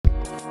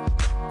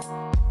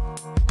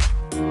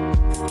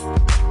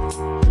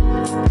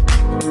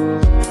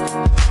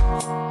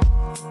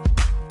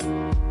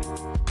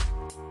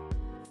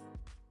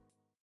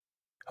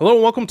Hello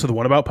and welcome to the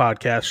One About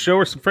Podcast, show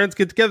where some friends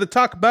get together to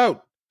talk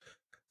about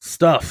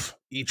stuff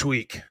each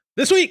week.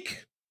 This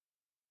week,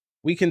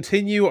 we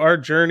continue our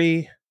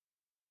journey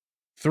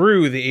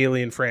through the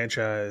Alien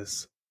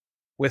franchise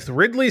with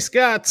Ridley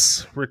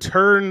Scott's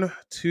return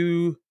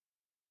to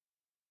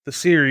the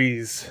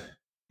series.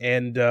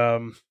 And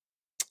I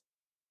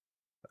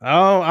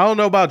don't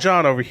know about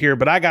John over here,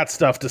 but I got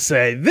stuff to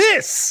say.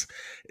 This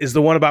is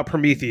the One About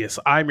Prometheus.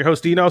 I'm your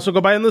host, Dean. I also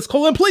go by Endless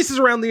Colon places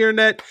around the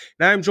internet,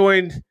 and I'm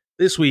joined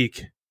this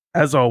week,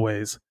 as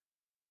always,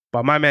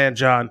 by my man,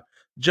 John.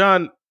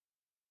 John,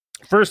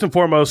 first and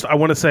foremost, I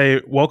want to say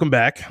welcome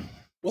back.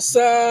 What's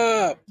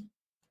up?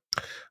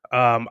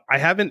 I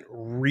haven't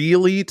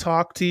really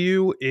talked to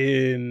you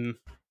in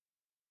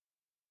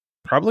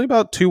probably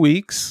about 2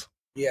 weeks.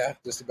 Yeah,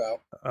 just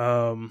about.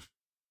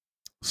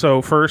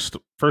 So first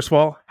of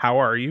all, how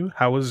are you?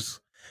 How was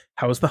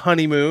the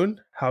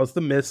honeymoon? How's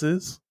the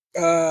missus?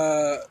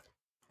 The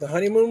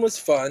honeymoon was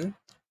fun.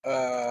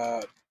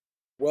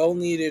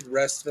 Well-needed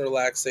rest and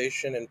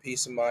relaxation and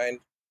peace of mind.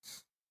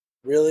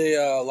 Really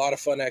a lot of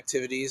fun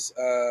activities.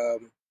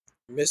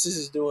 Mrs.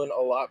 is doing a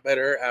lot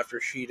better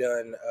after she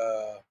done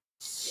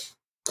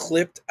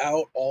clipped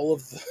out all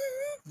of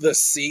the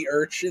sea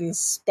urchin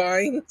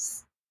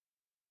spines.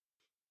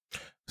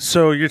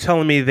 So you're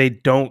telling me they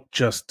don't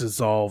just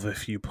dissolve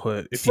if you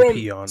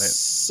pee on it?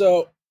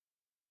 So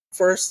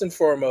first and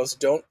foremost,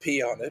 don't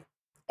pee on it.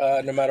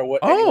 No matter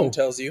what anyone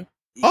tells you.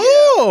 Yeah.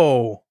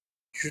 Oh!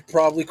 You should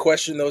probably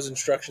question those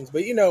instructions,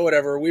 but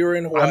whatever. We were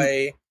in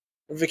Hawaii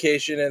on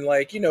vacation, and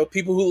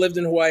people who lived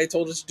in Hawaii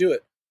told us to do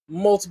it.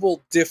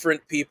 Multiple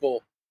different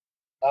people.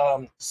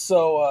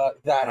 So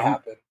that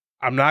happened.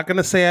 I'm not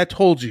gonna say I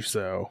told you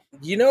so.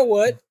 You know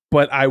what?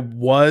 But I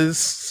was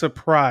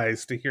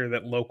surprised to hear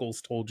that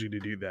locals told you to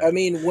do that. I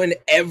mean, when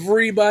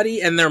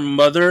everybody and their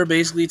mother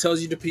basically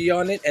tells you to pee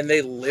on it, and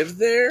they live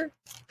there.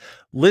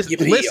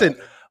 Listen.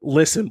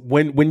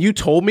 When you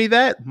told me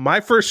that,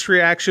 my first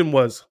reaction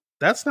was,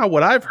 that's not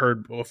what I've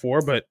heard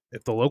before, but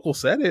if the local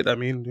said it, I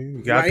mean,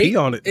 you gotta pee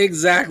on it.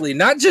 Exactly.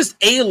 Not just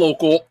a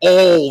local,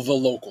 all the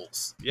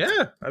locals.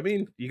 Yeah, I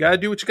mean, you gotta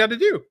do what you gotta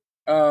do.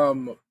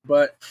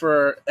 But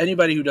for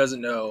anybody who doesn't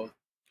know,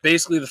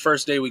 basically the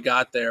first day we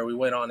got there, we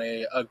went on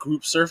a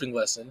group surfing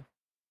lesson.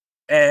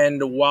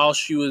 And while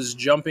she was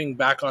jumping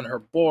back on her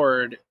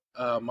board,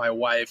 my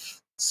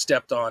wife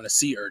stepped on a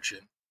sea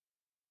urchin,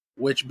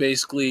 which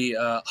basically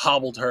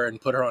hobbled her and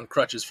put her on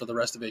crutches for the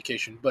rest of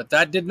vacation. But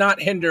that did not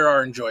hinder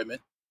our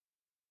enjoyment.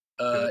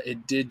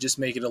 It did just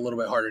make it a little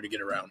bit harder to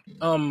get around.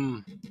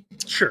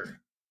 Sure.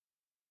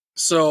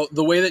 So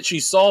the way that she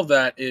solved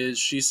that is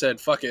she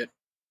said, fuck it,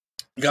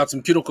 got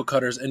some cuticle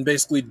cutters and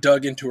basically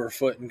dug into her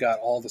foot and got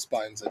all the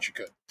spines that she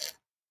could.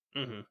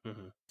 Mm-hmm,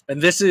 mm-hmm.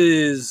 And this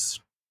is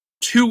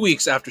 2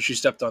 weeks after she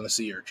stepped on the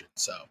sea urchin.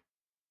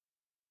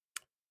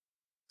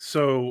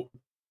 So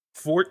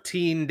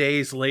 14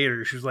 days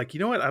later, she was like, you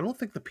know what? I don't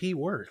think the pee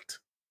worked.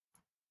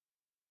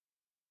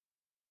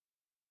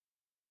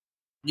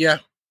 Yeah,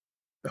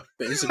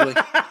 basically.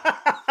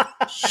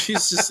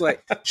 She's just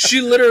like,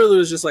 she literally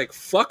was just like,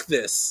 fuck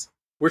this.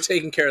 We're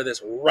taking care of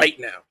this right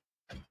now.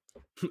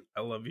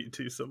 I love you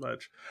too so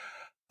much.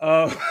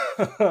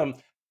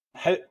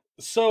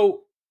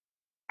 So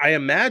I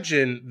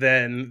imagine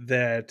then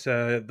that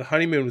the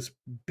honeymoon was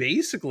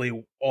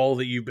basically all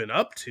that you've been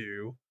up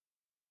to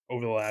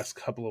over the last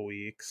couple of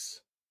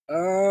weeks.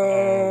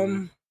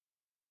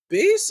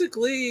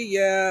 Basically,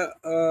 yeah.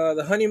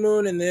 The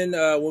honeymoon, and then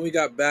when we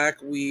got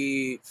back,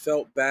 we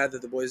felt bad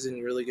that the boys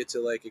didn't really get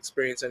to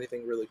experience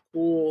anything really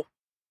cool.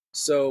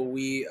 So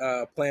we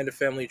planned a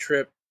family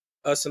trip,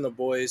 us and the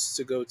boys,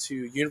 to go to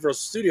Universal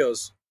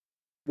Studios,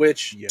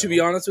 which, to be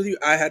honest with you,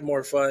 I had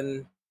more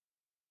fun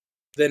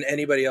than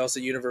anybody else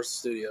at Universal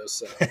Studios.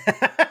 So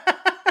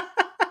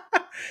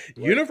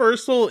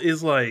Universal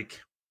is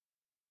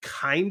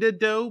kind of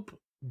dope,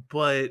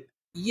 but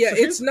yeah,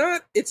 it's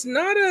not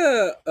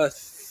a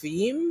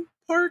theme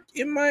park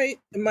in my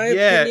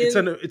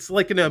opinion. It's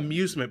like an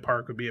amusement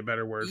park would be a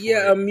better word.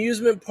 Yeah, for it.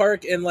 Amusement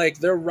park, and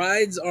their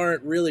rides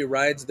aren't really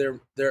rides; they're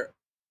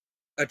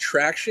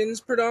attractions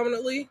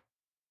predominantly.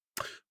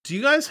 Do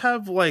you guys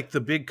have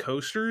the big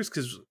coasters?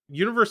 Because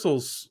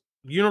Universal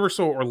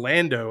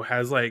Orlando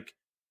has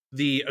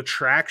the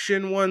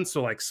attraction one,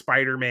 so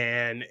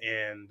Spider-Man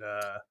and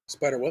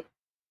Spider what?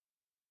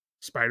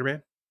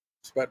 Spider-Man.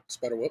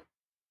 Spider what?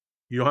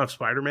 You don't have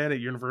Spider-Man at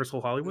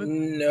Universal Hollywood?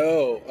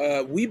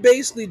 No. We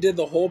basically did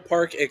the whole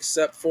park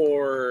except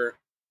for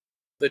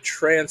the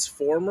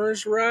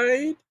Transformers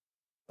ride.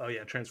 Oh,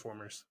 yeah,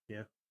 Transformers.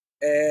 Yeah.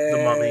 And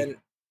the Mummy.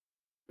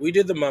 We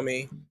did the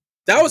Mummy.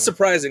 That was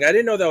surprising. I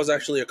didn't know that was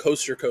actually a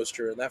coaster,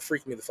 and that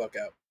freaked me the fuck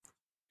out.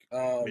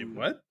 Wait,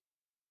 what?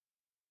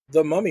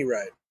 The Mummy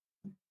ride.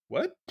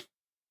 What?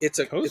 It's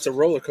a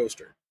roller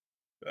coaster.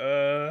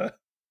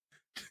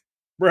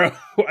 Bro,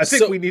 I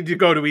think we need to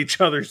go to each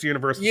other's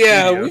Universal Studios.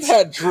 Yeah, we've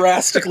had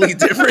drastically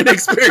different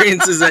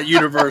experiences at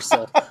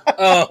Universal.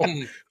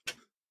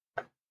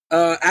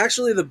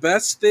 Actually, the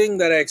best thing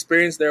that I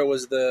experienced there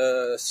was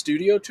the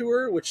studio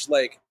tour, which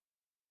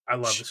I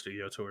love the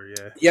studio tour.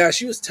 Yeah. Yeah,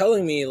 she was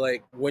telling me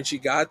like when she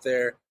got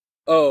there,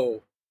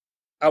 oh,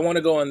 I want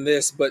to go on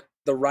this, but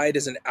the ride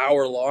is an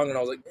hour long, and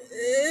I was like,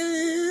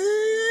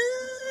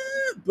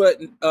 but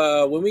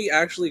when we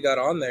actually got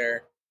on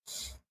there,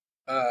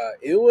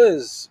 it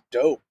was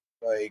dope.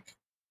 Like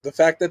the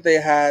fact that they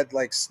had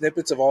like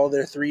snippets of all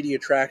their 3D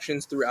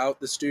attractions throughout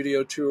the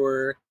studio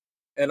tour,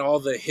 and all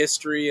the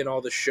history and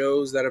all the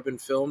shows that have been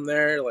filmed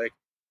there, like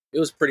it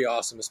was pretty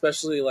awesome.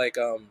 Especially like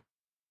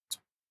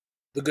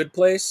The Good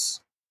Place.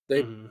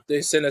 They Mm-hmm.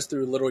 they sent us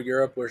through Little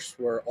Europe,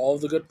 where all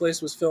of The Good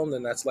Place was filmed,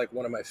 and that's like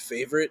one of my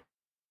favorite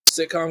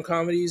sitcom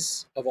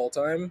comedies of all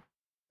time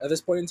at this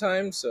point in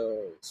time.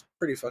 So it's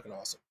pretty fucking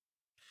awesome.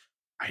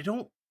 I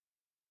don't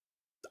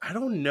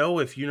know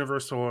if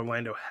Universal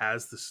Orlando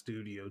has the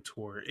studio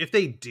tour. If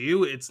they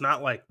do, it's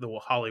not like the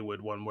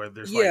Hollywood one where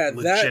there's like Yeah,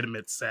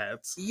 legitimate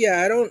sets.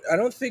 yeah, I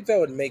don't think that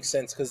would make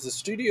sense because the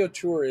studio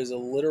tour is a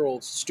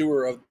literal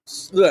tour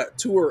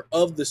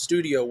of the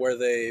studio where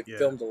they Yeah.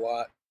 filmed a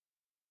lot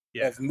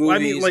Yeah. of movies Well, I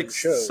mean, like and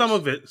shows. some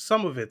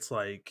of it's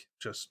like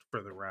just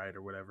for the ride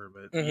or whatever.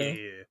 But Mhm.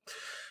 yeah.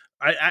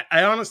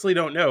 I honestly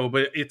don't know,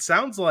 but it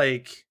sounds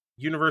like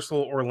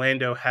Universal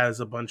Orlando has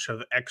a bunch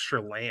of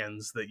extra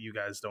lands that you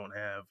guys don't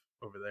have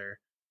over there.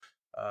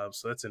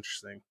 So that's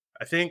interesting.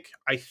 I think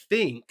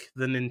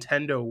the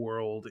Nintendo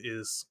World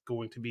is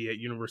going to be at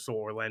Universal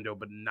Orlando,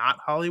 but not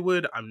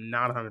Hollywood. I'm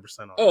not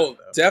 100% on Oh,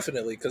 that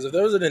definitely. Because if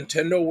there was a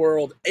Nintendo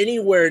World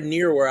anywhere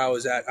near where I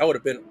was at, I would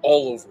have been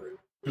all over it.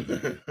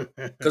 though.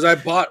 Because I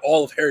bought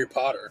all of Harry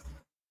Potter,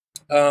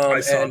 I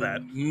saw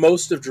that. and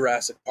most of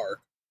Jurassic Park.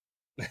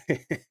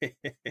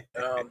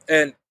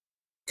 And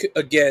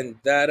again,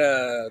 that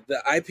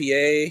the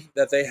IPA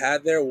that they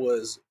had there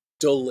was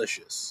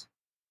delicious.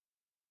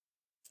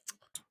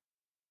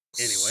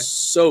 Anyway,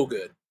 So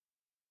good,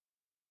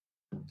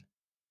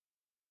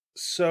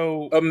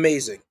 so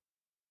amazing.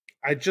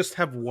 I just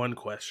have one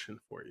question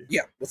for you.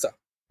 Yeah, what's up?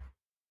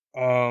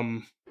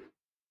 Um,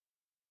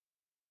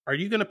 are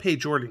you gonna pay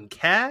Jordan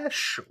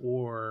cash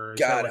or is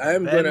that God, like a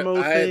I'm gonna.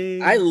 Venmo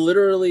thing? I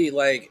literally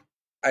like.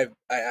 I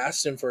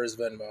asked him for his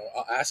Venmo.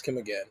 I'll ask him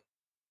again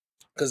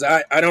because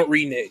I don't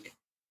renege.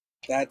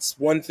 That's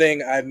one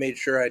thing I've made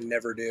sure I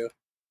never do.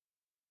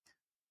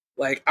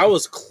 Like I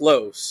was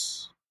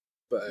close,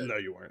 but No,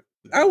 you weren't.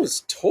 I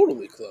was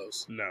totally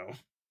close. No.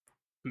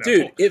 No.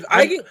 Dude, if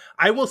I can,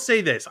 I will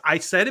say this. I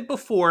said it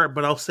before,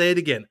 but I'll say it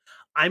again.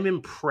 I'm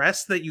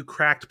impressed that you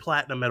cracked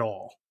platinum at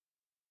all.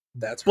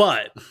 that's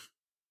But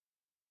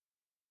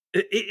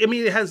I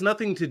mean, it has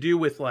nothing to do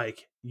with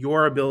like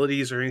your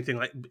abilities or anything.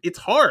 Like it's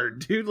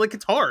hard, dude. Like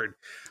it's hard.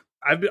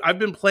 I've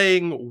been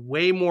playing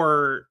way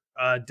more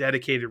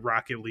dedicated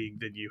Rocket League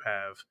than you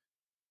have,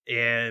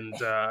 and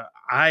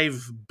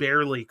I've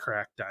barely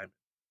cracked diamond.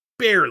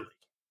 Barely.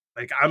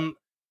 Like I'm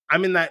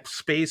in that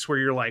space where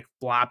you're like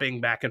flopping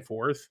back and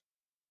forth.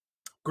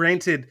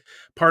 Granted,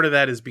 part of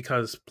that is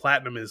because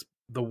platinum is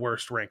the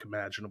worst rank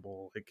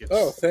imaginable. It gets.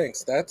 Oh,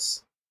 thanks.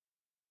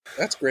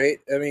 That's great.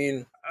 I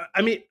mean,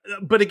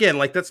 but again,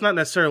 like that's not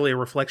necessarily a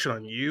reflection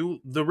on you.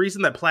 The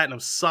reason that platinum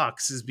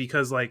sucks is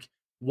because like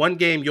one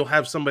game you'll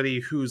have somebody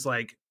who's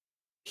like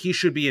he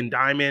should be in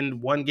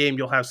diamond. One game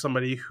you'll have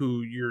somebody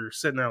who you're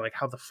sitting there like,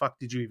 how the fuck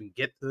did you even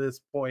get to this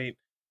point?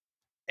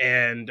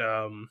 And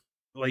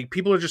like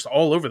people are just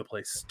all over the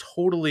place.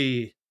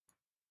 Totally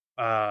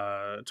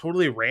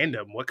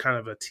random what kind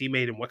of a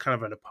teammate and what kind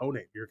of an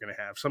opponent you're gonna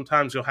have.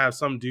 Sometimes you'll have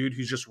some dude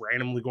who's just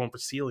randomly going for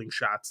ceiling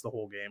shots the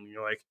whole game, and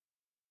you're like,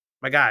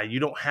 my guy, you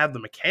don't have the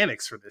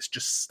mechanics for this.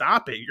 Just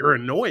stop it. You're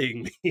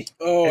annoying me.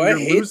 Oh, and I you're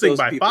hate losing those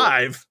by people.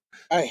 5.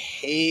 I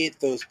hate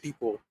those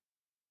people,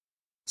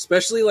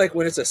 especially like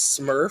when it's a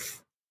Smurf.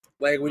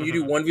 Like when you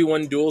do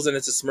 1v1 duels and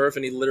it's a Smurf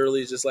and he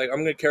literally is just like, I'm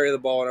gonna carry the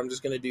ball and I'm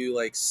just gonna do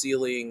like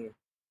ceiling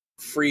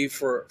free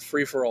for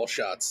all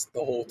shots the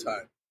whole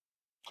time.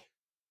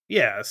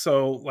 Yeah,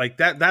 so like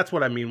that's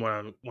what I mean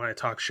when I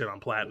talk shit on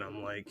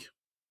platinum. Like,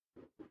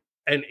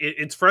 and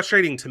it's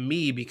frustrating to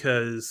me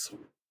because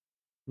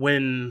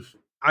when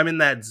I'm in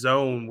that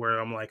zone where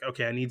I'm like,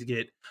 okay,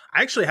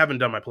 I actually haven't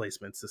done my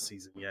placements this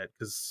season yet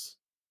because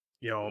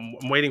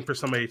I'm waiting for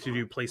somebody to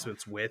do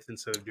placements with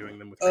instead of doing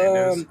them with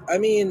randos. I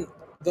mean,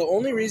 the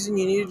only reason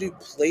you need to do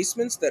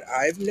placements that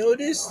I've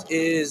noticed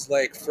is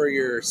like for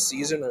your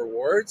season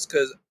rewards,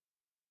 because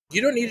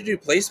you don't need to do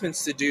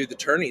placements to do the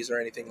tourneys or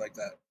anything like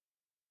that.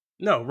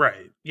 No,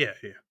 right. Yeah.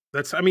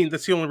 That's the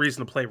only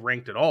reason to play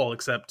ranked at all,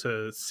 except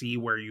to see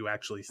where you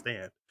actually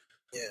stand.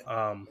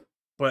 Yeah.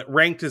 But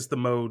ranked is the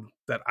mode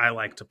that I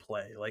like to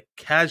play. Like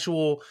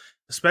casual,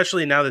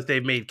 especially now that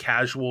they've made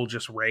casual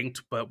just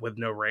ranked, but with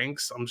no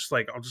ranks. I'm just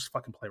like, I'll just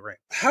fucking play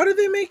ranked. How did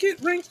they make it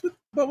ranked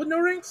but with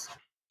no ranks?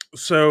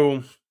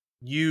 So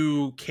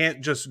you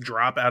can't just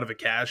drop out of a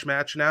cash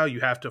match now.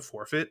 You have to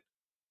forfeit,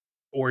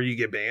 or you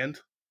get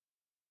banned.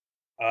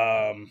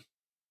 I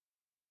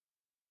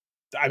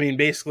mean,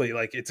 basically,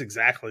 like it's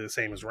exactly the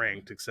same as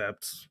ranked,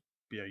 except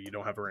you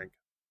don't have a rank.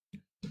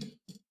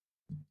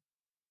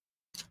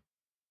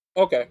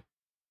 Okay.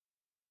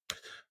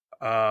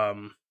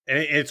 And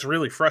it's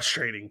really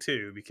frustrating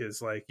too,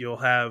 because like you'll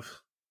have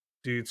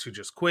dudes who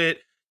just quit.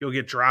 You'll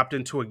get dropped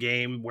into a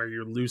game where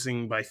you're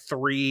losing by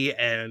 3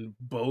 and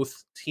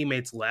both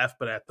teammates left,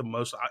 but at the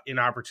most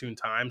inopportune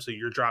time. So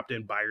you're dropped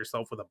in by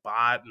yourself with a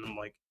bot. And I'm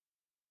like,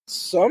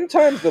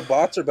 Sometimes the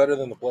bots are better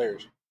than the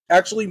players.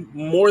 Actually,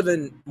 more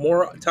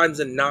times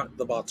than not,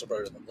 the bots are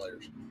better than the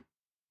players.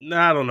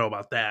 nah, I don't know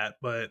about that,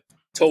 but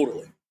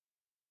Totally.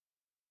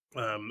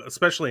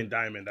 especially in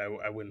Diamond,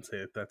 I wouldn't say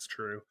that that's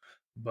true,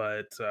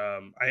 but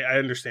I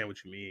understand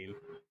what you mean.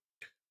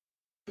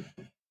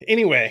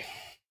 Anyway,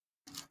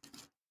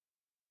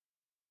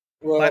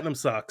 Well, Platinum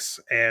sucks,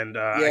 and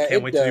I yeah, can't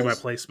it wait to do my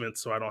does. placements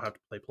so I don't have to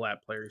play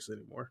plat players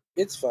anymore.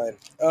 It's fine.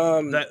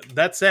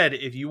 That said,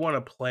 if you want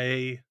to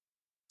play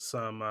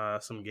some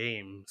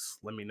games,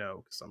 let me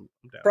know because I'm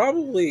down.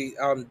 Probably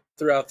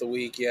throughout the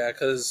week, yeah,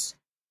 because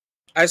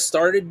I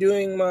started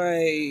doing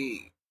my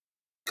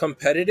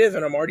competitive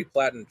and I'm already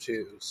platinum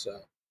too,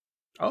 so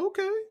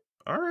Okay,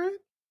 all right.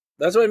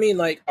 that's what I mean.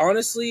 Like,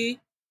 honestly,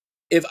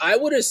 if I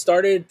would have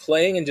started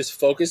playing and just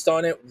focused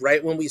on it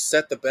right when we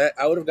set the bet,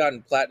 I would have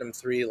gotten platinum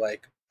 3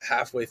 like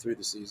halfway through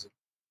the season.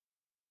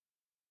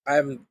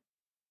 I'm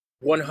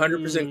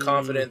 100%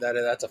 confident that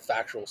that's a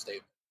factual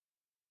statement.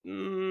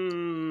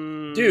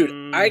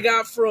 Dude, I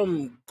got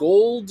from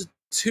gold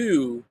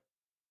 2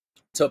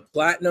 to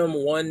platinum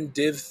 1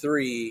 div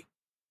 3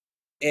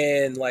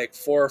 in like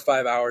 4 or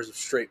 5 hours of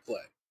straight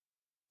play.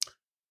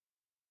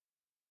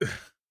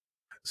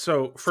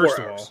 So first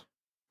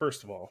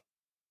of all,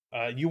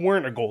 you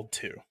weren't a gold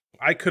 2.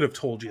 I could have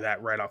told you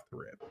that right off the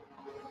rip.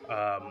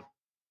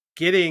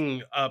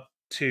 Getting up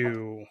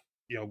to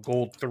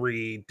gold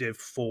 3 div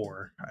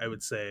 4, I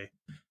would say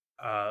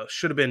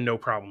should have been no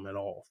problem at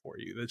all for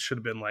you. That should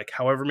have been like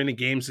however many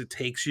games it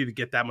takes you to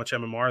get that much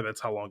MMR,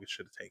 that's how long it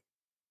should have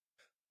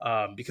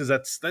taken, because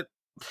that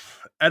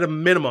at a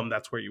minimum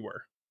that's where you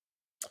were.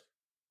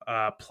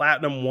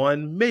 Platinum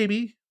 1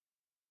 maybe,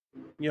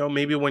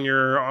 maybe when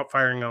you're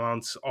firing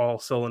on all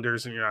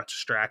cylinders and you're not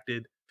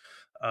distracted.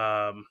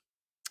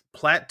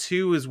 Plat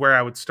 2 is where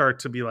I would start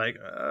to be like,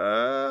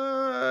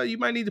 you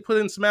might need to put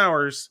in some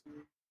hours.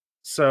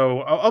 So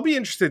I'll be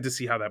interested to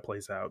see how that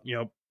plays out.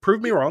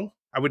 Prove me wrong.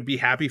 I would be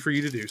happy for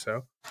you to do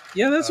so.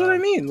 Yeah, that's what I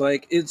mean.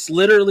 Like, it's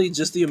literally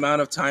just the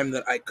amount of time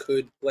that I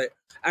could play.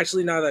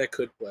 Actually, not that I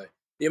could play.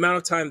 The amount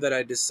of time that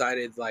I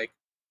decided, like,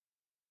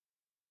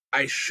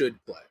 I should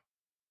play.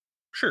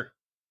 Sure.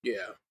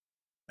 Yeah.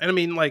 And I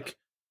mean, like,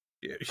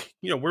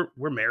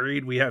 we're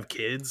married. We have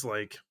kids.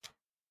 Like,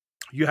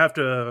 you have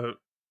to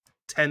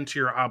tend to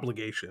your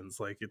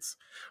obligations. Like,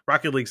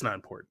 Rocket League's not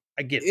important.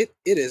 I get it.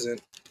 It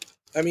isn't.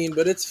 I mean,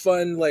 but it's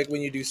fun, like,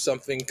 when you do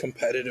something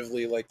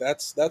competitively. Like,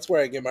 that's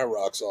where I get my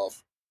rocks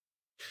off.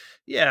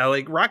 Yeah,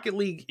 like, Rocket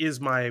League is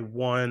my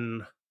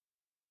one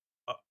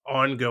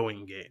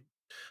ongoing game.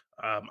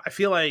 I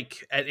feel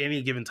like at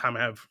any given time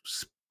I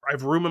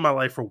have room in my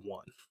life for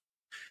one.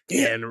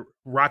 Yeah. And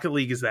Rocket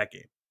League is that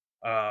game.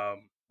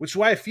 Which is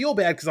why I feel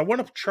bad, because I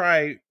want to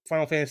try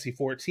Final Fantasy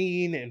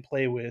 14 and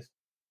play with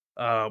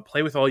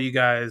all you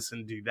guys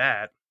and do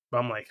that. But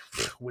I'm like,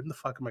 when the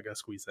fuck am I gonna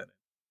squeeze that in?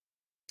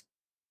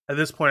 At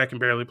this point, I can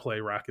barely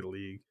play Rocket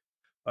League.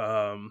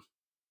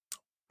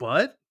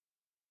 But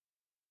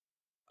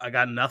I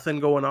got nothing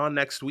going on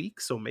next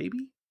week, so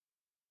maybe.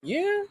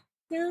 Yeah,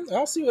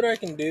 I'll see what I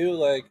can do.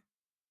 Like,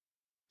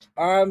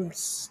 I'm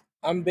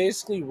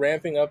basically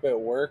ramping up at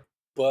work,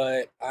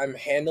 but I'm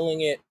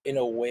handling it in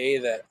a way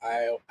that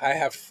I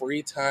have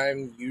free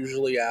time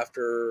usually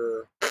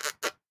after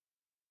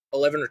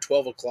 11 or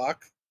 12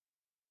 o'clock.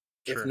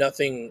 Sure. If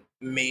nothing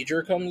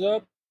major comes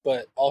up,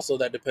 but also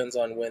that depends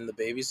on when the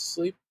baby's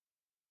asleep.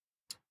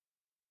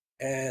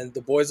 And the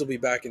boys will be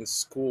back in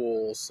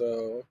school,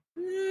 so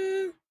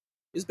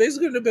it's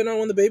basically going to depend on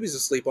when the baby's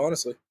asleep,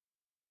 honestly.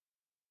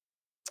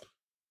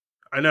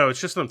 I know, it's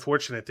just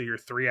unfortunate that you're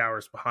 3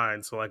 hours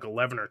behind, so like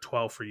 11 or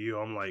 12 for you,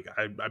 I'm like,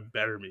 I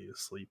better be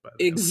asleep by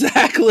then.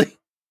 Exactly.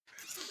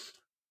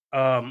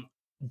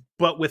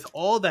 But with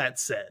all that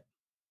said,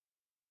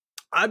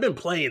 I've been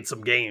playing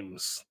some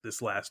games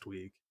this last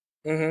week.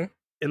 Mm-hmm.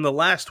 In the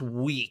last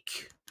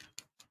week,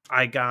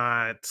 I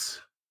got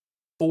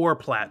 4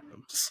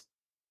 platinums.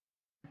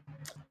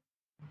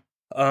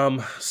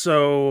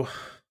 So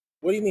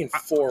what do you mean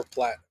 4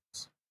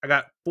 platinums? I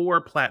got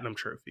 4 platinum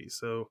trophies.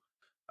 So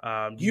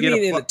you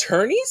mean in the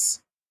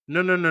tourneys? No.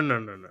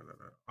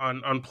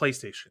 On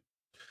PlayStation.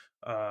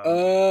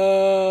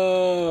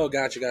 Oh,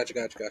 gotcha. Yeah,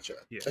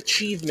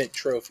 achievement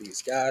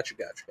trophies. Gotcha.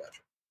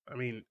 I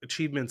mean,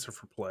 achievements are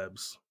for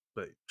plebs,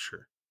 but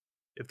sure.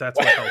 If that's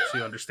what helps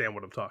you understand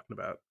what I'm talking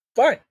about.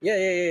 Fine.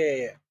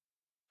 Yeah.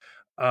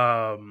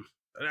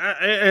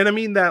 And I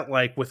mean that,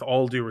 like, with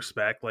all due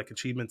respect, like,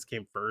 achievements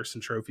came first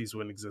and trophies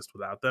wouldn't exist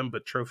without them,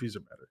 but trophies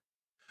are better.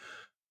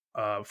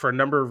 For a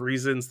number of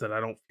reasons that I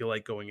don't feel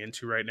like going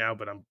into right now,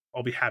 but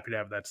I'll be happy to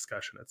have that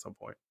discussion at some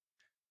point.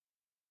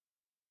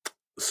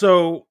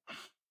 So,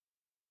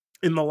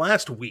 in the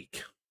last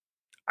week,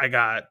 I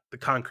got the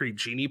Concrete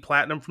Genie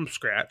Platinum from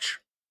scratch,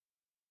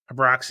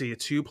 Abraxia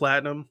 2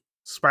 Platinum,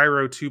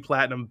 Spyro 2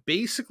 Platinum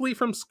basically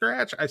from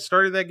scratch. I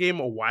started that game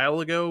a while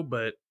ago,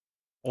 but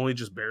only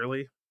just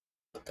barely.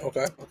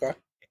 Okay.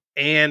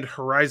 And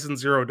Horizon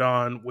Zero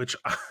Dawn, which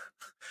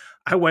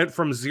I went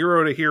from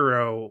 0 to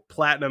hero,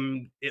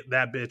 platinum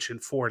that bitch in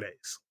 4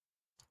 days.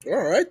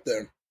 All right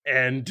then.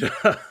 And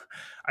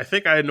I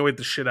think I annoyed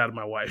the shit out of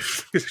my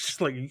wife. She's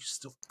like, "Are you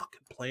still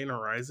fucking playing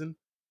Horizon?"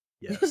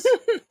 Yes.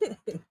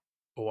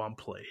 Oh, I'm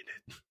playing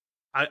it.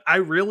 I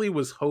really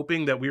was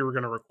hoping that we were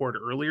going to record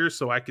earlier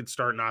so I could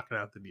start knocking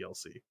out the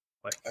DLC.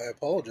 Like, I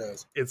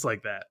apologize. it's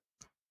like that.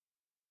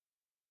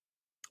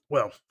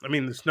 Well, I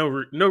mean, there's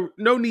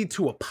no need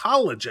to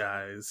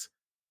apologize.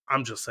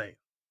 I'm just saying.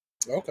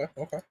 Okay.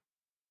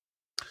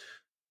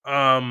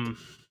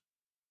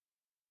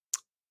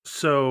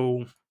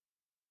 So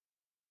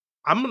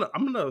I'm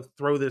gonna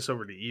throw this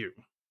over to you.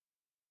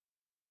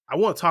 I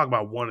want to talk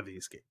about one of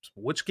these games.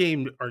 Which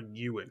game are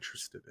you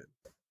interested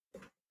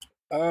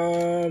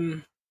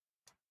in?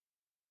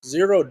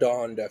 Zero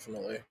Dawn,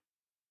 definitely.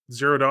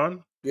 Zero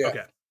Dawn? Yeah.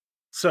 Okay.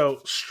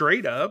 So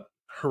straight up,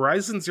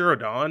 Horizon Zero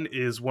Dawn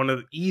is one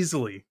of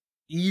easily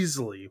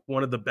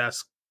one of the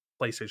best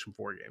PlayStation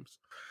 4 games.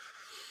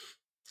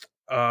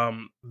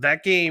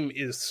 That game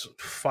is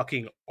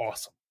fucking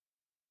awesome.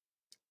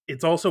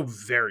 It's also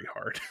very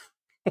hard.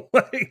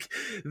 Like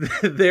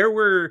there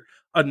were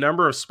a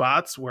number of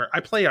spots where I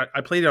played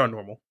it on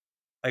normal.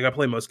 Like I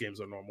play most games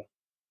on normal.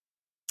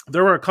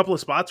 There were a couple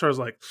of spots where I was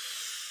like,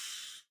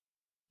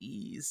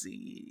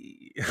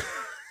 easy.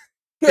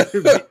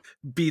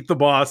 Beat the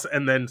boss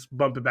and then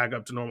bump it back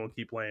up to normal and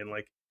keep playing.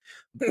 Like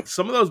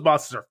some of those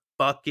bosses are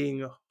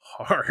fucking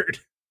hard.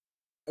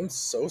 I'm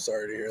so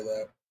sorry to hear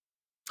that.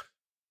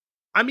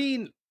 I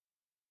mean,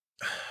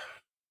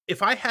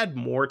 if I had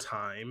more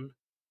time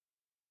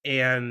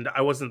and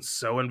I wasn't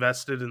so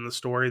invested in the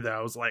story that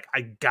I was like,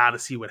 I gotta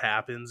see what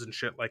happens and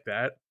shit like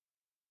that,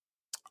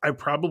 I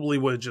probably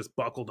would have just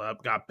buckled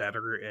up, got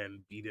better,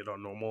 and beat it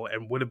on normal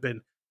and would have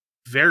been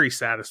very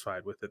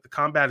satisfied with it. The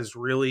combat is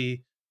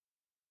really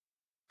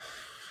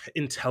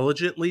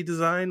intelligently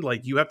designed.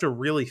 Like you have to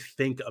really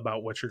think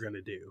about what you're going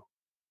to do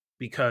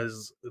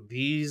because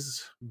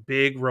these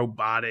big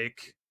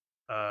robotic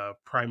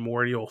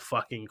primordial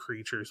fucking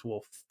creatures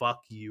will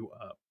fuck you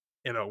up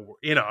in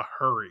a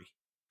hurry.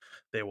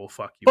 They will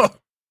fuck you up.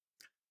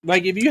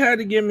 Like if you had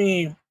to give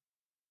me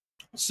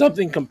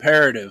something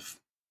comparative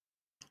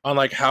on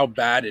like how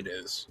bad it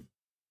is.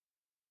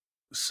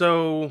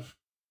 So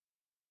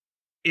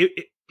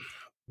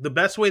the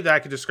best way that I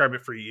could describe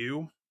it for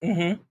you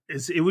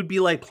is it would be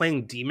like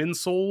playing Demon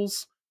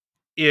Souls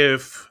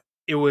if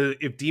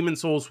Demon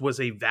Souls was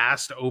a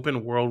vast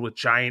open world with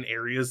giant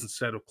areas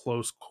instead of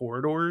close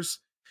corridors.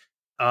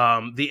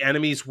 The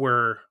enemies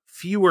were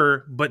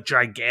fewer but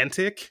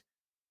gigantic,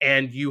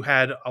 and you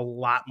had a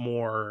lot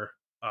more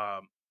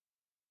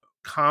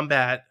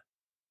combat,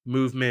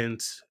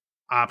 movement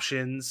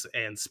options,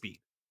 and speed.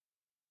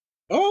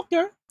 Oh,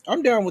 okay,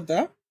 I'm down with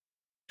that.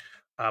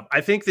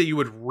 I think that you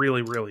would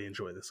really, really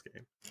enjoy this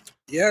game.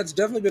 Yeah, it's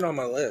definitely been on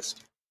my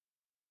list.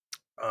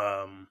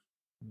 Fuck,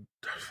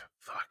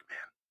 man.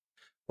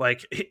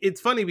 Like, it's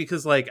funny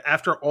because, like,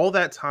 after all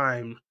that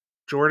time,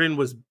 Jordan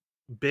was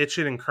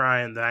bitching and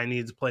crying that I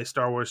needed to play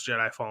Star Wars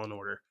Jedi Fallen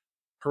Order.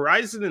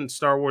 Horizon and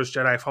Star Wars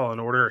Jedi Fallen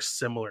Order are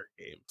similar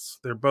games.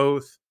 They're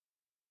both...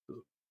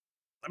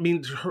 I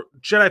mean,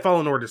 Jedi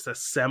Fallen Order is a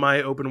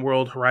semi-open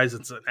world.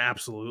 Horizon's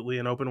absolutely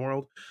an open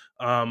world.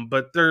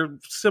 But they're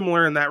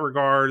similar in that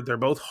regard. They're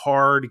both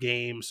hard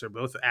games. They're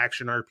both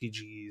action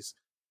RPGs.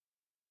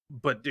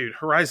 But dude,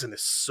 Horizon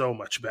is so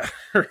much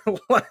better.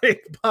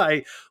 Like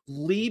by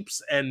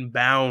leaps and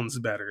bounds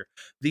better.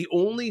 The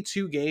only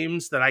two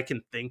games that I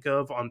can think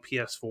of on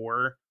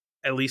PS4,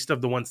 at least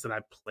of the ones that I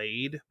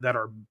played, that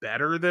are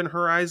better than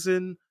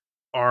Horizon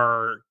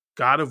are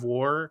God of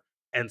War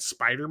and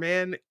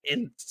Spider-Man.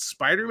 And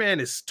Spider-Man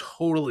is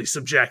totally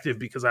subjective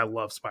because I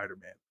love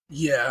Spider-Man.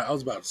 Yeah, I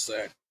was about to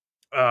say.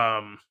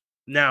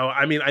 Now,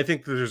 I mean, I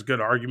think there's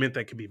good argument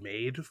that could be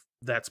made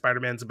that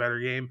Spider-Man's a better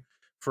game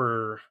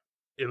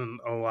in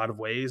a lot of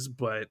ways,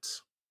 but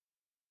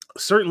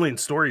certainly in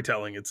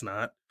storytelling, it's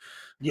not.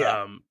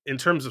 Yeah. In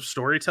terms of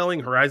storytelling,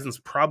 Horizon's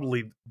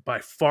probably by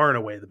far and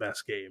away the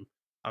best game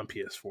on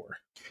PS4.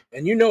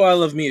 And you know I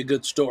love me a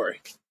good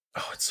story.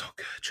 Oh, it's so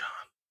good, John.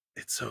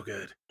 It's so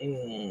good.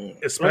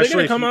 Especially are they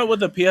going to come out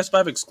with a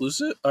PS5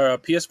 exclusive or a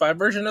PS5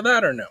 version of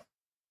that or no?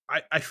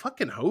 I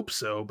fucking hope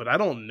so, but I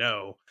don't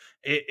know.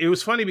 It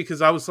was funny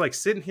because I was like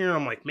sitting here and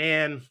I'm like,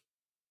 man,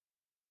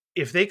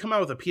 if they come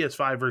out with a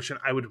PS5 version,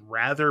 I would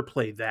rather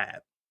play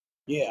that.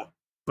 Yeah.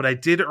 But I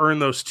did earn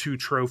those 2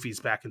 trophies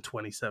back in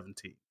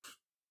 2017.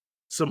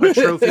 So my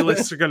trophy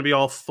lists are going to be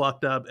all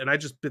fucked up, and I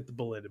just bit the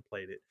bullet and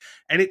played it.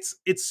 And it's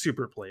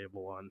super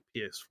playable on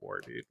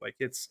PS4, dude. Like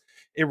it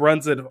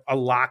runs at a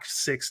locked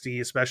 60,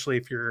 especially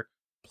if you're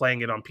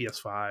playing it on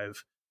PS5.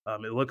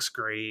 It looks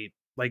great.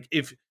 Like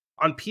if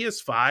on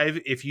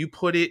PS5, if you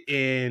put it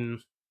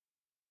in,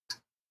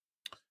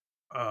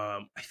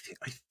 I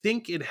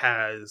think it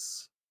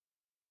has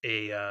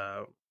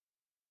a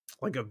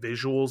like a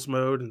visuals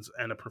mode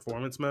and a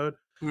performance mode.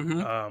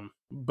 Mm-hmm.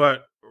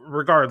 But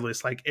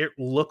regardless, like it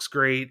looks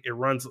great. It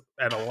runs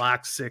at a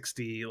lock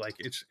 60. Like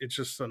it's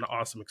just an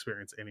awesome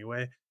experience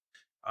anyway.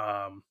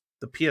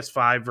 The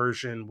PS5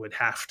 version would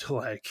have to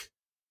like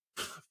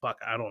fuck,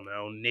 I don't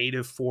know,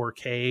 native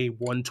 4K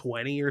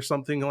 120 or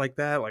something like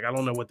that. Like I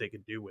don't know what they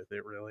could do with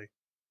it really.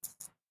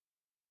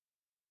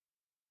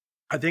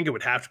 I think it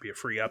would have to be a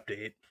free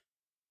update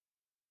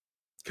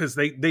because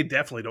they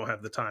definitely don't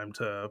have the time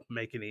to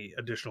make any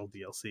additional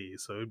DLC.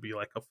 So it'd be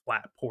like a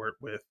flat port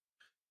with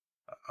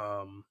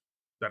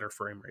better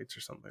frame rates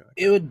or something like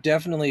It that. would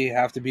definitely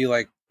have to be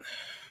like,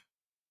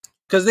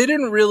 because they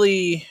didn't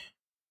really.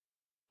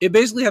 It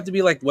basically have to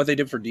be like what they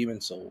did for Demon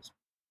Souls,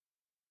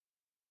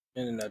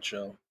 in a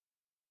nutshell.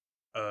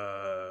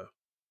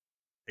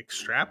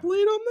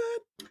 Extrapolate on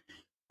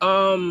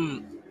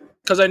that?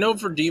 Because I know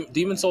for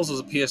Demon Souls was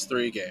a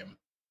PS3 game,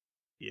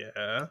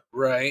 Yeah.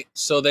 right?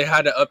 So they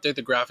had to update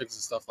the graphics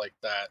and stuff like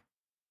that.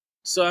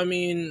 So I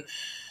mean,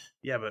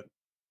 Yeah, but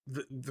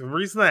the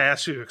reason I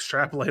asked you to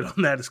extrapolate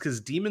on that is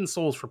because Demon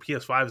Souls for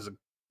PS5 is a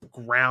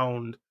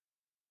ground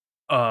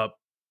up,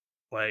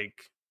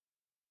 like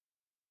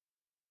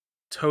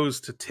toes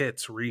to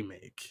tits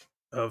remake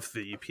of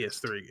the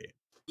PS3 game.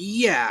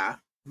 yeah,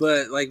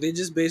 but like they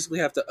just basically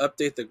have to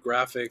update the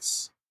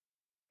graphics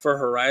for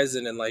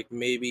Horizon and like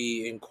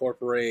maybe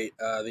incorporate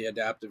the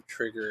adaptive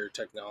trigger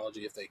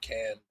technology if they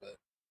can. But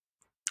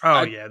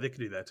Oh yeah, they could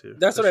do that too.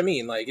 that's what I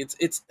mean. Like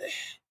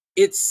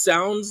it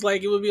sounds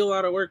like it would be a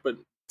lot of work, but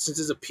since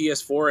it's a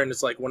PS4 and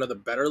it's like one of the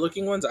better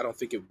looking ones, I don't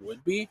think it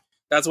would be.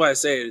 That's why I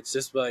say it's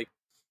just like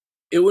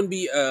it wouldn't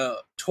be a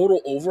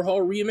total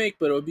overhaul remake,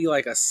 but it would be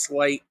like a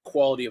slight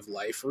quality of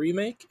life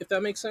remake, if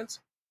that makes sense.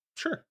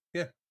 Sure.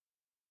 Yeah.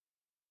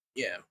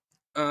 Yeah.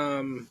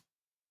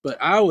 But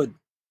I would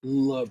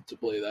love to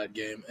play that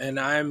game, and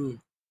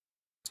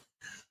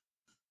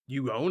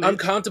You own I'm it.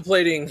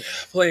 contemplating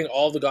playing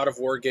all the God of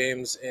War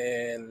games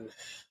in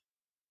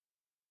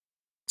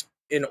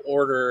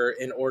order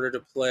to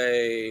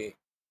play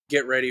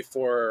get ready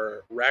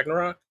for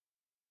Ragnarok,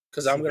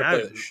 because I'm See, gonna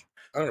play this.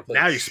 I'm gonna play.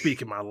 now you're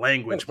speaking my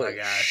language, my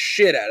guy.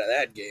 Shit out of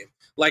that game.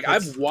 Like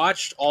I've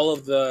watched all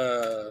of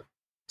the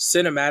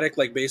cinematic,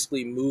 like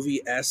basically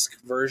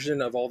movie-esque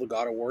version of all the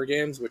God of War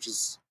games, which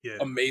is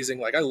amazing.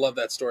 Like I love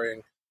that story,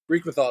 and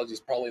Greek mythology is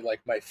probably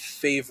like my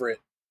favorite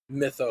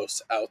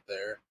mythos out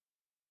there,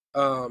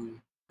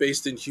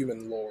 based in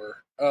human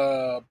lore.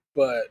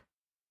 But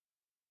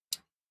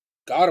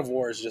God of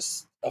War is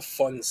just a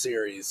fun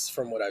series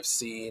from what I've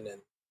seen,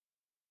 and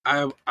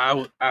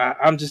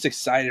I'm just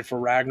excited for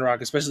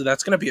Ragnarok, especially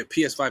that's going to be a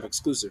PS5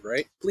 exclusive,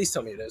 right? Please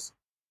tell me it is.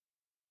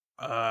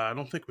 I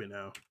don't think we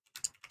know.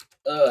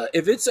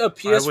 If it's a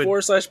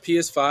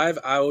PS4/PS5,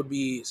 I would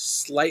be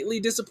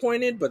slightly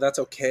disappointed, but that's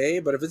okay.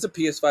 But if it's a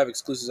PS5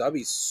 exclusive, I'll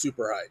be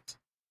super hyped.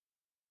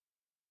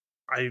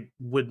 I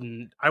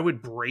wouldn't. I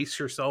would brace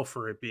yourself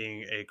for it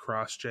being a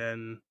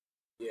cross-gen.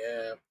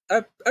 Yeah,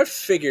 I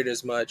figured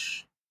as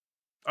much.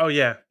 Oh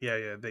yeah.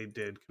 They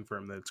did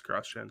confirm that it's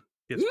cross-gen.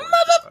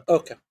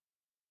 Okay,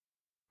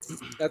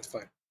 that's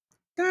fine.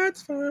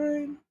 That's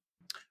fine.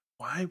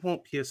 Why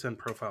won't PSN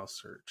profile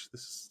search?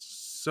 This is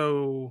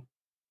so.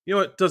 You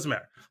know what? Doesn't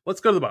matter.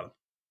 Let's go to the bottom.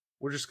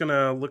 We're just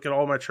gonna look at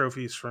all my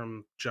trophies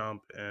from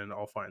Jump, and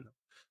I'll find them.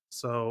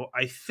 So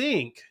I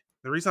think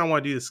the reason I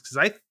want to do this is because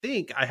I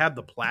think I have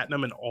the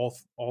platinum in all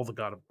the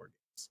God of War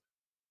games.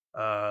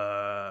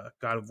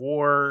 God of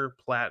War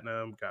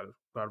platinum, God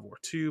of War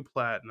 2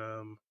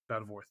 platinum,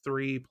 God of War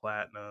 3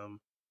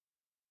 platinum.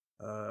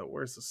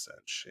 Where's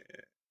Ascension?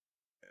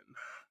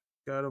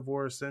 God of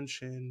War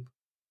Ascension.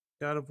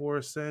 God of War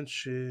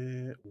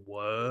Ascension.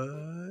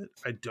 What?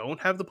 I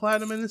don't have the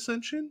platinum in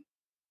Ascension?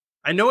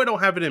 I know I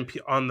don't have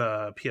it on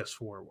the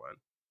PS4 one.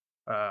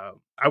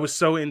 I was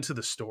so into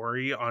the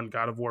story on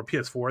God of War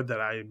PS4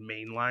 that I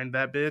mainlined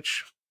that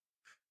bitch.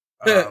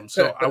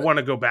 So I want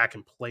to go back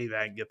and play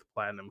that and get the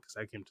platinum because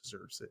that game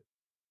deserves it.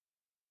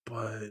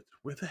 But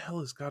where the hell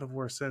is God of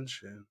War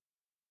Ascension?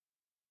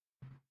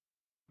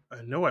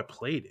 I know I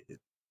played it.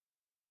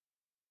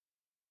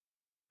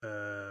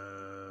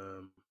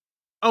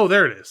 Oh,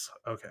 there it is.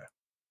 Okay.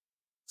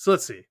 So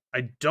let's see.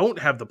 I don't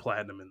have the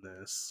platinum in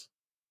this.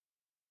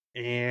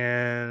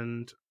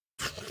 And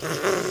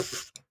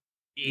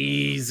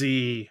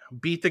easy.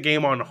 Beat the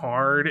game on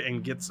hard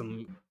and get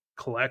some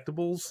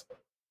collectibles.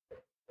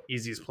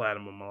 Easiest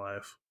platinum of my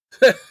life.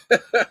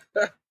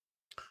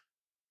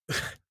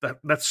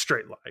 That's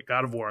straight lie.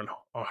 God of War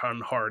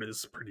on hard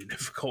is pretty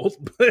difficult,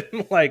 but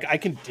like I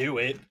can do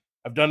it.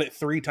 I've done it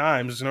 3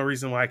 times. There's no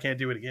reason why I can't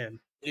do it again.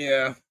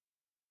 Yeah.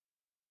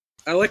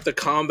 I like the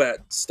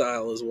combat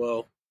style as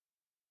well.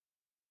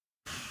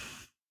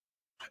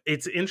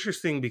 It's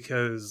interesting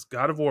because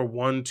God of War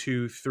 1,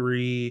 2,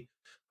 3,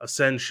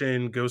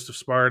 Ascension, Ghost of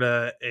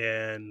Sparta,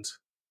 and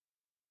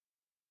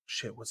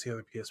shit, what's the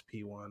other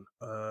PSP one?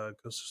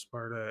 Ghost of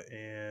Sparta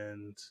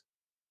and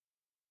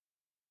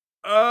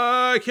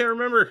I can't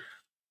remember.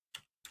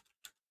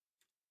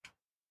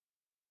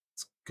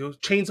 Let's go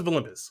Chains of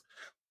Olympus.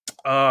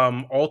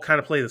 all kind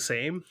of play the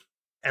same.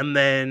 And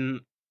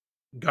then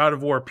God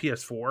of War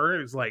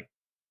PS4 is like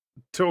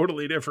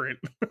totally different.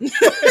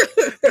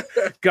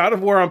 God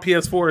of War on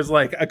PS4 is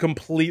like a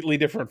completely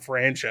different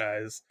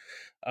franchise.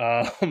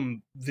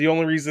 The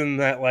only reason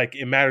that like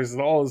it matters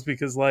at all is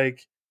because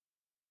like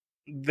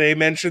they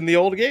mention the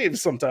old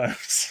games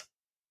sometimes.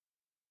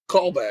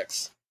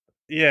 Callbacks.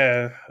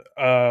 Yeah.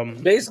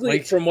 Basically,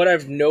 like, from what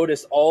I've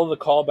noticed, all the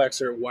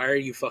callbacks are, why are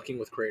you fucking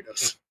with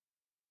Kratos?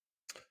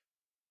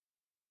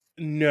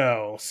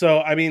 no.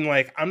 So I mean,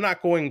 like, I'm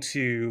not going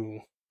to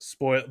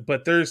spoil,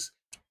 but there's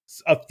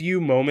a few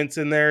moments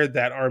in there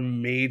that are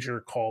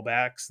major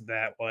callbacks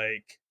that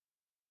like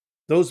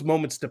those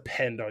moments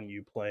depend on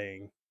you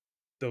playing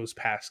those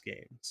past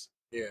games.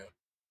 Yeah.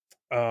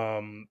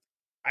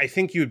 I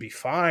think you would be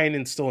fine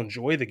and still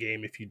enjoy the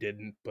game if you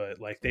didn't, but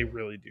like they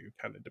really do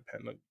kind of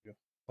depend on you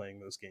playing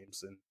those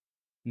games and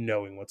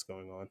knowing what's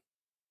going on.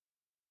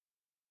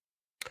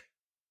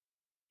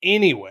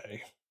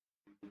 Anyway,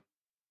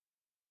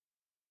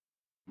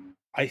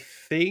 I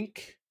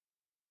think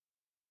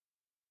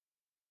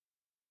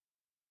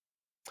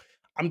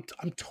I'm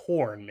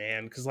torn,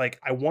 man, because like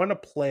I want to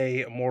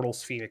play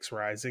Immortals Phoenix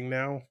Rising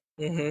now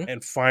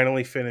and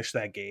finally finish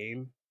that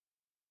game.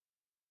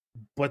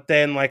 But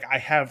then like I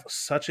have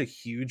such a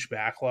huge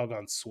backlog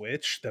on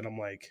Switch that I'm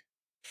like,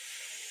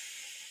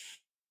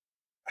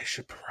 I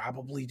should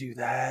probably do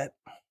that.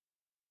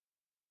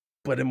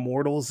 But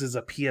Immortals is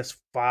a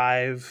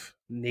PS5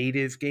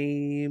 native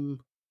game.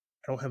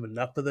 I don't have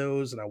enough of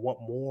those and I want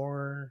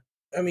more.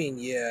 I mean,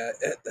 yeah.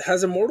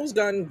 Has Immortals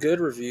gotten good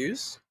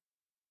reviews?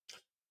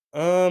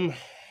 I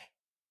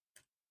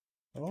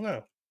don't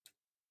know.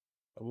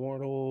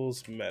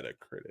 Immortals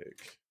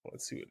Metacritic.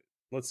 Let's see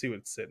what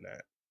it's sitting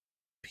at.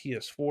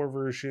 PS4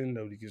 version.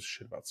 Nobody gives a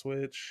shit about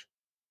Switch.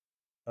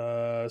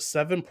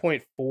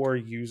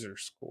 7.4 user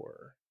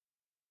score.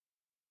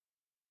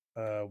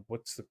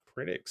 What's the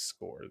critic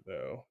score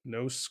though?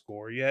 No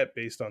score yet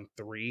based on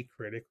 3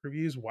 critic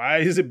reviews. Why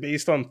is it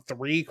based on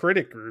 3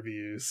 critic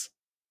reviews?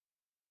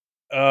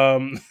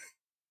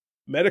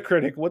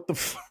 Metacritic, what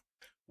the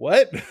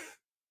what?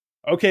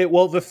 Okay,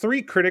 well the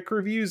 3 critic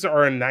reviews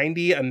are a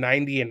 90, a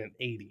 90, and an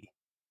 80.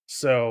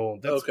 So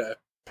that's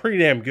pretty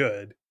damn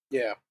good.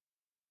 Yeah.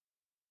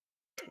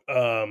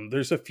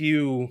 There's a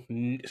few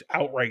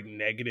outright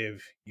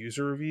negative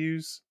user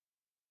reviews.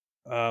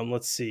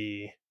 Let's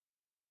see.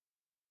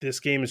 This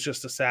game is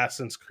just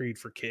Assassin's Creed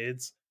for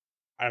kids.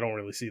 I don't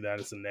really see that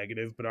as a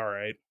negative, but all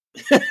right.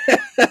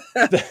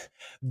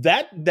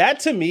 that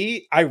to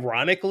me,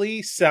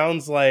 ironically,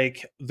 sounds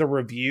like the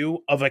review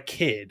of a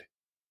kid.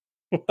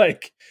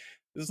 Like,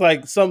 it's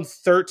like some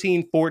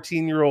 13,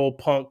 14-year-old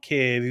punk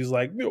kid who's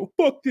like, no,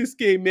 fuck this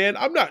game, man.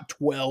 I'm not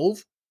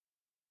 12.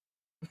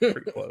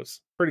 Pretty close.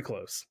 Pretty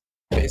close.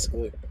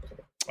 Basically.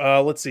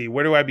 Let's see.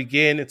 Where do I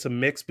begin? It's a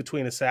mix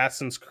between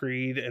Assassin's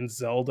Creed and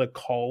Zelda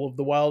Call of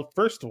the Wild.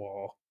 First of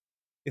all,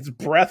 it's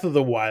Breath of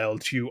the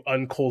Wild, you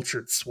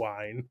uncultured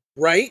swine.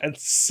 Right? And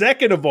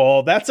second of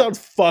all, that sounds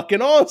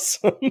fucking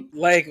awesome.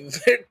 Like,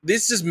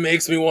 this just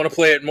makes me want to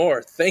play it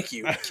more. Thank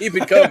you. Keep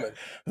it coming.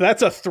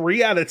 That's a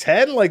 3 out of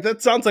 10? Like,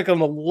 that sounds like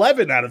an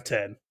 11 out of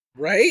 10.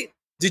 Right?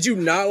 Did you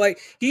not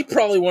like... He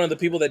probably one of the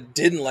people that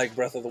didn't like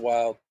Breath of the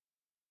Wild.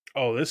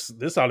 Oh,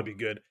 this ought to be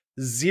good.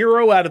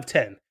 0 out of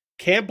 10.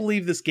 Can't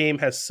believe this game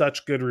has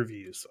such good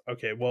reviews.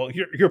 Okay, well,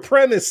 your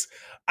premise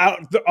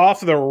off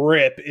the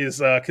rip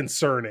is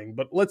concerning,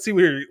 but let's see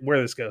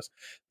where this goes.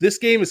 This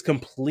game is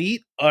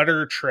complete,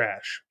 utter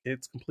trash.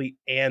 It's complete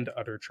and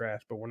utter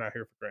trash, but we're not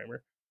here for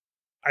grammar.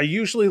 I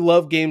usually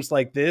love games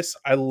like this.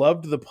 I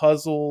loved the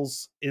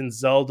puzzles in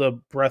Zelda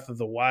Breath of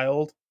the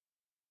Wild,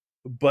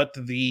 but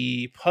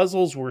the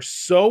puzzles were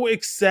so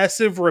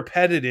excessive,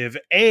 repetitive,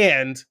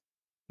 and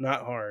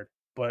not hard,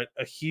 but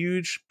a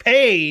huge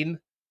pain.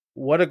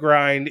 What a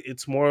grind.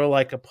 It's more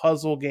like a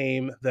puzzle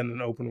game than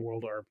an open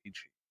world RPG.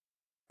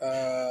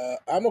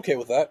 I'm okay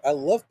with that. I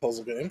love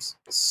puzzle games.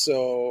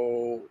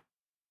 So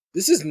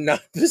this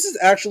is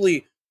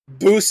actually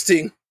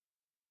boosting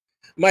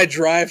my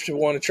drive to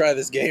want to try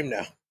this game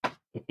now.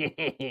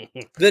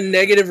 The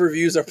negative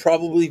reviews are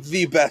probably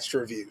the best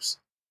reviews.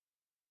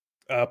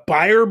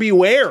 Buyer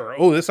beware.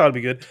 Oh, this ought to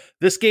be good.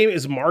 This game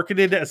is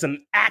marketed as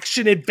an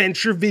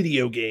action-adventure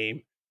video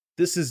game.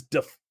 This is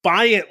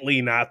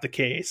defiantly not the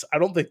case. I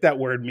don't think that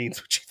word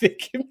means what you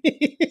think it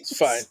means. It's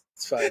fine.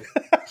 It's fine.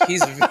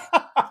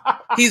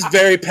 He's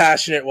very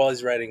passionate while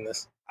he's writing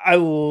this. I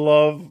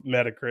love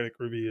Metacritic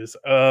reviews.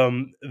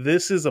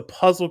 This is a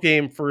puzzle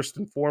game first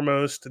and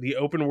foremost. The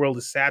open world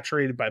is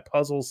saturated by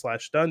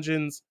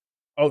puzzle/dungeons.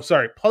 Oh,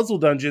 sorry, puzzle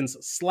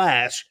dungeons /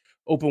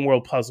 open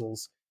world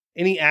puzzles.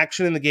 Any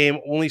action in the game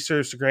only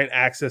serves to grant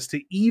access to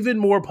even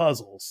more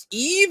puzzles.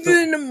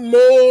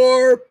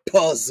 More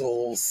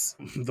puzzles.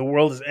 The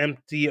world is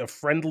empty of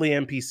friendly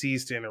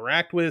NPCs to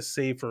interact with,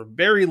 save for a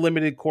very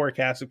limited core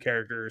cast of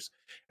characters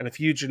and a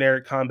few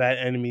generic combat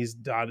enemies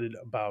dotted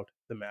about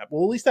the map.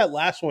 Well, at least that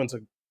last one's a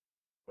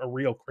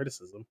real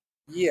criticism.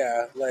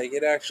 Yeah, like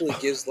it actually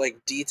gives like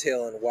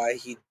detail on why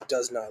he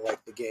does not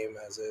like the game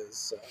as is.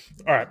 So.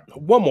 All right,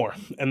 one more,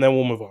 and then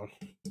we'll move on.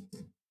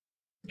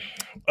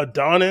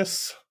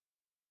 Adonis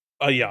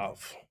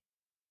Ayav.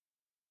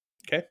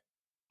 Okay.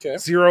 Okay.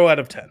 0 out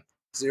of 10.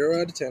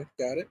 0 out of 10.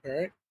 Got it. All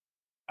right.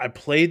 I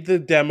played the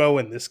demo,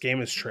 and this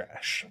game is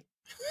trash.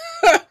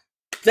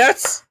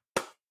 That's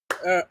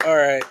all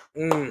right.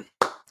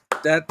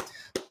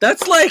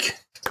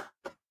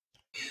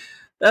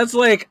 That's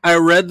like I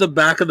read the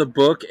back of the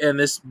book and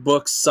this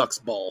book sucks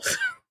balls.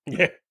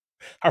 Yeah,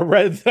 I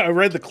read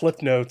the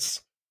cliff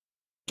notes.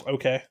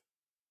 Okay,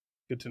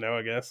 good to know,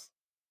 I guess.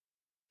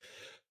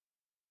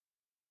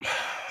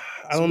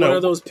 I don't know. One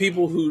of those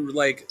people who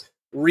like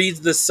reads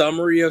the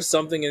summary of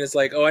something and it's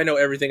like, oh, I know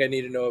everything I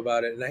need to know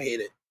about it, and I hate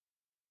it.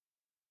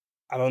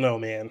 I don't know,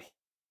 man.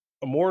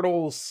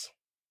 Immortals.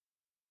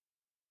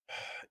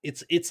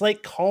 It's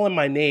like calling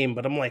my name,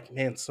 but I'm like,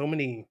 man, so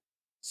many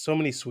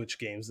Switch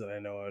games that I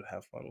know I would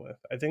have fun with.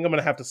 I think I'm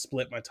gonna have to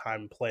split my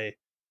time and play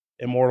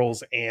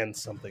Immortals and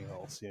something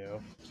else, you know.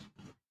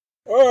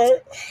 All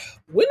right.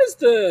 When is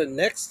the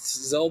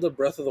next Zelda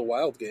Breath of the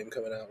Wild game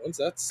coming out? When's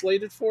that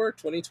slated for?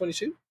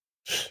 2022?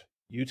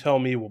 You tell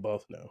me, we'll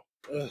both know.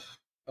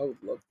 I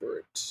would love for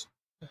it.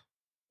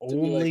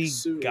 Only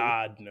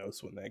God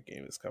knows when that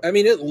game is coming. I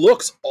mean, it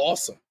looks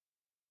awesome.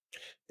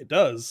 It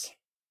does.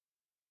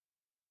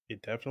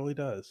 It definitely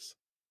does.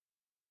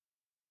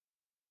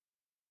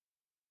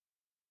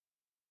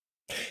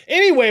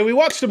 Anyway, we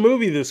watched a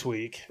movie this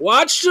week.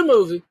 Watched a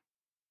movie.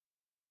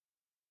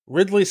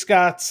 Ridley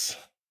Scott's,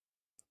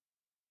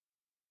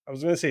 I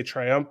was going to say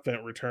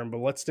triumphant return, but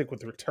let's stick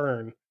with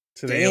return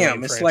to the Alien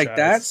franchise. It's like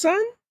that,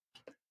 son?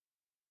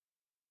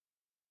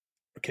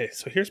 Okay,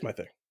 so here's my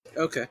thing.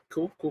 Okay,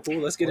 cool.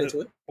 Let's get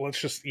into it. Let's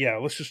just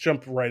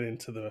jump right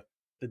into the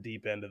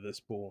deep end of this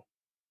pool.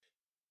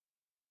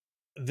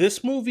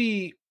 This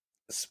movie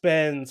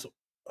spends,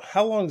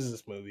 how long is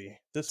this movie?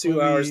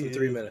 2 hours and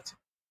 3 minutes.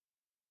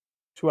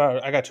 2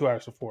 hours. I got 2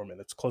 hours and 4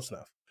 minutes. Close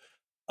enough.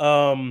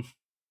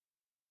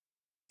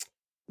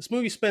 This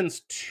movie spends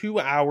 2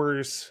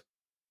 hours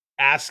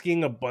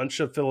asking a bunch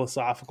of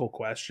philosophical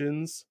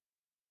questions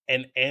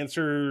and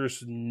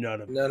answers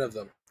none of them. None of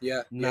them.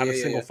 Yeah. Not a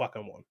single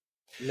fucking one.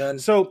 None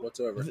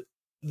whatsoever.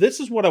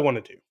 This is what I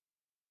want to do.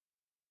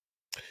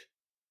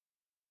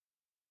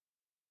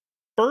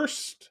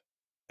 First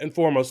and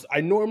foremost,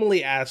 I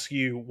normally ask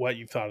you what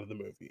you thought of the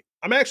movie.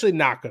 I'm actually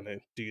not going to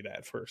do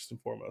that first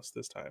and foremost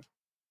this time.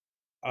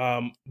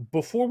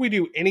 Before we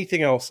do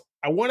anything else,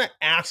 I want to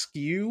ask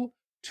you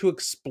to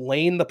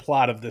explain the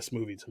plot of this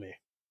movie to me.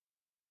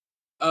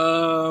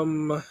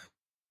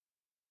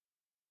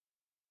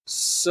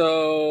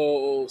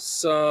 So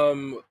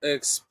some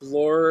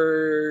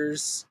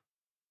explorers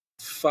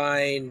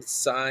find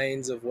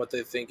signs of what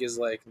they think is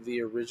like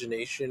the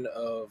origination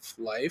of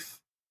life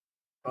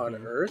on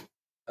Earth,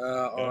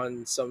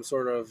 on some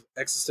sort of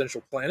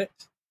existential planet.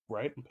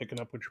 Right, I'm picking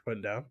up what you're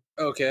putting down.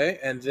 Okay,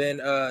 and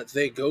then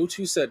they go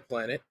to said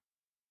planet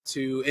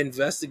to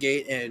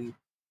investigate and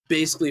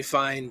basically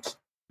find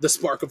the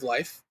spark of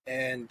life,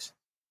 and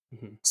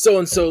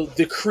so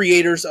the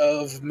creators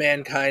of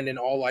mankind and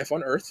all life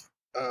on Earth,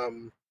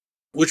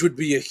 which would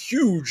be a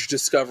huge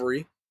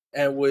discovery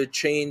and would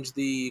change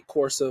the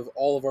course of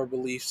all of our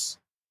beliefs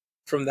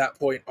from that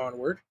point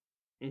onward.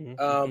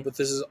 But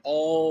this is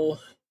all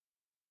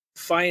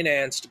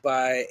financed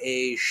by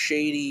a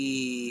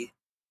shady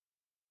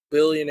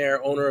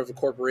billionaire owner of a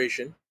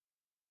corporation,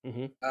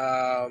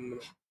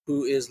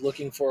 who is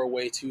looking for a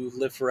way to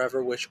live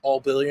forever, which all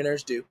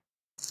billionaires do.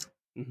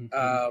 And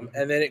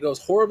then it goes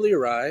horribly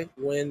awry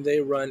when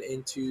they run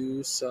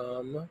into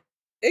some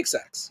egg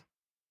sacs.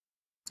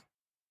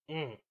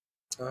 And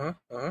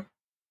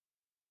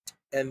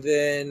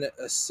then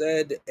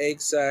said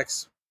egg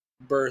sacs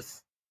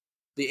birth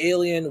the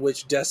alien,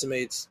 which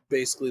decimates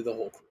basically the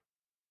whole crew.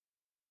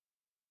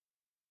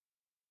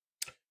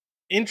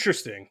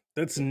 Interesting.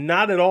 That's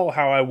not at all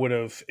how I would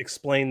have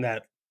explained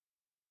that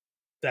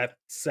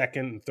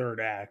second and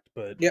third act,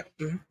 but yeah,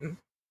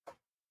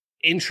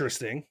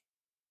 interesting.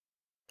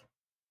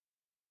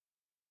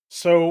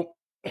 So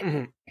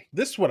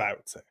this is what I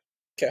would say.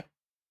 Okay.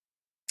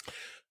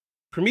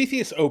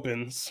 Prometheus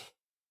opens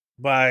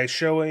by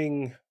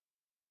showing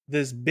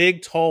this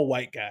big, tall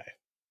white guy,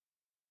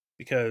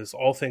 because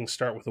all things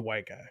start with a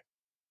white guy.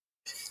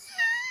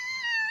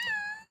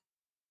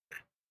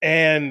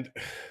 And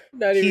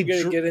not even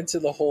going to get into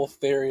the whole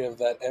theory of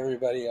that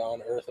everybody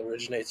on Earth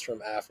originates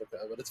from Africa,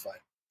 but it's fine.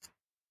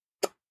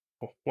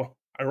 Well,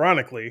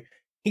 ironically,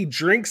 he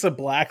drinks a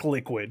black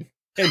liquid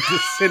and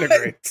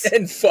disintegrates.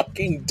 And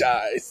fucking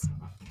dies.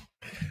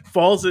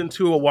 Falls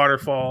into a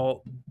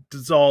waterfall,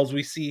 dissolves.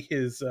 We see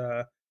his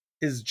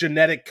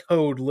genetic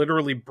code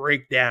literally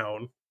break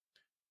down.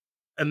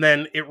 And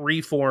then it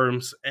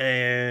reforms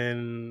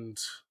and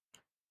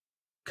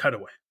cut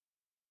away.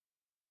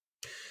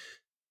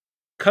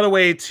 Cut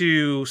away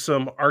to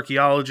some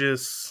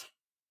archaeologists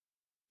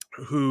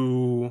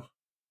who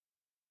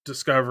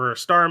discover a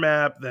star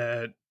map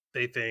that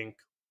they think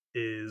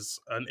is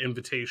an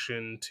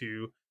invitation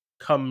to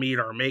come meet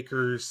our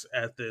makers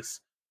at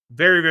this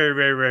very, very,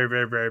 very, very,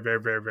 very, very,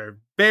 very, very, very,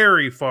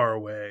 very far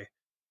away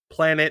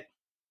planet.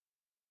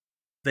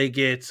 They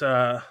get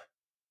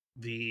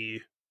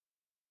the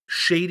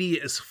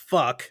shady as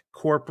fuck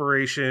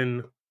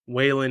corporation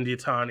Wayland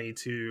Yutani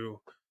to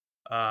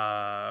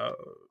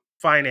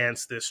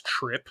finance this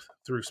trip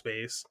through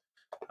space.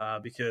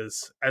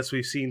 Because as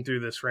we've seen through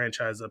this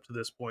franchise up to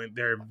this point,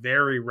 they're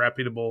very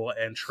reputable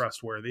and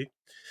trustworthy.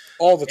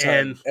 All the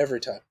time, And every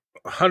time.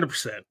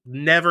 100%.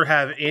 Never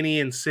have any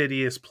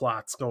insidious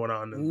plots going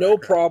on. No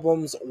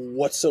problems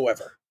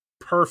whatsoever.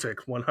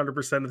 Perfect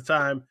 100% of the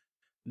time.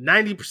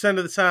 90%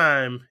 of the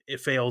time, it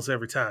fails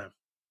every time.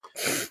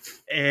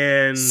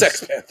 And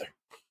Sex Panther.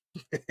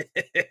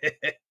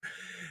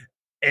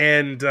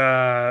 And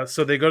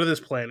so they go to this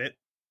planet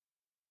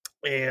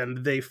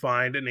and they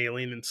find an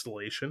alien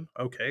installation.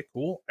 Okay,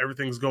 cool.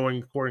 Everything's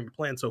going according to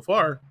plan so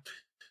far.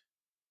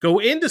 Go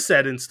into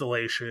said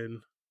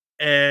installation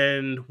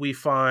and we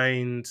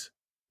find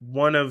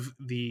one of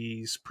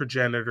these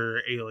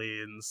progenitor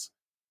aliens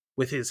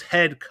with his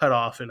head cut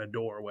off in a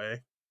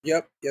doorway.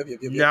 Yep.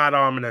 Not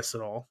ominous at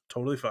all.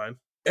 Totally fine.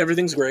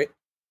 Everything's great.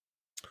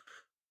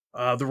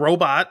 The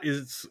robot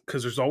is,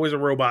 because there's always a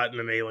robot in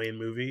an alien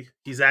movie.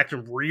 He's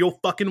acting real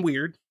fucking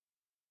weird.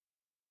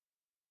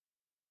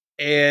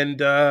 And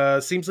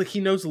seems like he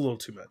knows a little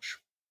too much.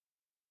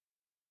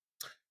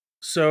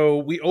 So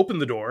we open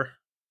the door,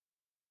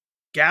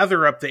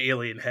 gather up the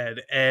alien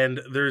head, and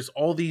there's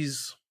all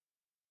these,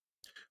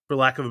 for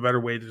lack of a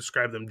better way to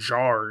describe them,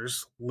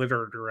 jars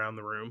littered around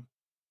the room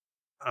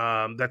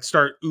that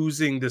start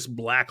oozing this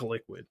black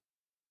liquid.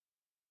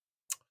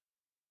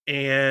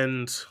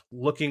 And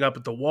looking up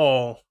at the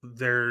wall,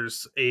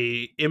 there's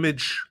a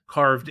image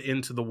carved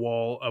into the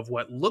wall of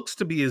what looks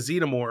to be a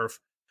xenomorph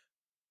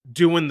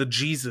doing the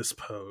Jesus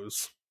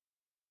pose.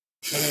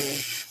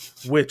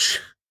 Which,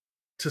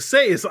 to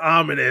say is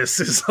ominous,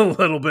 is a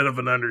little bit of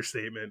an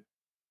understatement.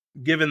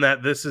 Given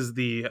that this is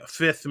the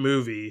 5th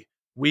movie,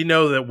 we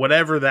know that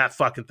whatever that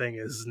fucking thing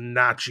is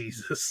not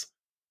Jesus.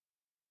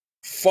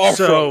 Far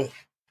from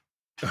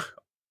it.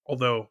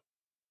 Although,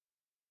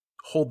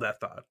 hold that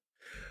thought.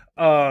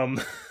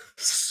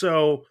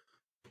 So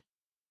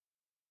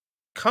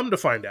come to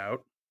find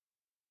out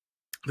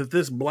that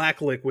this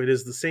black liquid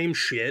is the same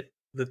shit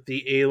that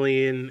the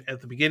alien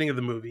at the beginning of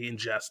the movie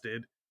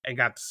ingested and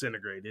got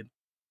disintegrated.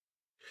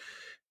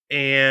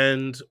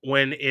 And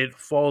when it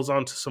falls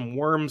onto some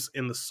worms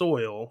in the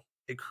soil,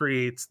 it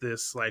creates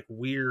this like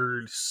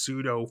weird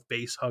pseudo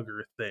face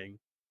hugger thing.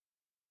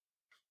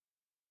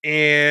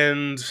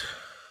 And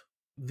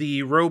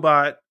the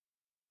robot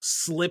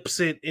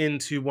slips it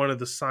into one of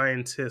the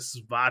scientists'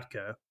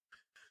 vodka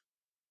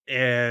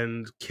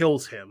and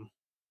kills him.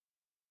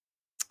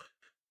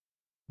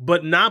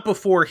 But not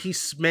before he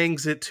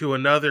smangs it to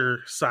another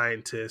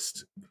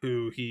scientist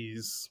who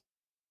he's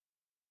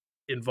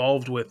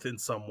involved with in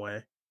some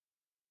way,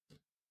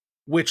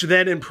 which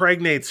then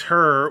impregnates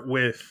her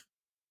with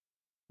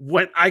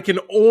what I can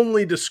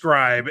only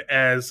describe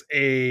as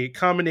a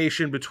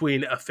combination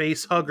between a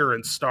face hugger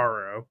and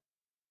Starro.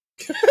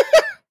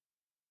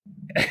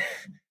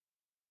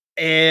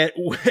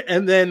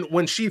 And then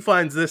when she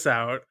finds this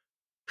out,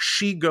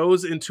 she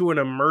goes into an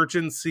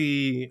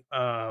emergency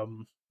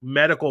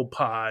medical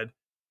pod,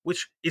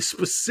 which is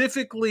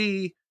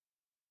specifically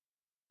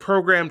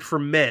programmed for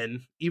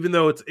men, even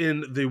though it's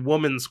in the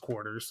woman's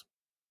quarters.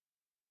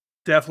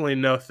 Definitely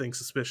nothing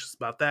suspicious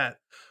about that.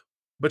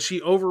 But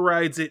she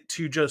overrides it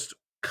to just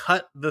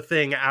cut the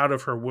thing out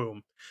of her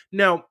womb.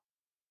 Now,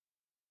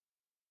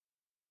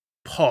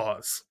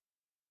 pause.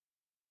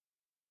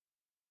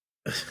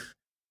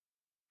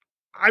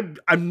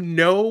 I'm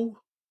no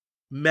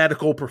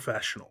medical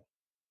professional,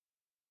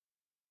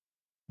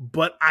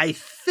 but I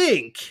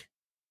think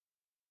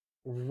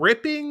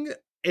ripping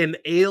an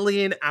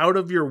alien out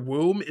of your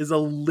womb is a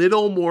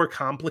little more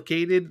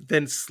complicated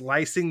than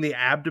slicing the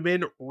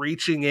abdomen,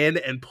 reaching in,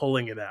 and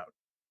pulling it out.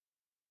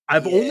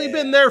 I've only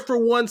been there for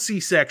one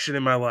C-section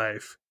in my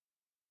life.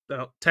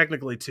 Well,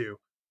 technically 2.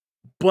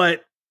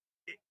 But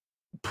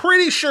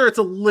pretty sure it's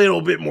a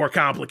little bit more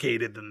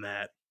complicated than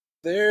that.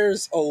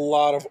 There's a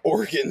lot of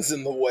organs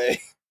in the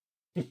way.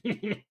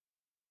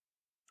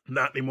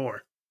 Not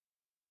anymore.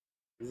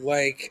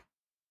 Like,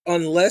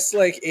 unless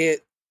like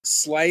it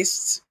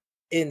sliced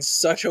in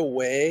such a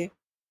way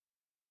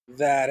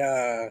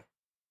that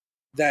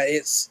that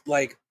it's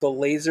like the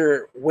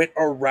laser went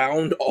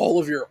around all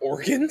of your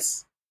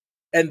organs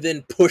and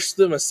then pushed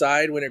them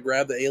aside when it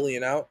grabbed the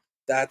alien out,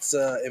 that's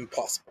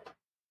impossible.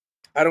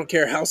 I don't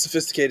care how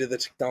sophisticated the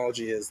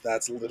technology is,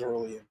 that's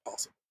literally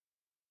impossible.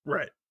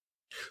 Right.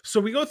 So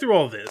we go through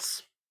all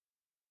this.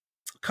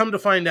 Come to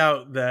find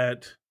out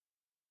that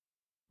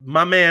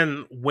my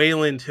man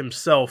Wayland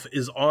himself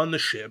is on the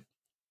ship,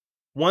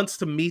 wants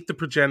to meet the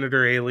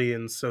progenitor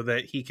aliens so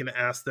that he can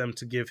ask them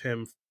to give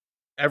him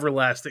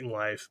everlasting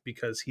life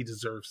because he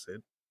deserves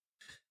it.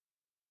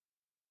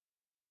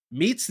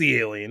 Meets the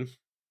alien,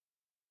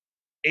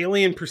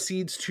 Alien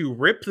proceeds to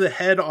rip the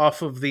head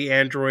off of the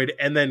android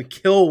and then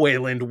kill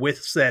Wayland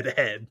with said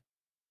head.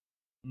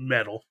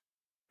 Metal.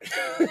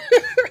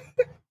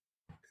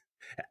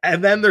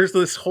 And then there's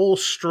this whole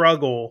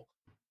struggle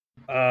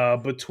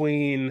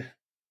between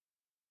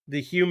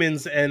the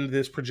humans and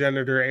this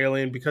progenitor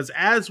alien, because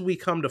as we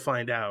come to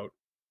find out,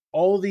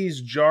 all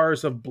these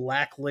jars of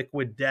black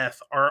liquid death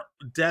are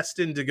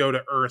destined to go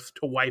to Earth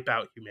to wipe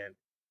out humanity.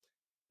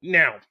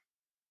 Now,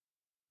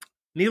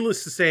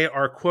 needless to say,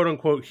 our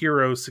quote-unquote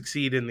heroes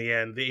succeed in the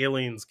end. The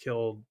aliens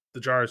killed,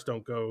 the jars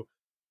don't go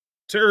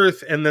to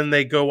Earth, and then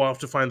they go off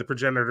to find the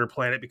progenitor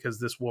planet because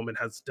this woman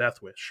has a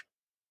death wish.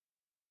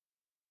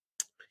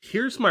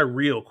 Here's my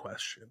real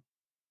question.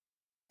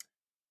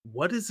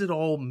 What does it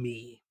all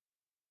mean?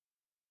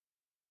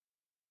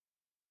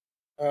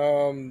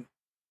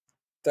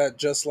 That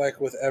just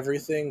like with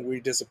everything, we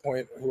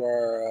disappoint who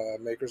our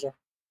makers are.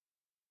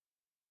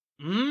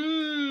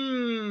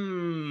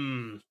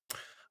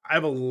 I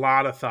have a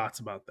lot of thoughts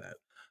about that,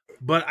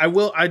 but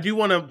I do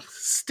want to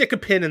stick a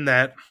pin in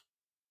that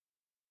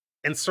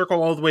and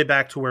circle all the way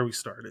back to where we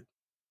started.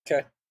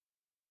 Okay.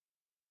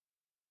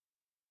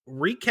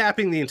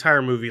 Recapping the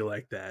entire movie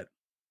like that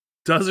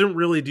doesn't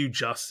really do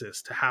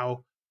justice to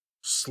how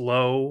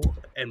slow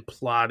and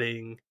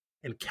plotting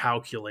and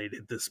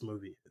calculated this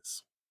movie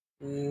is.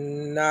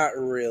 Not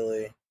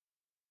really.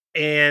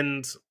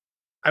 And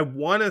I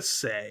want to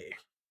say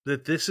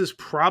that this is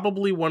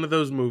probably one of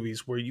those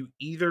movies where you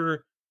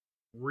either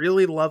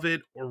really love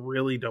it or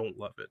really don't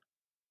love it.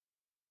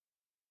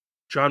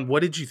 John,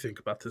 what did you think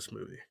about this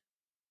movie?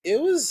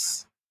 It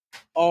was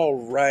all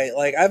right.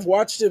 Like, I've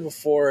watched it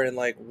before, and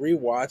like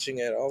rewatching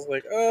it, I was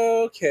like,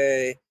 oh,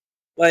 okay.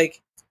 Like,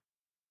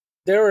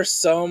 there were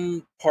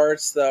some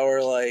parts that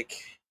were like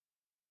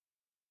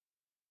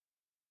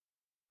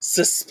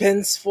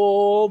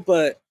suspenseful,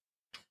 but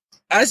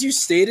as you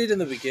stated in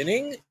the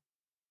beginning,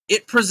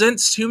 it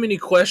presents too many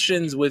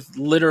questions with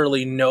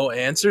literally no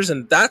answers,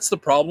 and that's the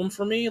problem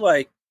for me.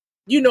 Like,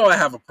 I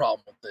have a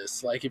problem with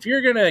this. Like, if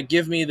you're gonna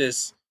give me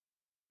this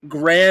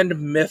grand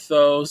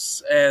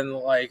mythos and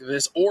like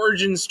this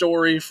origin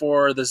story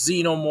for the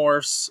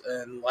xenomorphs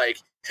and like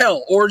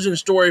hell, origin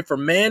story for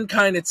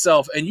mankind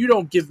itself, and you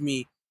don't give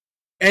me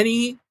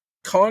any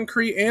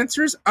concrete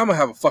answers, I'm gonna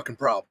have a fucking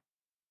problem.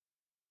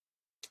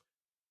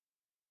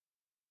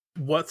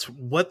 What's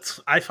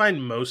I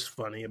find most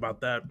funny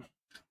about that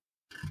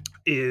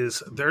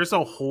is there's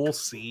a whole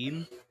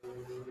scene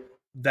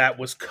that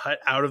was cut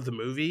out of the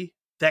movie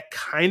that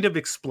kind of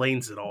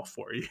explains it all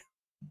for you.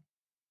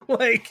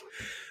 Like,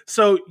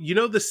 so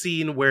the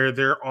scene where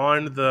they're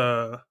on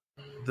the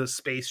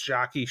space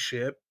jockey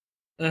ship,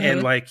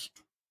 and like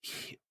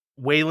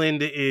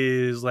Wayland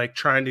is like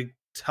trying to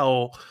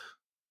tell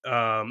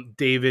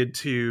David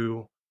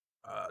to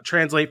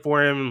translate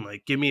for him,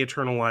 like give me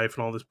eternal life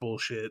and all this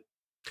bullshit.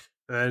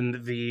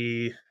 And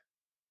the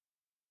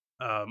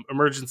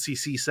emergency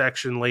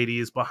C-section lady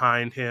is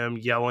behind him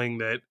yelling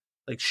that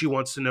like she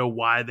wants to know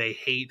why they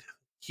hate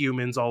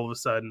humans all of a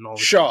sudden. All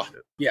this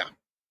bullshit. Yeah.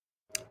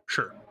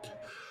 Sure.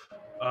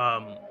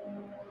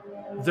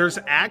 There's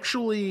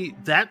actually,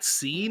 that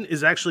scene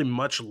is actually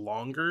much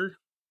longer,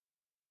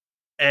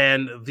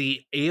 and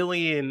the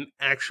alien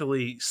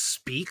actually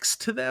speaks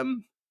to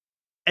them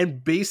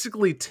and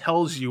basically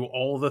tells you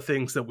all the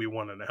things that we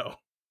want to know.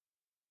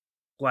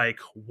 Like,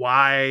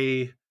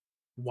 why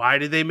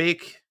do they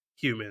make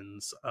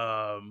humans?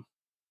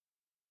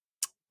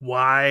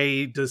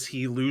 Why does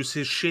he lose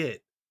his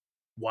shit?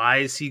 Why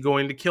is he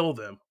going to kill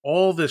them?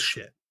 All this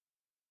shit.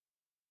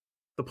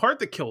 The part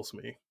that kills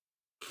me,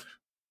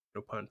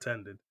 no pun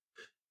intended,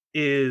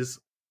 is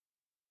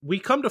we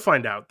come to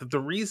find out that the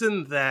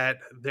reason that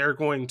they're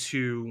going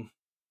to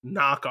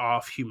knock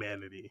off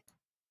humanity,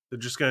 they're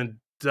just going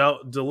to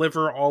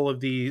deliver all of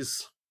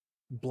these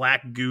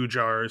black goo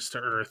jars to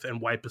Earth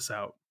and wipe us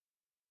out,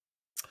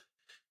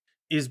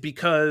 is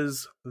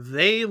because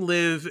they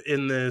live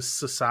in this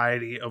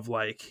society of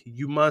like,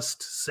 you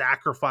must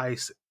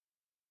sacrifice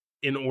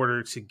in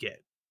order to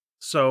get.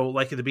 So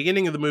like at the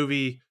beginning of the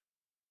movie,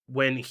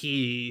 when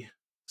he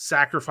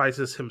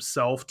sacrifices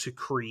himself to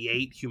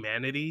create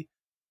humanity,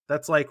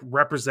 that's like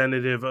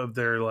representative of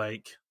their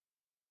like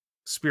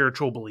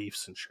spiritual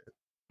beliefs and shit.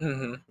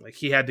 Like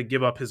he had to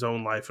give up his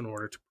own life in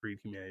order to create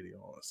humanity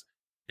and all this.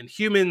 And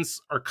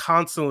humans are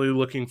constantly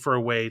looking for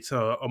a way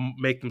to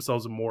make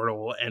themselves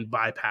immortal and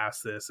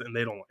bypass this, and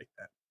they don't like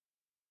that.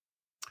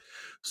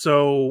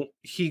 So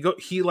he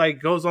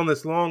goes on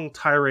this long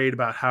tirade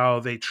about how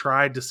they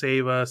tried to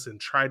save us and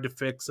tried to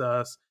fix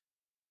us.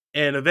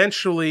 And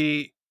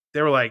eventually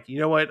they were like, you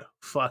know what?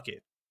 Fuck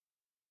it.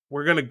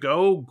 We're going to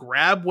go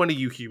grab one of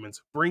you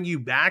humans, bring you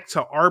back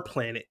to our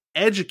planet,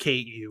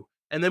 educate you,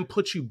 and then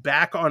put you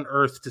back on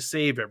Earth to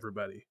save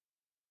everybody.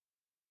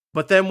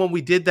 But then when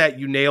we did that,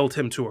 you nailed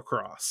him to a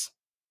cross.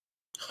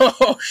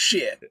 Oh,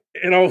 shit.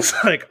 And I was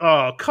like,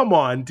 oh, come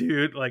on,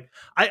 dude. Like,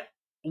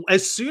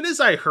 as soon as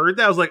I heard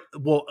that, I was like,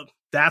 well,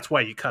 that's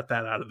why you cut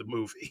that out of the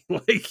movie.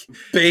 Like,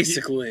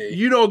 basically,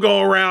 you don't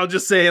go around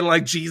just saying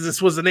like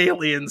Jesus was an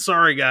alien.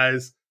 Sorry,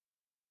 guys.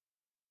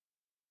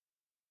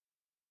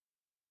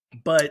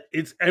 but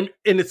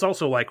it's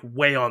also like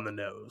way on the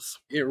nose.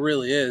 It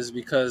really is,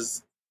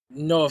 because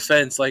no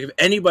offense, like if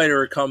anybody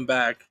were to come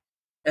back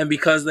and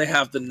because they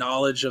have the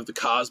knowledge of the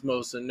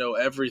cosmos and know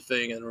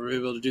everything and were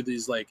able to do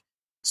these like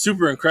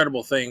super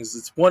incredible things,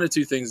 it's one of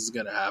two things is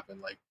going to happen.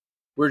 Like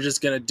we're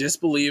just going to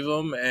disbelieve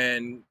them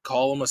and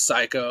call him a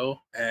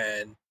psycho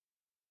and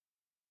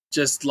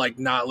just like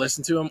not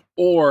listen to him,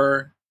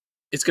 or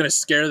it's going to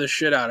scare the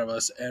shit out of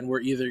us and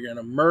we're either going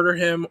to murder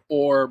him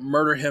or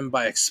murder him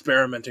by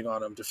experimenting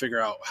on him to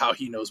figure out how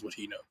he knows what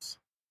he knows.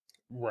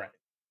 Right.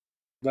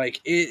 Like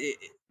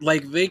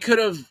like they could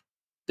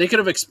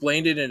have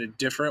explained it in a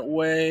different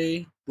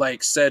way,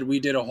 like said we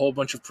did a whole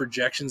bunch of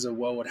projections of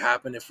what would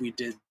happen if we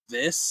did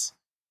this,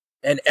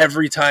 and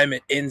every time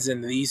it ends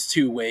in these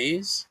two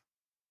ways,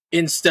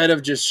 instead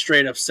of just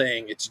straight up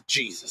saying it's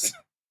Jesus.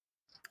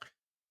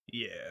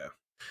 Yeah.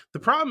 The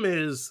problem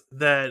is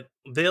that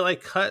they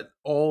like cut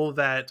all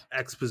that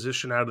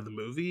exposition out of the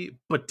movie,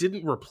 but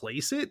didn't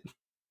replace it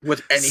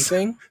With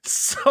anything.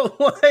 So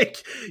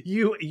like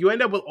you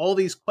end up with all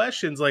these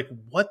questions like,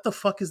 what the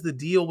fuck is the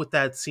deal with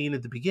that scene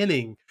at the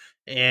beginning?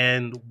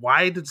 And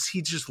why does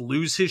he just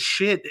lose his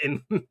shit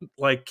and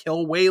like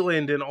kill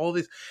Wayland and all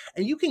this?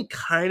 And you can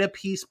kind of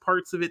piece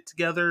parts of it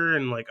together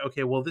and like,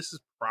 okay, well, this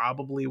is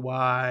probably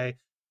why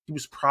he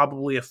was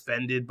probably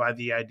offended by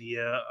the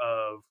idea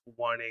of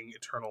wanting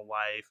eternal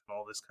life and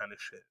all this kind of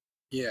shit.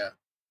 Yeah.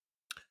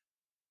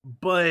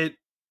 But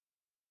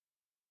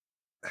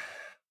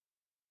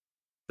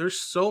there's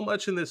so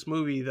much in this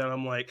movie that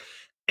I'm like,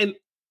 and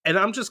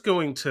I'm just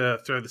going to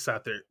throw this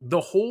out there.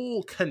 The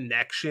whole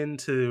connection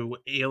to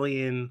the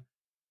alien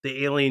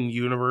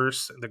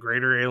universe, the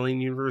greater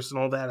alien universe and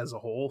all that as a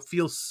whole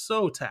feels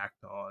so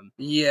tacked on.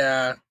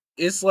 Yeah.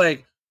 It's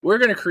like we're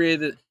going to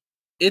create it.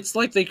 It's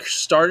like they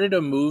started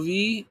a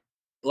movie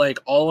like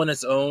all on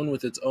its own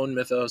with its own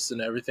mythos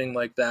and everything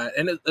like that.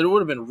 And it would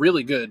have been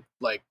really good,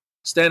 like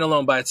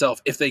standalone by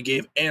itself, if they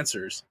gave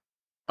answers.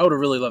 I would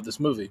have really loved this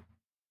movie.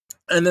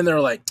 And then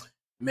they're like,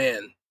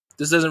 man,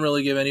 this doesn't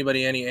really give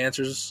anybody any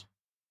answers.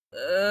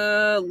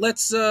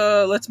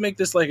 Let's make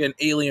this like an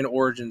alien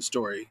origin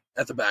story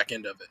at the back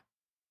end of it.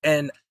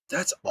 And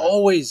that's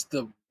always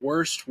the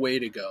worst way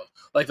to go.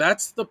 Like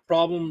that's the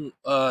problem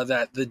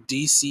that the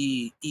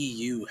DC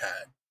EU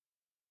had.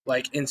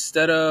 Like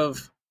instead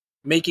of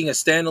making a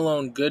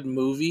standalone good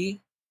movie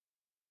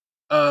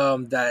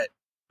that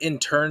in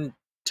turn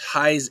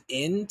ties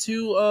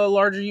into a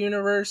larger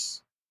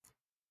universe,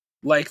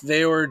 like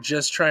they were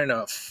just trying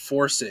to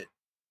force it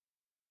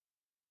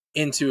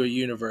into a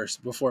universe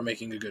before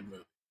making a good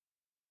movie.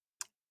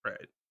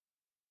 Right.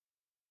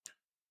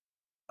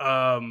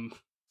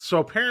 So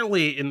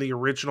apparently in the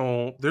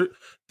original,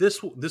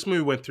 this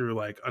movie went through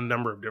like a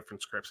number of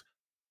different scripts,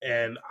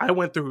 and I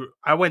went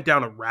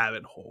down a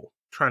rabbit hole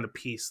trying to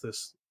piece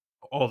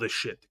all this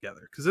shit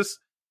together, because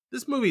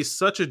this movie is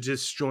such a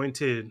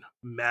disjointed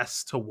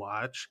mess to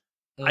watch.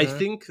 Mm-hmm.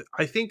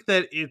 I think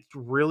that it's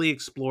really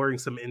exploring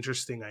some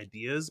interesting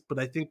ideas, but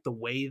I think the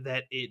way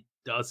that it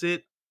does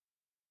it,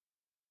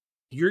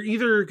 you're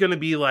either going to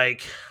be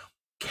like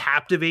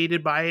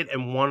captivated by it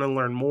and want to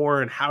learn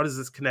more, and how does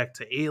this connect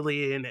to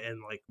Alien,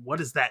 and like what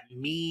does that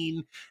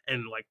mean,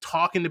 and like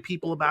talking to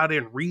people about it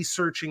and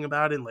researching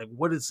about it, and like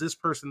what does this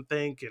person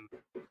think, and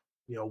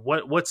you know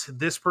what's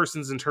this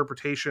person's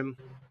interpretation,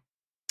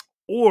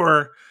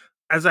 or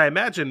as I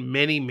imagine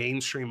many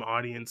mainstream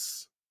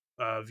audience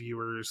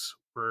viewers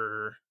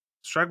were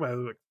struck by,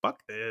 like, fuck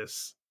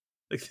this,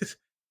 like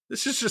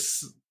this is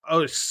just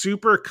a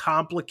super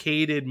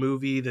complicated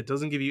movie that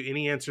doesn't give you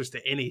any answers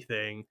to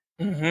anything.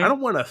 I Mm-hmm. don't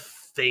want to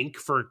think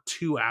for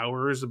 2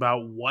 hours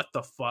about what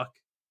the fuck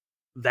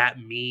that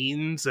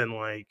means and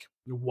like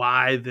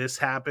why this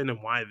happened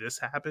and why this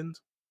happened.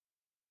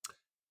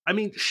 I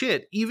mean,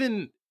 shit,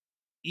 even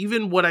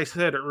what I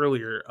said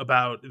earlier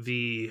about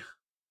the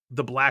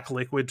black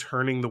liquid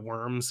turning the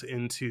worms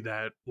into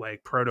that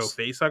like proto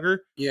facehugger,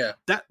 Yeah.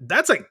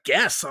 that's a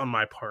guess on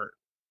my part.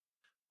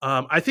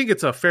 I think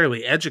it's a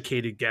fairly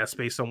educated guess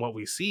based on what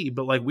we see,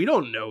 but like we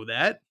don't know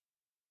that.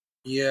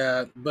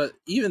 Yeah, but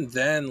even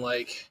then,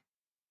 like,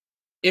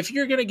 if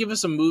you're gonna give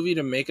us a movie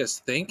to make us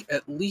think,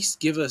 at least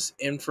give us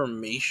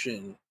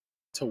information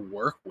to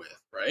work with,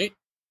 right?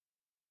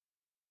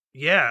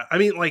 Yeah, I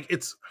mean, like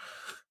it's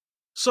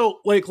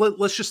so like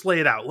let's just lay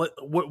it out.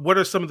 What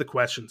are some of the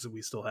questions that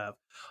we still have?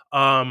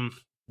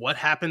 What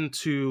happened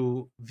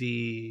to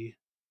the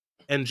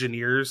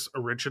engineers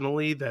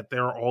originally, that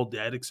they're all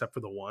dead except for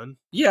the one?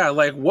 Yeah,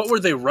 like what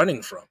were they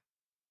running from?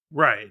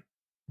 Right.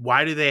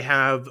 Why do they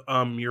have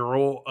a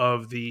mural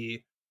of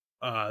the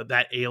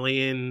that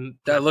alien,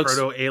 That that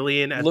proto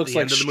alien at looks the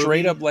like end of the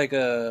straight movie? up like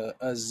a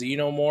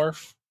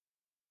xenomorph.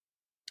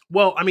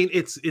 Well, I mean,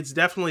 it's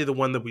definitely the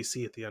one that we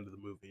see at the end of the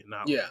movie, and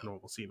not like Yeah. a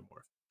normal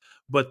xenomorph.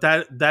 But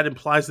that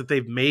implies that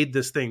they've made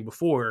this thing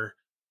before,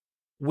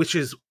 which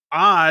is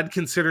odd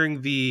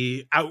considering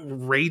the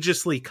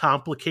outrageously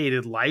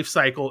complicated life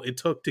cycle it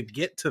took to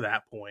get to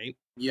that point.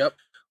 Yep.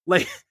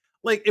 Like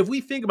like if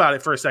we think about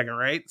it for a second,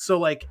 right? So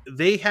like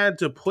they had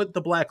to put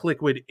the black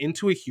liquid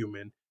into a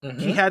human,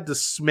 He had to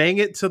smang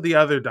it to the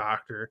other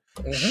doctor.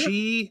 Mhm.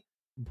 She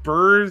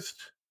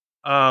birthed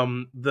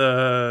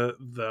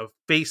the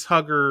face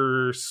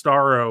hugger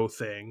Starro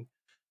thing.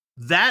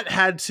 That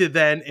had to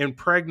then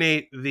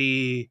impregnate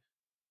the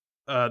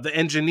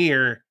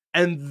engineer,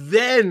 and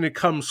then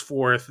comes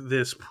forth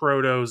this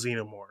proto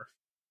xenomorph.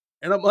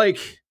 And I'm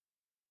like,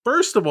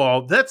 first of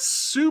all, that's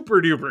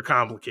super duper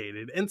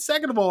complicated. And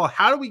second of all,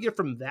 how do we get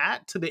from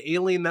that to the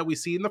alien that we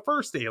see in the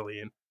first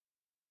Alien?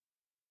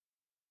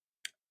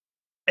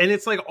 And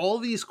it's like all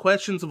these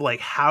questions of like,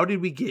 how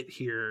did we get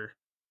here?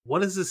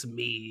 What does this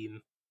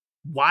mean?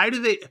 Why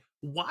do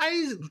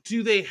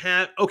they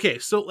have, okay,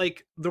 so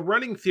like the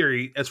running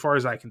theory, as far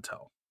as I can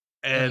tell,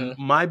 and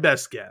my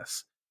best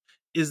guess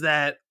is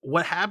that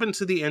what happened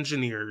to the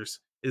engineers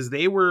is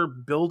they were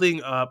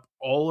building up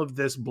all of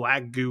this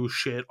black goo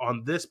shit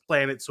on this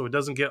planet so it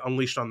doesn't get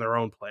unleashed on their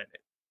own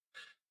planet.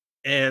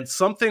 And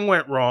something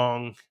went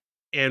wrong,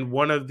 and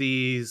one of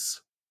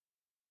these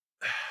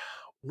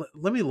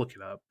let me look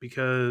it up,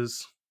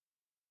 because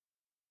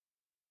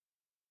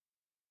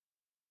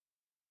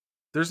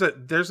there's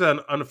an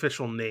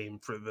unofficial name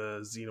for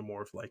the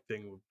xenomorph like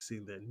thing we've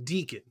seen, the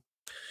Deacon.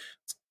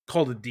 It's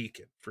called a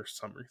Deacon for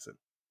some reason.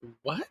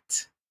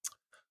 What?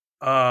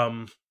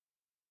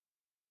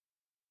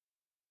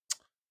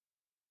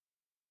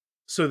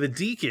 So the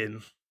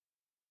Deacon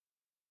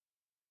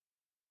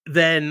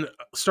then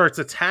starts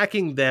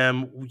attacking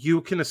them.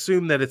 You can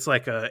assume that it's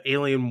like a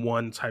Alien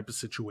 1 type of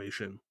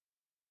situation.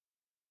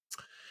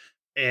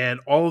 And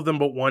all of them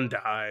but one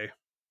die.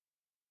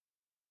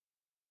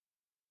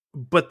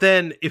 But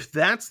then, if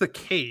that's the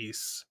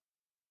case,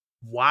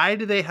 why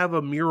do they have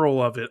a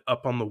mural of it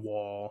up on the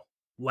wall?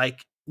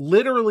 Like,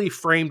 literally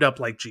framed up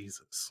like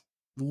Jesus.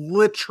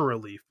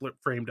 Literally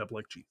framed up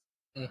like Jesus.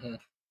 Mm-hmm.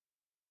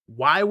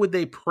 Why would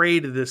they pray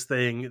to this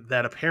thing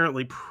that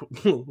apparently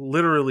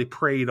literally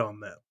prayed on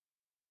them?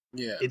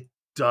 Yeah. It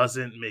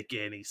doesn't make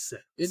any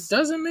sense. It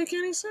doesn't make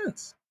any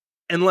sense.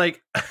 And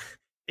like,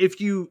 if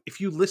you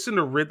listen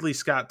to Ridley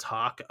Scott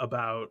talk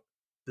about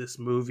this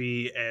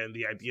movie and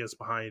the ideas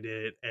behind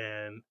it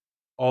and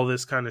all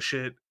this kind of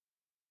shit,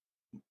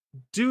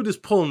 dude is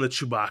pulling the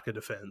Chewbacca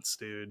defense,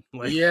 dude.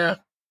 Like, yeah.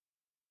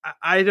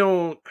 I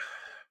don't.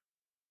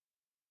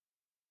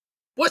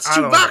 What's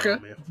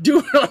Chewbacca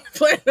doing on the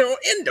planet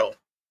Endo?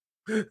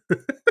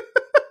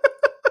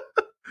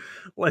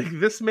 Like,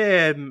 this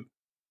man,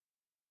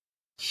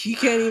 he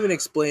can't even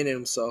explain it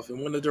himself.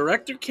 And when the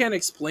director can't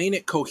explain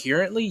it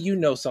coherently, you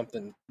know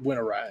something went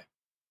awry.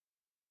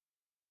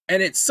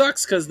 And it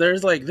sucks because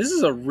there's like, this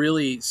is a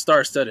really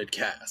star-studded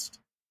cast.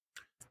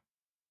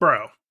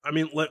 Bro, I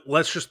mean,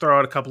 let's just throw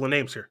out a couple of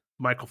names here.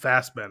 Michael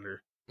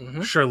Fassbender,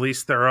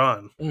 Charlize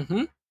Theron,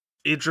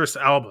 Idris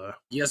Elba.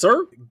 Yes,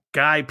 sir.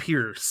 Guy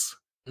Pearce,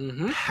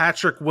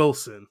 Patrick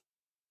Wilson,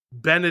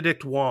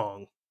 Benedict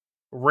Wong,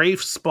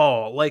 Rafe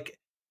Spall. Like,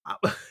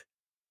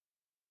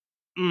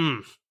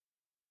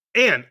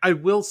 And I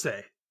will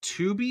say,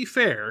 to be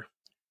fair,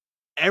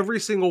 every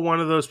single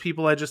one of those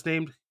people I just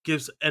named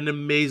gives an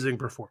amazing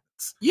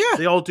performance. Yeah.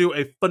 They all do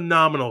a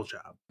phenomenal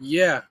job.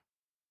 Yeah.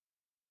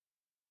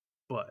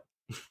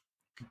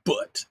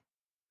 But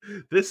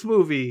this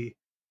movie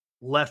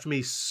left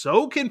me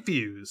so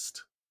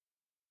confused.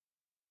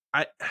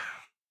 I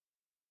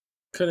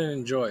couldn't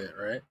enjoy it,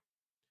 right?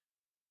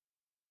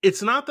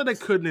 It's not that I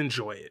couldn't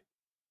enjoy it.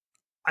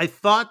 I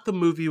thought the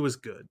movie was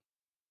good.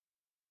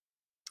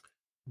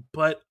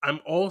 But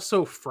I'm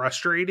also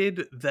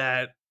frustrated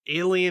that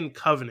Alien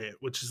Covenant,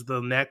 which is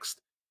the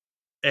next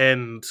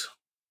and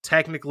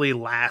technically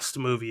last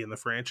movie in the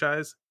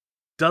franchise,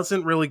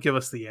 doesn't really give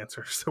us the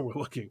answers that we're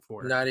looking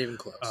for. Not even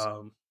close.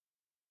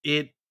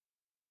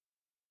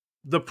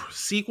 The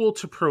sequel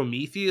to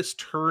Prometheus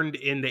turned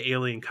into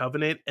Alien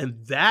Covenant,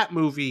 and that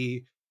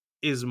movie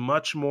is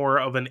much more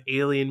of an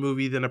Alien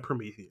movie than a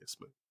Prometheus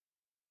movie.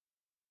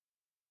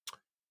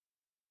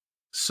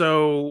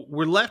 So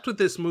we're left with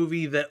this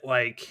movie that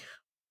like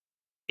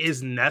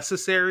is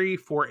necessary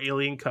for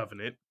Alien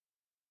Covenant,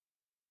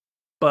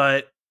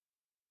 but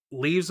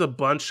leaves a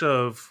bunch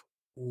of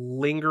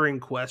lingering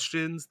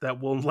questions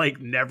that we'll like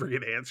never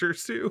get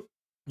answers to.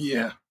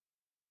 Yeah.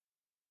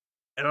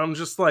 And I'm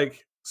just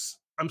like,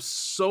 I'm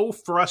so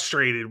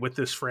frustrated with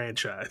this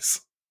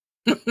franchise.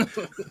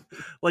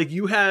 Like,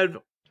 you had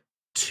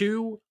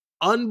 2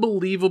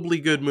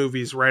 unbelievably good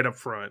movies right up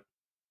front.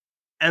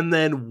 And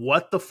then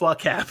what the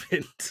fuck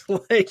happened?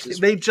 Like,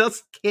 they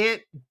just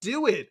can't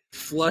do it.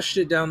 Flushed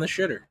it down the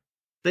shitter.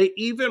 They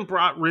even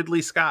brought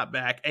Ridley Scott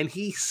back, and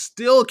he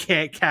still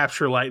can't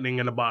capture lightning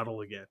in a bottle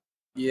again.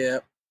 Yeah.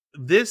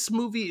 This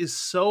movie is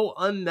so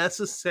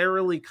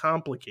unnecessarily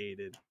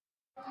complicated.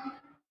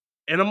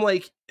 And I'm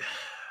like,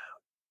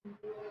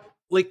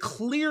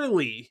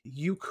 clearly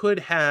you could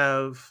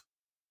have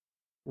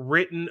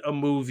written a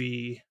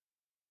movie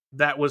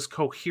that was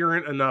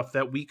coherent enough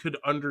that we could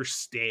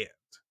understand.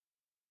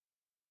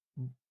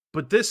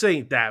 But this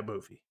ain't that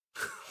movie.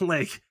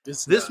 Like,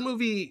 this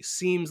movie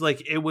seems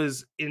like it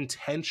was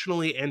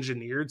intentionally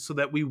engineered so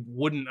that we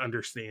wouldn't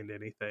understand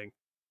anything.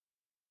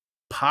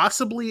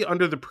 possibly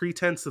under the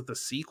pretense that the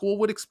sequel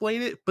would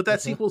explain it, but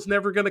that sequel's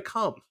never going to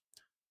come.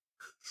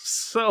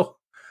 So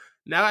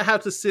now I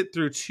have to sit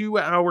through 2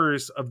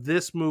 hours of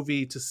this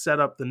movie to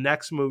set up the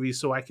next movie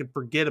so I can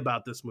forget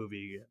about this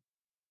movie again.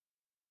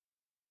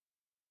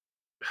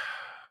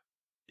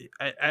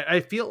 I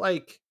feel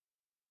like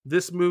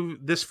this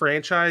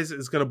franchise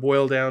is going to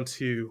boil down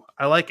to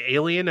I like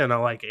Alien and I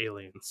like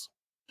Aliens.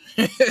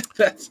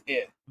 That's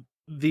it.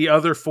 The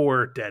other 4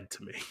 are dead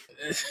to me.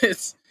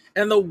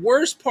 And the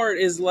worst part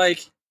is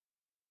like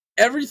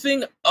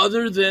everything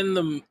other than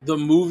the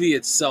movie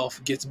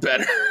itself gets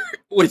better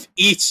with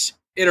each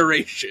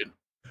iteration.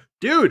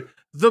 Dude,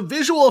 the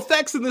visual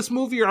effects in this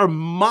movie are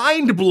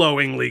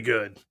mind-blowingly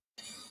good.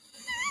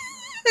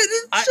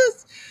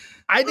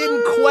 I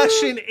didn't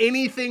question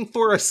anything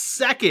for a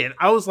second.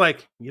 I was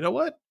like, you know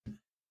what?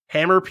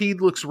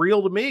 Hammerpeed looks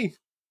real to me.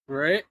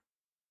 Right?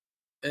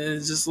 And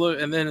it's just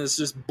and then it's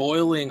just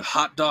boiling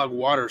hot dog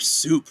water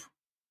soup.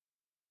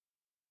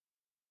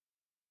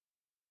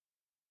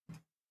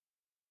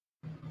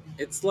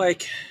 It's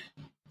like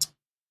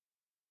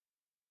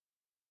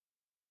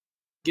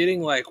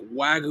getting like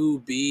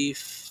Wagyu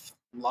beef,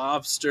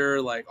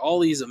 lobster, like all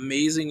these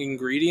amazing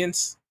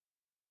ingredients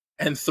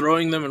and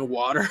throwing them in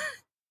water,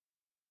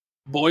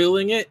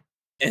 boiling it,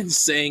 and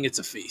saying it's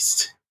a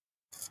feast.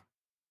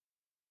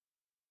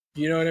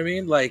 You know what I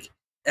mean? Like,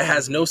 it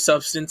has no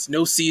substance,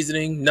 no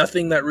seasoning,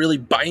 nothing that really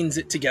binds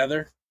it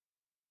together.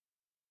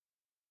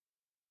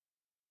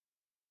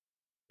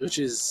 Which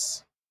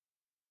is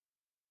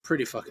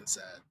pretty fucking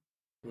sad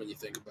when you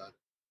think about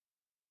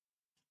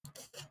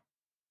it.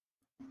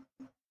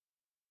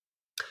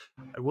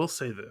 I will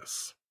say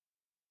this.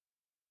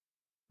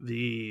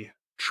 The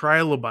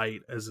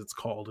trilobite, as it's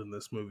called in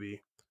this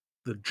movie,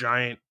 the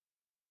giant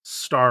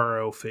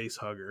Starro face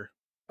hugger,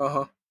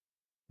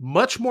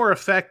 much more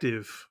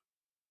effective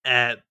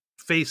at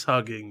face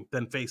hugging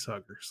than face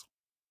huggers.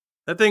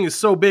 That thing is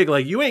so big,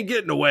 like, you ain't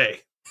getting away.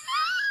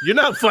 You're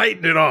not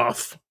fighting it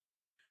off.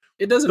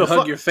 It doesn't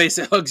hug your face,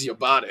 it hugs your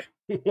body.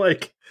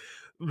 Like,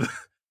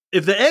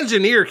 if the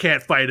engineer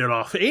can't fight it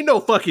off, ain't no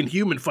fucking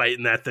human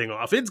fighting that thing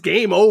off. It's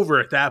game over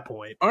at that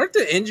point. Aren't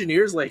the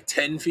engineers like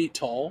 10 feet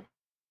tall?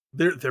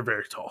 They're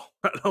very tall.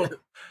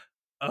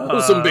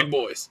 Those some big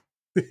boys.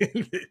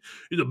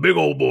 He's a big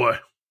old boy.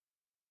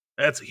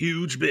 That's a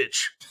huge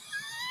bitch.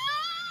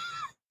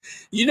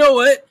 You know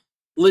what?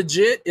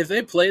 Legit, if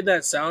they played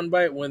that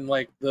soundbite when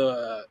like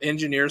the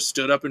engineers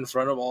stood up in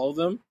front of all of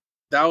them,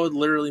 that would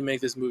literally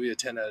make this movie a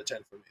 10 out of 10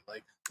 for me.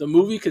 Like, the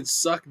movie could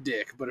suck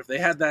dick, but if they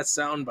had that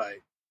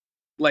soundbite,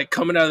 like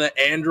coming out of the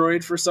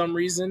Android for some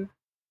reason,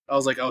 I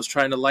was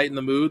trying to lighten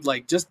the mood.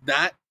 Like, just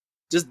that,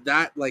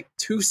 like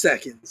 2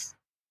 seconds,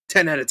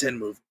 10 out of 10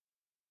 movie.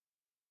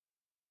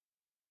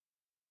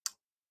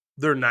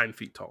 They're 9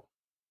 feet tall.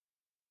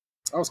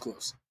 I was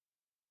close.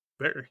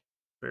 Very,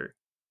 very.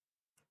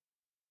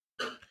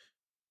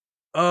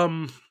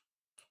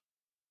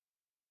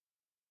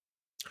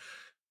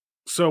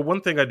 So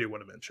one thing I do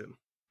want to mention.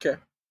 Okay.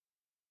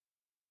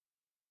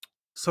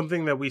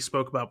 Something that we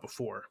spoke about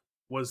before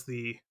was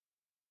the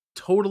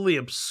totally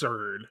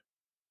absurd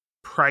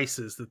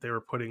prices that they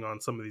were putting on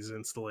some of these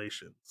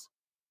installations.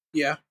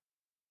 Yeah.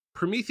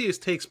 Prometheus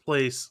takes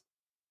place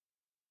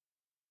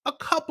a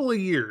couple of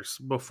years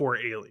before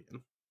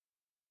Alien.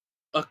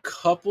 A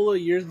couple of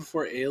years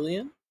before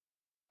Alien?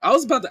 I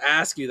was about to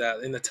ask you that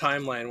in the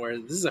timeline where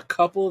this is a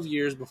couple of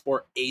years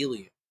before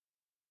Alien.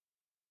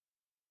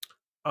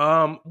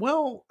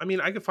 Well, I mean,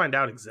 I can find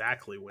out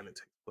exactly when it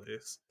takes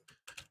place.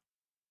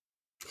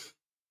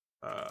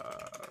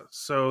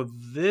 So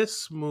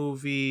this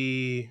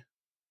movie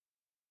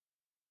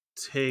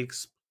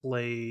takes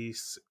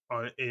place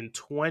in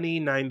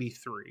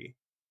 2093.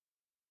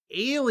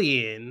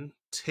 Alien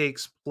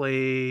takes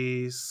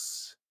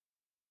place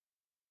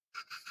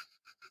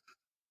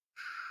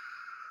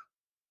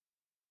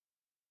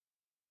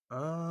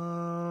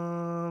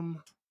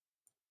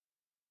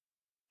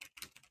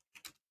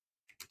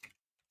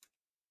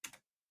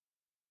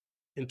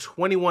in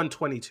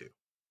 2122.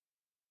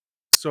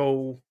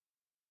 So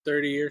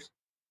 30 years?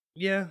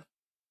 Yeah.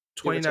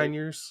 29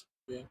 years.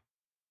 Yeah.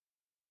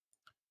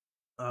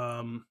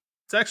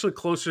 It's actually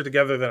closer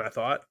together than I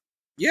thought.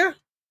 Yeah.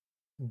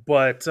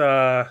 But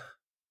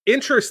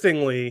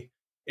interestingly,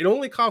 it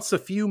only costs a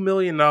few $1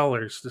 million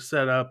to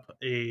set up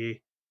a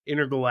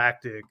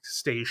intergalactic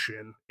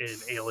station in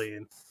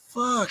Alien.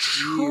 Fuck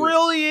 $1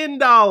 trillion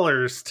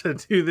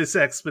to do this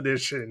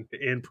expedition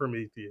in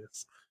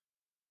Prometheus.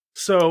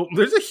 So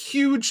there's a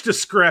huge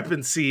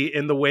discrepancy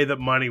in the way that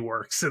money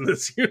works in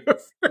this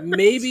universe.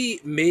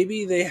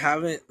 Maybe they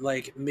haven't,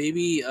 like,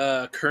 maybe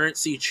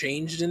currency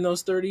changed in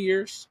those 30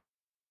 years.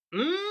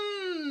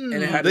 And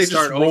it had they to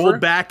start just rolled over?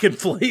 back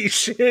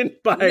inflation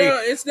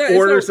by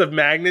orders of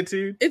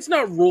magnitude. It's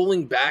not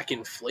rolling back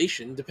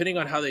inflation, depending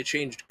on how they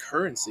changed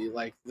currency.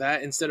 Like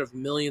that, instead of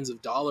millions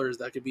of dollars,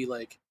 that could be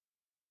like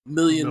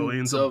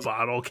millions of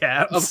bottle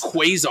caps of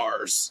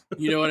quasars.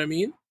 You know what I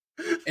mean?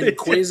 And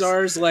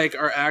quasars like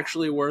are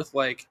actually worth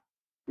like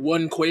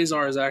one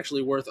quasar is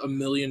actually worth $1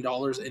 million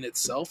in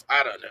itself.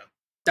 I don't know.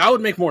 That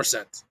would make more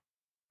sense.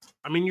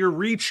 I mean, you're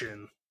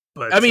reaching,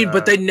 but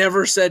but they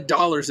never said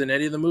dollars in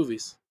any of the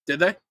movies, did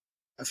they?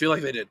 I feel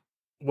like they did.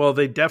 Well,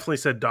 they definitely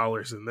said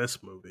dollars in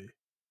this movie.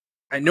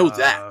 I know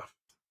that,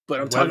 but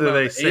I'm talking about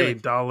whether they say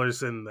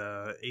dollars in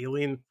the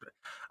Alien.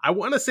 I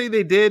want to say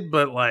they did,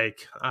 but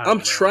like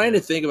I'm trying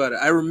to think about it.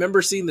 I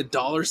remember seeing the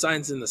dollar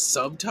signs in the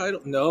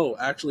subtitle. No,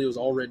 actually, it was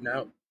all written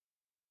out.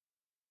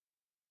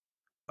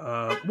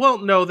 Well,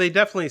 no, they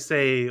definitely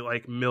say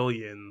like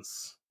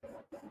millions.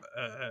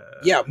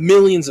 Yeah,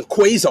 millions of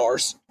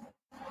quasars.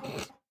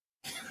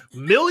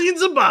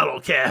 Millions of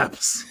bottle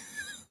caps.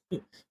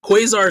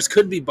 Quasars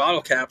could be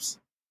bottle caps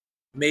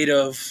made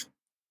of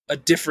a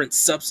different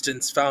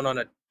substance found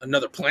on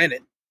another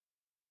planet.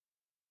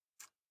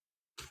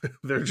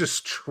 They're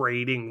just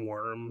trading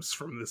worms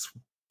from this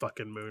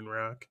fucking moon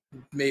rock.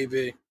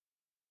 Maybe.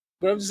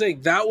 But I'm just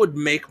saying that would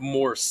make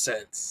more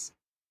sense.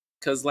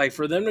 Because, like,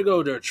 for them to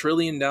go to 1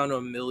 trillion down to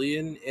 1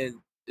 million, and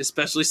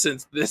especially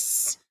since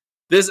this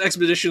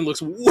expedition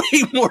looks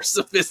way more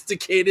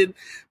sophisticated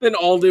than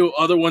all the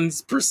other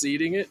ones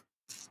preceding it.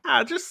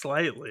 Just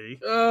slightly.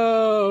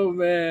 Oh,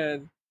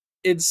 man.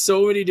 In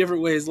so many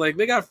different ways. Like,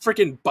 they got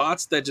freaking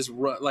bots that just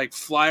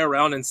fly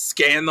around and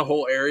scan the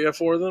whole area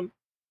for them.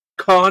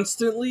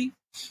 Constantly.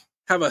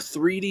 Have a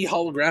 3D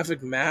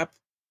holographic map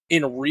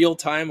in real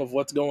time of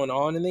what's going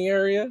on in the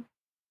area.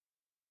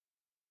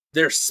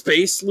 Their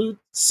space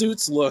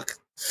suits look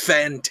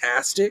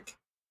fantastic.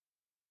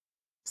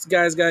 This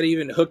guy's got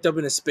even hooked up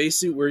in a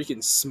spacesuit where he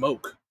can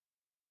smoke.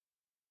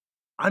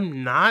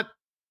 I'm not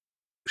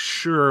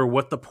sure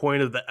what the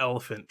point of the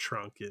elephant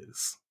trunk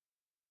is.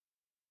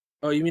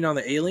 Oh, you mean on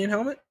the alien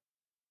helmet?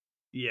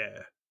 Yeah.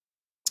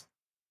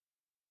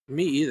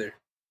 Me either.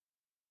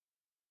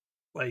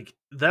 Like,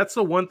 that's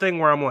the one thing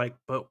where I'm like,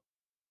 but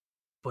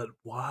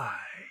why?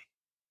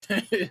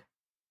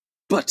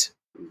 But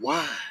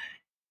why?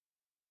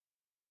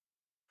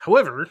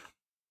 However,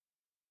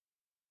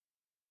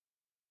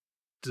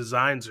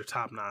 designs are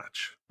top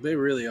notch. They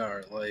really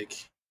are.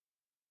 Like,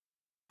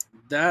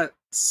 that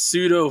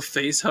pseudo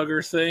face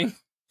hugger thing.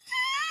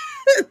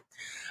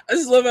 I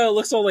just love how it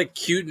looks all like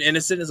cute and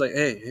innocent. It's like,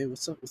 hey,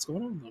 what's up? What's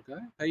going on, little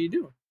guy? How you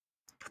doing?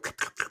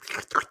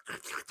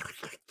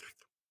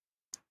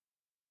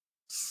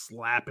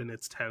 Slapping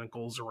its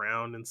tentacles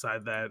around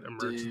inside that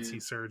emergency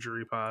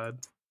surgery pod.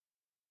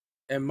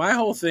 And my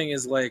whole thing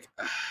is like,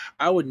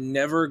 I would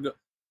never go.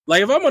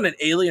 Like, if I'm on an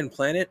alien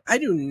planet,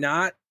 I'm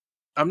not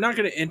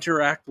going to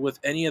interact with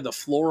any of the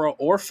flora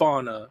or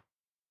fauna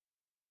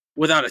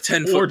without a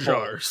 10-foot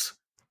jars.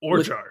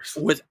 Jars.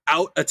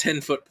 Without a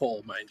 10-foot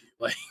pole, mind you.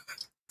 Like,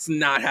 it's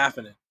not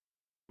happening.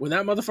 When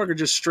that motherfucker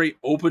just straight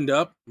opened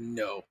up,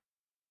 no.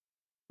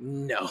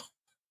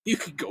 You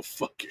can go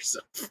fuck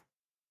yourself.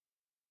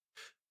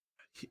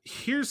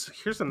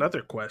 Here's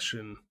another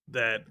question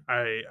that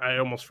I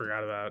almost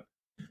forgot about.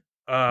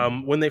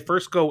 When they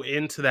first go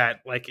into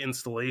that like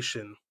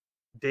installation,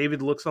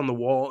 David looks on the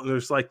wall and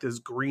there's like this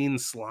green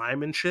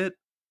slime and shit.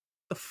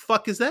 The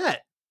fuck is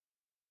that?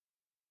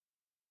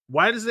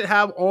 Why does it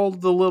have all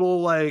the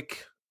little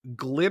like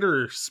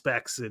glitter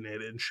specks in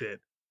it and shit?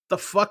 The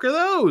fuck are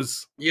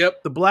those?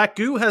 Yep. The black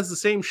goo has the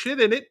same shit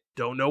in it.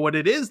 Don't know what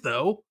it is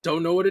though.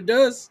 Don't know what it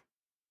does.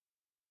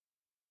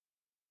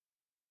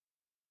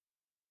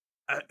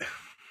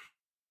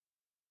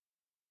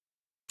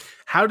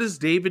 How does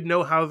David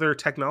know how their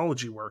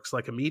technology works,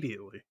 like,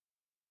 immediately?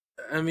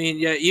 I mean,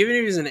 yeah, even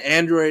if he's an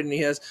android and he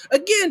has...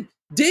 Again,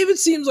 David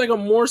seems like a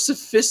more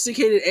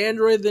sophisticated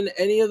android than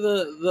any of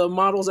the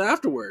models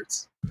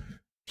afterwards.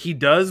 He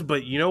does,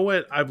 but you know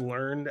what I've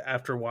learned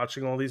after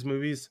watching all these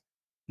movies?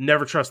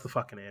 Never trust the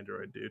fucking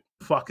android, dude.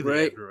 Fuck the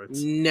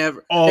androids.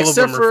 Never. All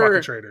Except of them are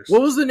fucking traitors.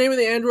 What was the name of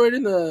the android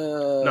in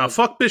the... No,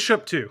 fuck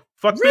Bishop 2.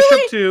 Fuck really?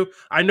 Bishop 2.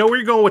 I know where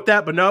you're going with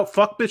that, but no,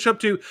 fuck Bishop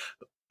 2.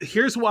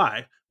 Here's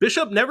why.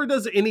 Bishop never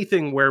does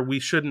anything where we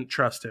shouldn't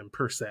trust him,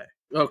 per se.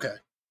 Okay.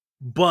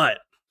 But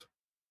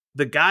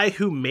the guy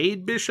who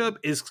made Bishop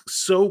is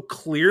so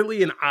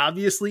clearly and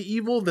obviously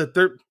evil that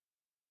they're...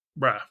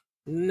 Bruh.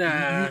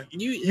 Nah.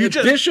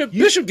 Bishop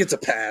gets a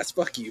pass.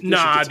 Fuck you.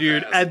 Bishop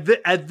dude.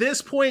 At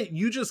this point,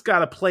 you just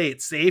gotta play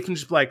it safe and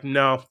just be like,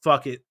 no,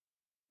 fuck it.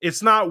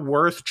 It's not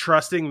worth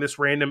trusting this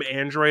random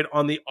android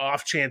on the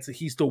off chance that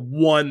he's the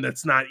one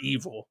that's not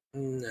evil.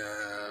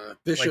 Nah,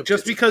 Bishop. Like,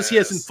 just because he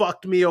hasn't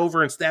fucked me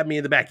over and stabbed me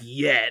in the back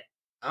yet,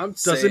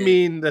 doesn't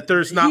mean that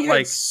there's not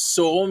like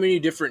so many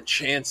different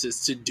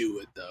chances to do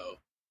it though,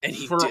 and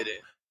he did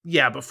it.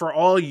 Yeah, but for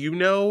all you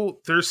know,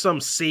 there's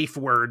some safe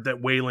word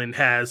that Wayland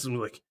has, and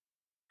we're like,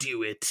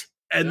 do it.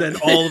 And then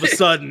all of a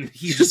sudden,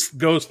 he just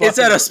goes... It's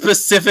at a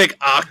specific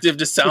octave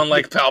to sound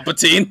like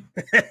Palpatine.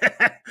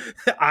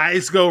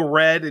 Eyes go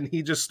red, and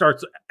he just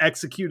starts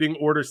executing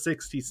Order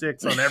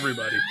 66 on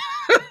everybody.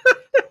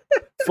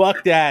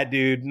 Fuck that,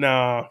 dude.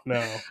 No.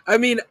 I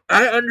mean,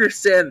 I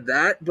understand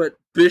that, but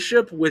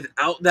Bishop,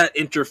 without that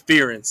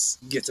interference,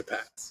 gets a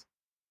pass.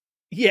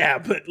 Yeah,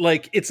 but,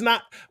 like, it's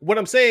not... What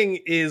I'm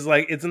saying is,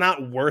 like, it's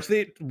not worth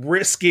it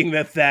risking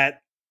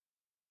that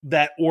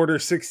that Order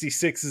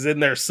 66 is in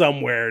there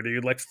somewhere,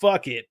 dude. Like,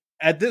 fuck it.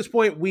 At this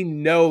point, we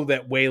know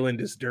that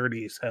Wayland is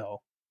dirty as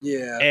hell.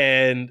 Yeah.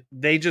 And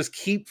they just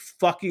keep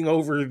fucking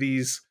over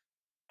these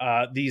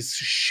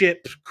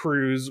ship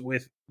crews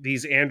with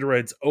these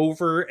androids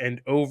over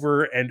and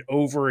over and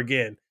over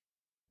again.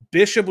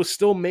 Bishop was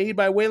still made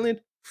by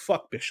Wayland.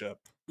 Fuck Bishop.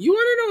 You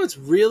want to know what's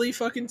really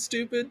fucking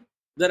stupid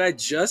that I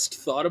just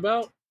thought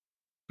about?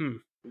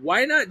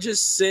 Why not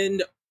just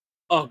send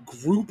a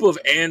group of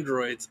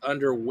androids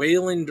under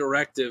Wayland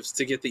directives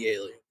to get the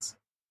aliens?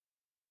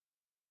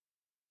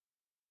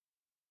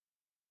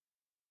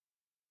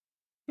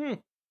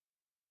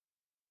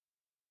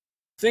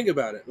 Think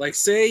about it. Like,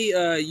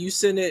 say you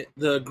send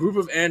the group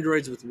of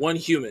androids with one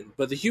human,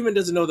 but the human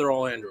doesn't know they're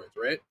all androids,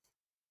 right?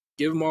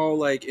 Give them all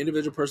like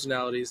individual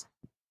personalities.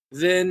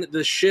 Then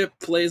the ship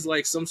plays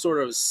like some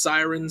sort of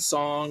siren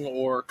song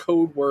or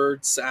code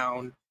word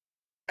sound,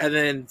 and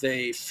then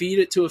they feed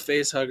it to a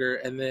face hugger,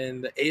 and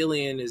then the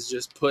alien is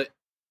just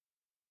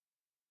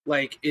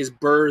is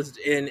birthed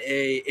in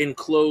a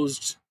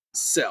enclosed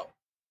cell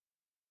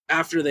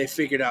after they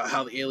figured out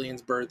how the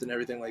alien's birthed and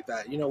everything like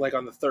that. You know, like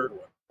on the third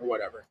one or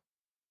whatever.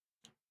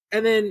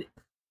 And then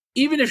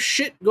even if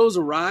shit goes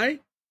awry,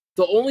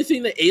 the only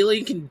thing the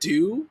alien can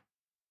do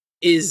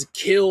is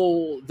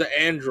kill the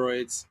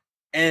androids,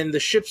 and the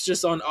ship's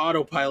just on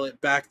autopilot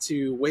back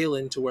to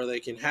Wayland to where they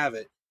can have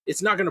it.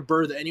 It's not going to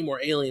birth any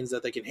more aliens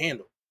that they can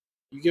handle.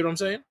 You get what I'm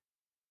saying?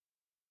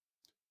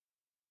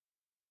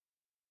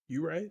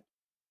 You right?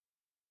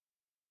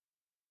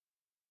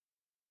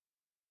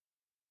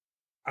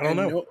 I don't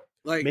know.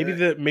 Like maybe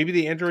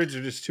the androids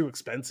are just too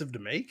expensive to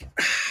make.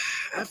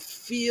 I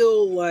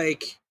feel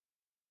like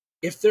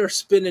if they're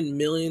spending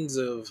millions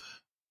of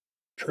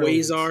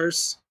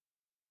quasars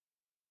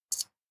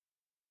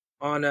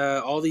on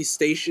all these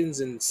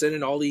stations and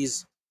sending all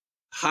these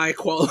high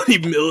quality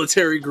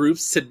military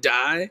groups to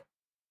die,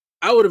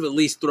 I would have at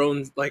least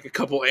thrown like a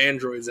couple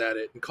androids at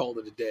it and called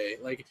it a day.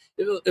 Like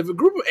if a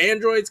group of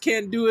androids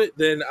can't do it,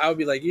 then I would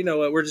be like, you know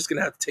what, we're just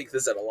gonna have to take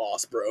this at a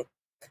loss, bro.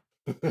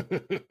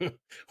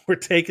 We're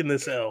taking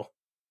this L.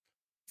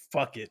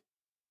 Fuck it.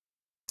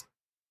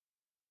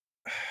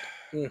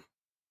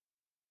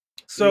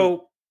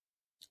 So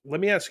let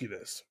me ask you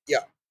this.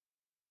 Yeah.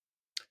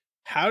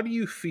 How do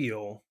you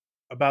feel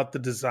about the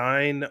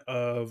design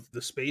of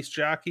the space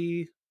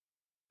jockey,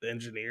 the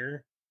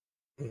engineer,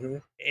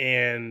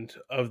 and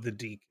of the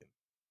deacon?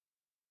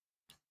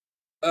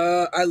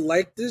 I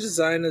like the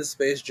design of the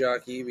space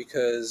jockey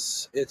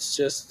because it's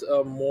just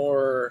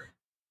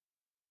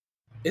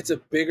it's a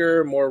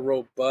bigger, more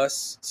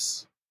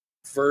robust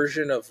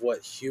version of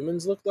what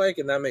humans look like,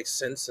 and that makes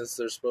sense since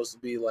they're supposed to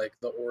be like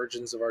the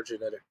origins of our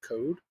genetic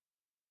code.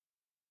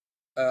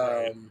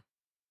 Right.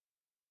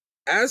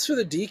 As for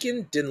the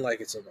deacon, didn't like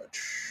it so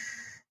much.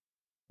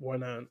 Why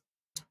not?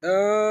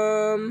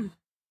 It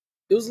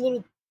was a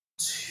little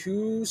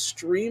too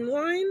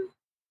streamlined,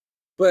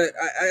 but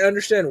I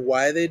understand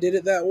why they did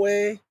it that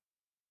way,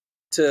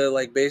 to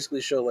like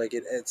basically show like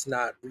it's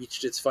not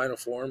reached its final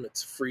form.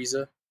 It's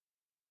Frieza.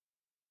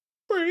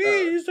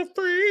 Frieza.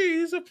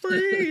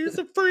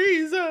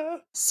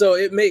 So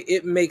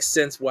it makes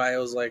sense why it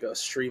was like a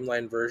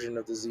streamlined version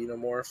of the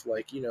xenomorph,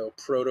 like, you know,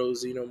 proto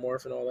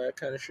xenomorph and all that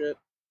kind of shit.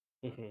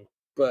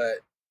 But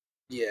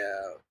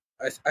yeah,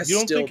 you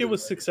don't think it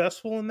was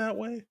successful in that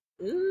way?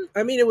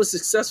 I mean, it was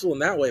successful in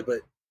that way,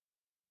 but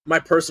my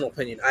personal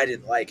opinion, I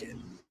didn't like it.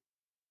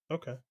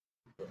 Okay.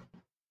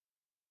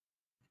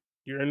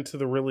 You're into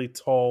the really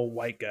tall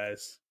white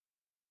guys,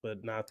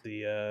 but not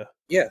the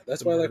yeah,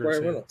 that's why I like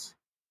Ryan Reynolds.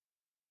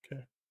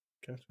 Okay.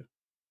 Gotcha.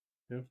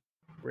 Yeah.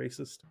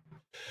 Racist.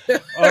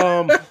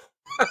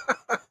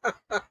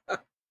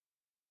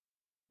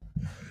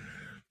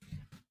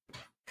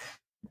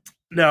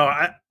 No,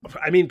 I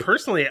mean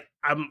personally,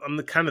 I'm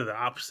the kind of the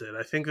opposite.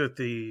 I think that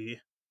the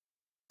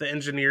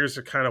engineers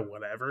are kind of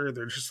whatever.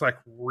 They're just like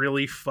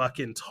really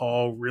fucking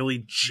tall,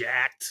 really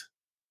jacked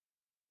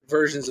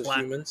versions of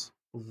humans,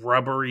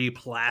 rubbery,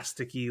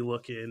 plasticky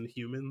looking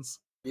humans.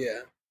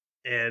 Yeah.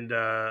 And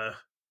the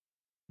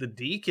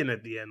deacon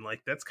at the end,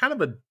 like, that's kind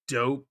of a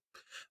dope.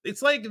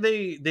 It's like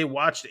they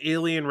watched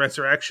Alien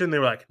Resurrection. They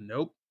were like,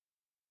 nope,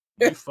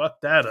 you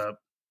fucked that up.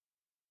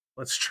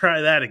 Let's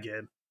try that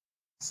again.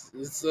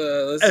 Let's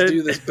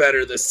do this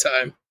better this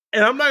time.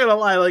 And I'm not gonna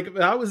lie, like, if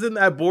I was in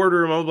that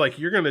boardroom, I was like,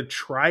 you're gonna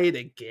try it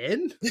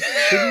again?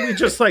 Shouldn't we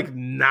just like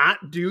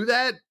not do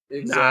that?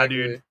 Exactly. Nah,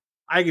 dude.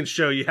 I can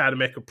show you how to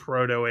make a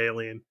proto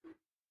alien.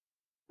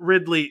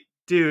 Ridley,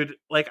 dude,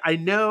 like, I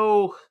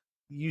know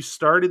you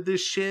started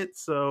this shit,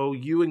 so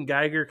you and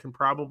Geiger can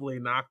probably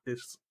knock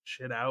this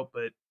shit out,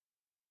 but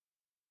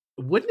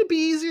wouldn't it be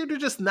easier to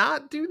just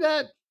not do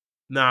that?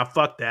 Nah,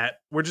 fuck that.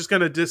 We're just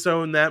gonna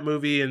disown that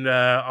movie, and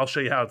I'll show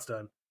you how it's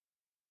done.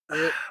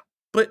 Yep.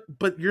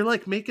 But you're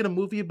like making a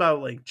movie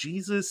about like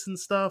Jesus and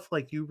stuff.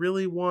 Like, you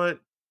really want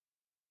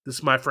this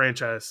is my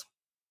franchise.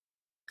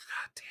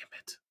 God damn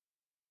it.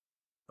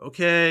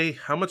 Okay,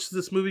 how much is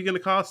this movie gonna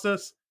cost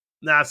us?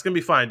 Nah, it's gonna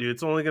be fine, dude.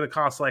 It's only gonna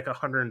cost like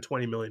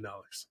 $120 million.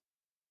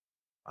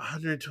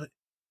 120.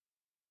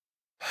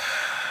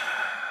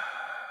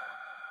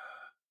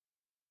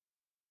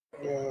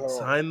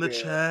 Sign the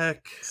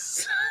check.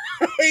 Sign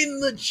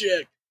the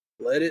check.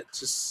 Let it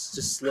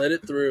just let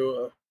it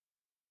through.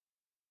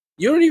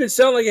 You don't even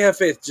sound like you have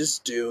faith.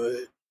 Just do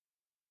it.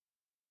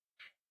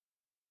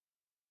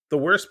 The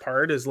worst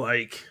part is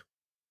like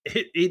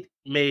it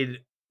made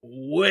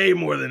way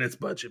more than its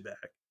budget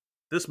back.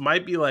 This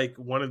might be like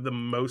one of the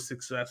most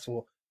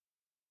successful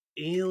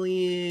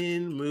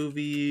alien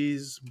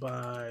movies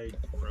by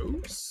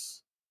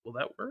gross. Will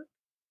that work?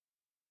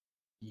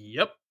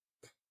 Yep.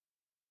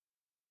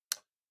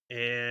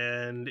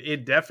 And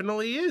it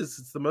definitely is.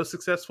 It's the most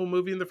successful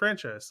movie in the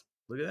franchise.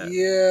 Look at that.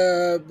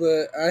 Yeah,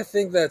 but I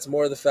think that's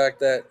more the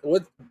fact that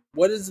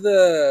what is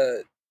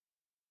the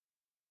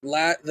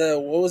what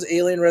was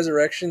Alien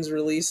Resurrections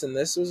released and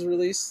this was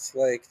released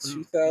like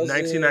 2000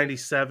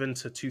 1997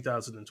 to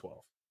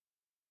 2012.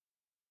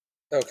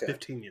 Okay.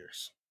 15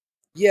 years.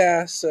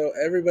 Yeah, so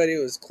everybody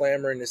was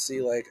clamoring to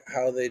see like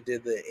how they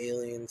did the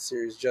Alien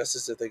series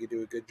justice, if they could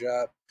do a good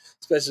job,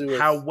 especially with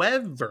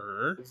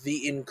However,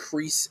 the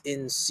increase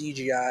in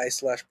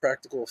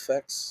CGI/practical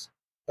effects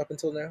up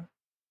until now.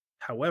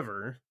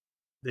 However,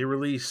 they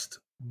released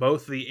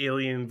both the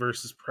Alien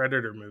versus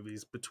Predator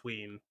movies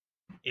between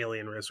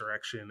Alien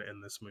Resurrection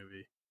and this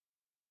movie.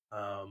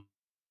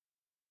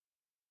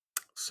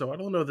 So I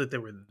don't know that they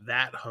were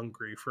that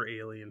hungry for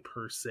Alien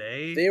per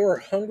se. They were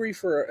hungry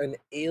for an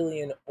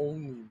Alien only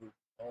movie,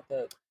 not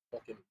that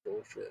fucking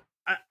bullshit.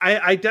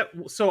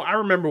 So I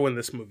remember when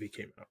this movie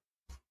came out,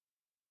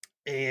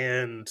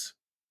 and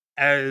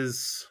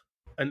as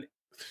an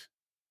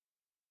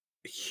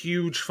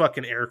huge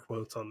fucking air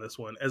quotes on this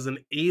one, as an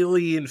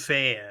Alien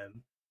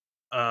fan,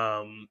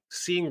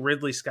 seeing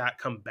Ridley Scott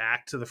come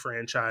back to the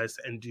franchise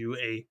and do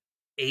a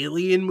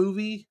Alien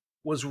movie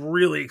was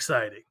really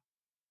exciting.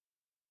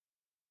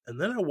 And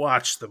then I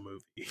watched the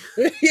movie.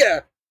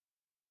 Yeah.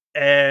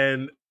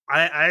 And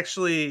I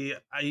actually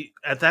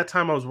at that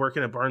time I was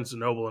working at Barnes and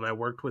Noble, and I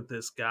worked with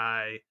this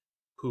guy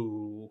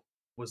who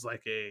was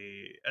like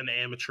an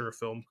amateur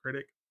film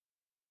critic.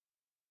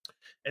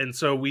 And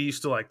so we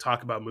used to like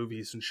talk about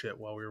movies and shit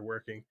while we were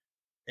working.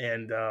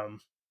 And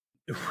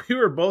we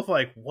were both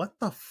like, what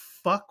the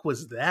fuck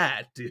was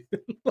that, dude?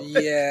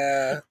 Like,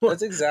 yeah,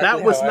 that's exactly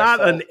that was how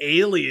not I felt. an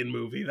Alien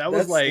movie. That's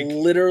was like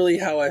literally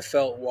how I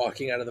felt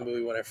walking out of the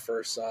movie when I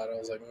first saw it. I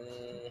was like,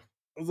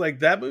 I was like,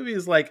 that movie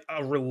is like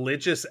a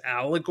religious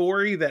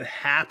allegory that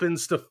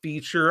happens to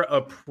feature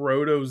a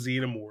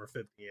proto-xenomorph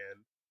at the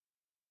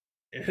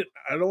end. And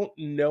I don't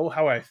know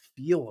how I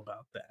feel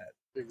about that.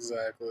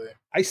 Exactly.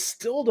 I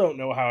still don't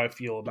know how I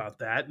feel about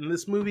that. And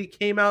this movie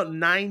came out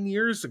 9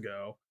 years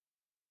ago.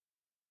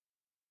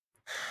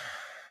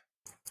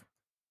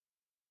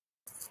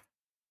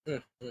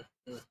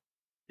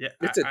 Yeah,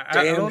 it's a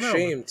damn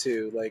shame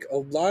too. Like a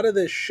lot of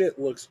this shit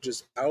looks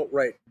just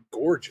outright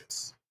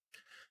gorgeous.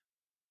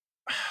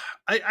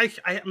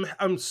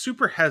 I'm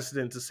super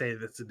hesitant to say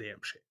that's a damn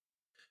shame,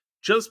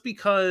 just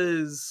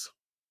because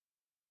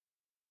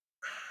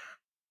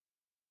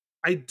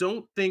I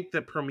don't think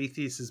that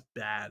Prometheus is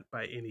bad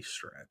by any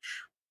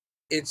stretch.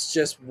 It's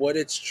just what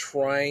it's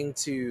trying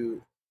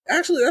to.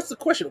 Actually, that's the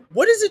question.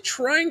 What is it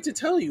trying to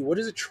tell you? What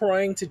is it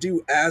trying to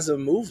do as a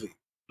movie?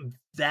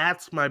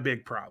 That's my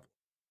big problem.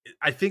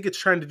 I think it's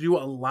trying to do a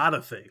lot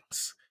of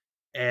things,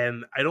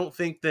 and I don't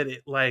think that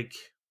it like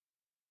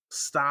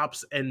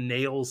stops and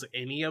nails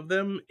any of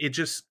them. It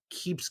just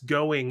keeps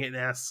going and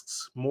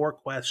asks more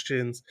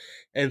questions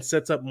and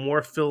sets up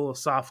more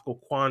philosophical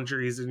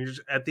quandaries, and you're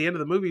just, at the end of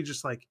the movie, you're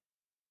just like,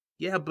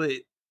 yeah, but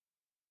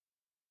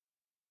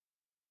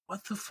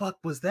what the fuck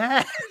was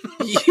that?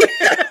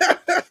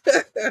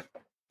 Yeah.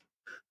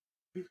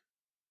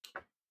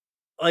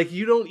 Like,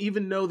 you don't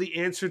even know the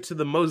answer to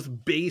the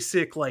most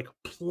basic, like,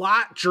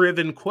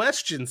 plot-driven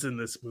questions in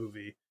this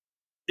movie.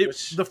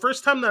 The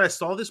first time that I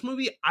saw this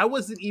movie, I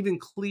wasn't even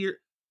clear.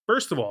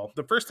 First of all,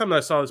 the first time that I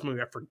saw this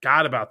movie, I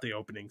forgot about the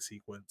opening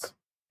sequence.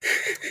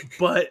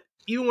 But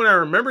even when I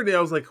remembered it,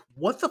 I was like,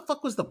 what the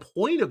fuck was the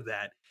point of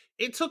that?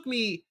 It took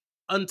me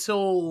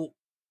until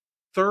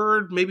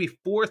third, maybe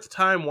fourth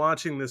time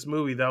watching this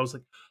movie that I was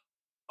like,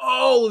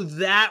 oh,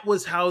 that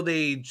was how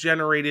they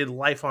generated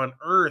life on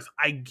Earth.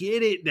 I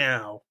get it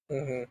now.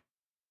 Mm-hmm.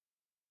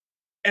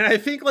 And I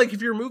think, like,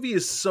 if your movie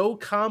is so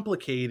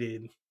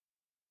complicated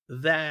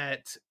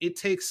that it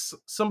takes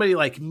somebody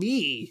like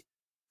me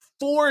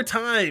 4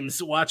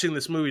 times watching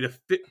this movie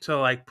to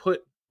like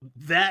put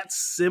that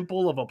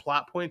simple of a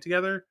plot point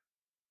together,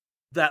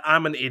 that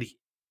I'm an idiot.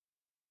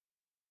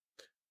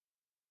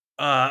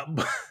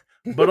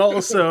 But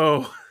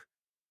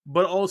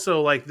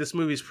also like, this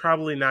movie's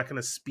probably not going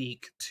to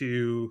speak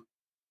to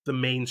the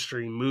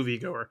mainstream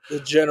moviegoer, the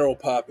general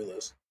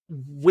populace,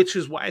 which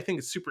is why I think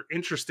it's super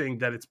interesting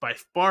that it's by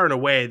far and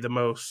away the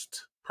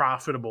most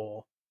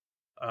profitable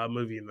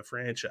movie in the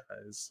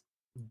franchise.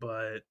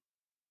 But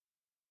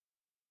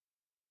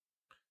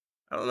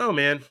I don't know,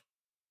 man.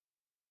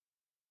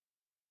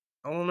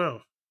 I don't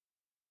know.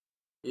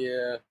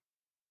 Yeah.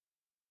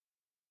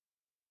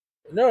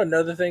 No,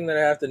 another thing that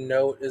I have to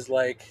note is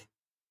like,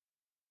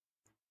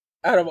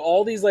 out of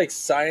all these like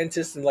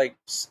scientists and like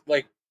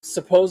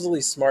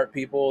supposedly smart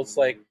people, it's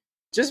like,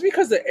 just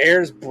because the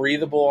air is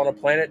breathable on a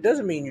planet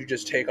doesn't mean you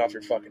just take off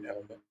your fucking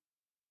helmet.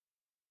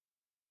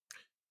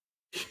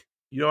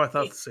 You know, I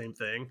thought the same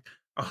thing.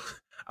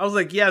 I was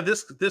like, yeah,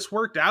 this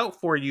worked out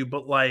for you,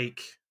 but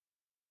like,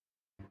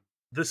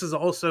 this is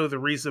also the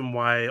reason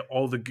why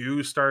all the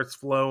goo starts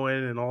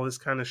flowing and all this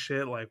kind of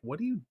shit. Like, what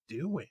are you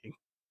doing?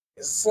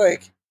 It's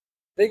like,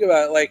 think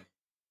about it, like,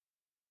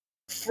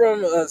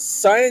 from a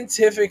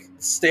scientific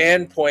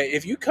standpoint,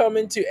 if you come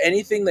into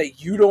anything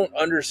that you don't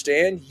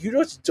understand, you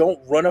just don't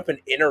run up and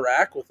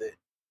interact with it.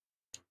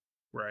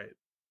 Right.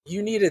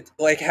 You need to,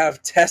 like,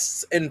 have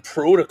tests and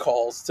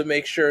protocols to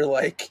make sure,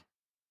 like,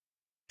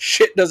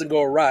 shit doesn't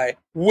go awry,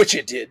 which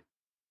it did.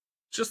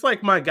 Just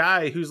like my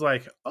guy who's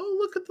like, oh,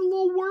 look at the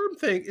little worm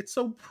thing. It's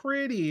so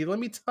pretty. Let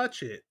me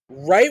touch it.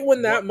 Right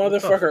when that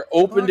motherfucker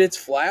opened its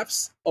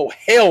flaps, oh,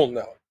 hell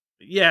no.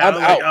 Yeah, I'm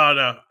like, oh,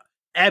 no.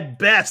 At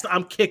best,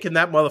 I'm kicking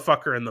that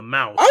motherfucker in the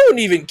mouth. I wouldn't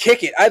even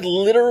kick it. I'd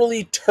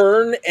literally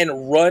turn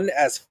and run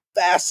as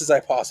fast as I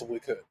possibly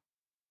could.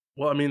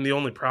 Well, I mean, the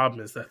only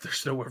problem is that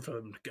there's nowhere for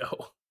them to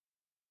go.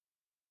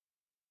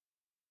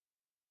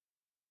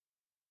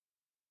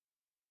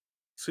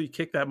 So you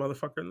kick that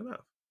motherfucker in the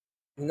mouth.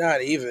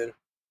 Not even.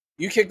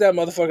 You kick that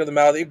motherfucker in the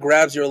mouth, it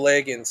grabs your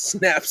leg and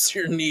snaps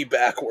your knee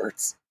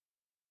backwards.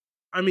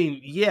 I mean,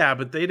 yeah,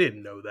 but they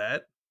didn't know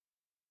that.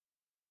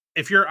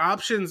 If your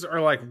options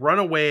are like run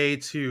away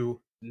to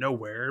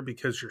nowhere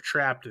because you're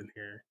trapped in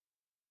here,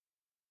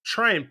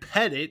 try and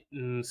pet it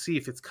and see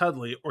if it's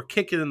cuddly, or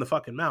kick it in the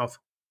fucking mouth.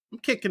 I'm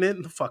kicking it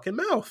in the fucking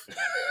mouth.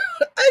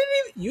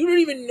 You don't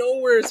even know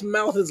where its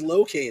mouth is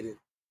located.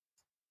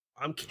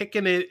 I'm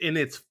kicking it in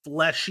its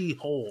fleshy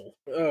hole.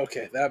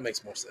 Okay, that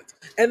makes more sense.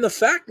 And the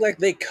fact, like,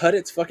 they cut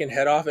its fucking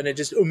head off and it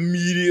just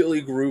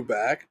immediately grew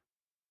back.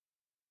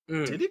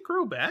 Did it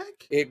grow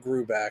back? It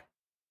grew back.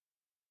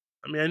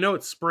 I mean, I know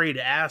it sprayed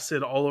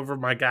acid all over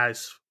my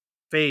guy's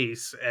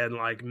face and,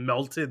 like,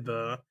 melted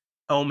the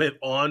helmet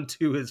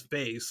onto his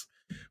face,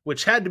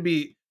 which had to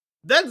be...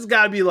 That's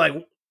got to be,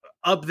 like,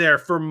 up there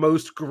for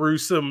most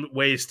gruesome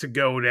ways to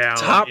go down.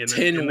 Top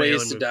 10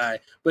 ways to die.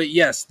 But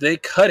yes, they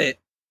cut it,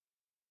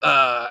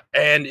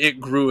 and it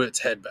grew its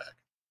head back.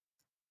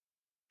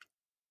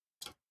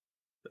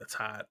 That's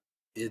hot.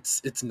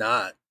 It's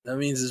not. That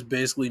means there's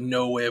basically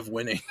no way of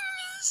winning.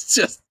 It's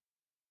just...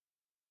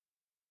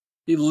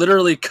 He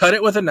literally cut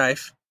it with a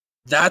knife.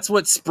 That's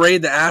what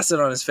sprayed the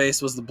acid on his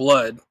face, was the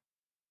blood.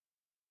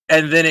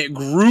 And then it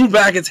grew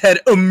back its head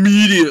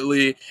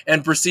immediately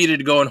and proceeded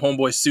to go in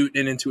Homeboy's suit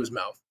and into his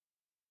mouth.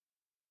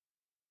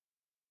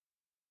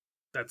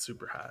 That's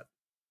super hot.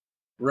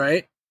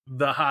 Right?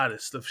 The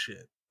hottest of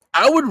shit.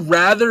 I would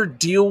rather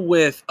deal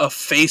with a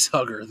face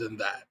hugger than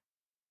that.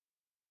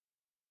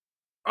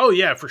 Oh,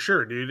 yeah, for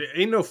sure, dude.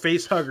 Ain't no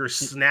face hugger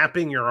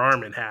snapping your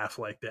arm in half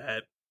like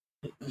that.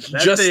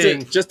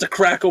 Just to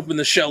crack open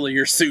the shell of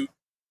your suit.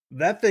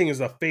 That thing is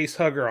a face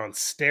hugger on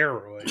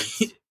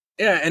steroids.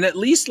 Yeah, and at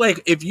least,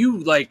 like, if you,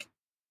 like,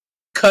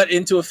 cut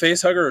into a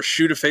face hugger or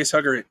shoot a face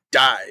hugger, it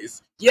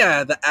dies.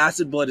 Yeah, the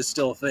acid blood is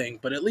still a thing,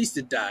 but at least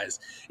it dies.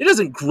 It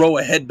doesn't grow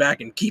a head back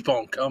and keep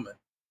on coming.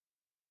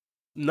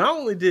 Not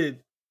only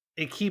did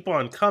it keep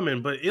on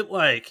coming, but it,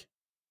 like,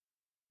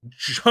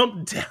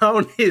 jumped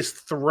down his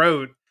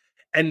throat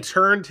and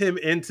turned him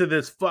into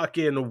this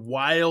fucking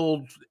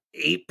wild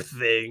ape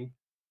thing.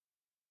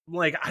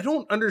 Like, I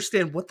don't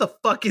understand what the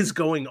fuck is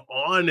going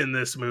on in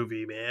this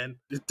movie, man.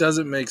 It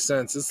doesn't make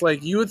sense. It's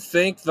like, you would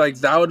think, like,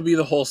 that would be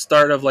the whole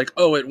start of, like,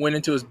 oh, it went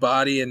into his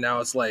body and now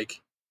it's, like,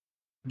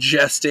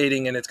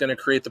 gestating and it's going to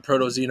create the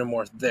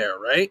proto-xenomorph there,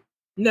 right?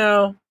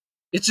 No.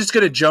 It's just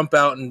going to jump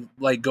out and,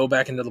 like, go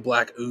back into the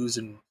black ooze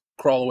and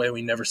crawl away and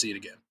we never see it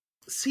again.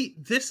 See,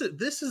 this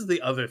is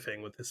the other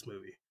thing with this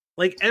movie.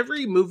 Like,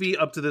 every movie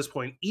up to this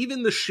point,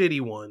 even the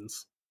shitty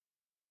ones,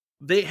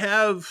 they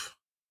have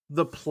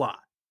the plot.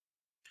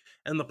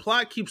 And the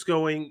plot keeps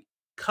going.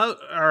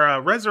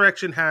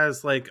 Resurrection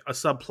has, like, a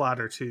subplot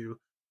or two,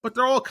 but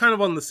they're all kind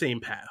of on the same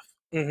path.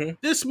 Mm-hmm.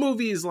 This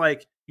movie is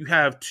like, you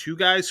have two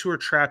guys who are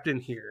trapped in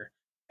here.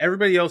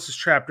 Everybody else is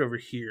trapped over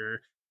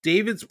here.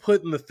 David's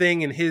putting the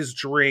thing in his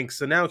drink,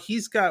 so now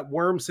he's got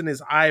worms in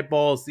his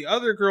eyeballs. The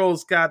other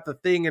girl's got the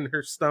thing in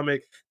her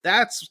stomach.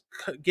 That's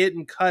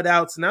getting cut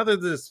out. So now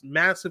there's this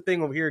massive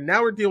thing over here.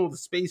 Now we're dealing with the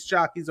space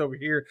jockeys over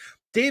here.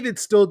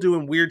 David's still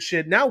doing weird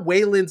shit. Now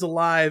Waylon's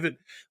alive. And,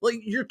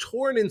 like, you're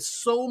torn in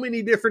so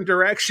many different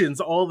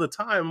directions all the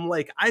time.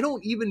 Like, I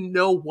don't even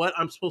know what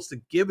I'm supposed to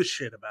give a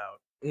shit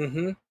about.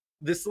 Mm-hmm.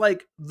 This,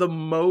 like, the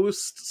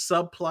most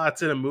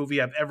subplots in a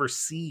movie I've ever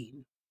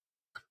seen.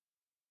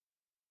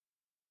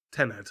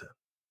 10 out of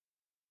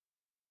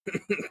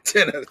 10.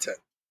 10 out of 10.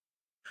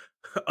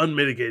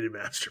 Unmitigated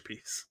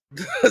masterpiece.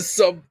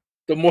 The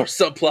more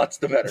subplots,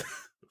 the better.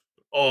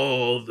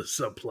 All the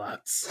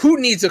subplots.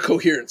 Who needs a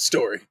coherent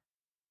story?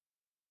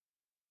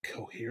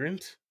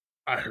 Coherent?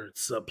 I heard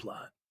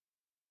subplot.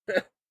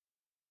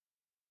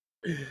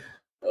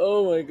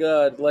 Oh my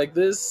god. Like,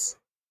 this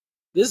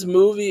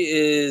movie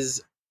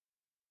is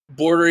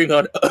bordering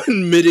on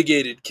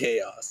unmitigated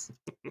chaos.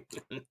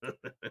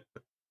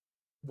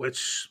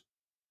 which,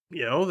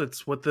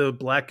 that's what the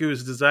black goo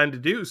is designed to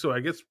do. So I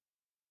guess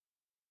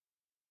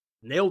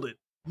nailed it.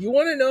 You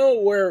want to know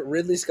where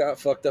Ridley Scott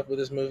fucked up with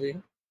this movie?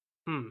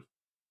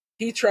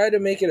 He tried to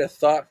make it a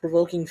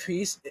thought-provoking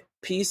piece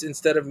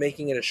instead of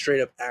making it a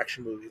straight-up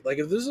action movie. Like,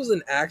 if this was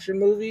an action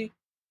movie,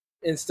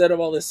 instead of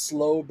all this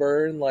slow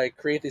burn, like,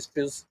 create these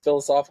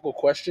philosophical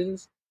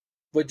questions,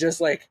 but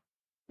just, like,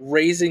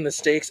 raising the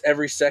stakes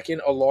every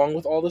second along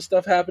with all this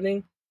stuff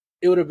happening,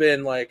 it would have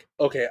been like,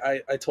 okay,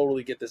 I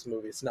totally get this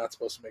movie. It's not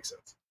supposed to make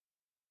sense.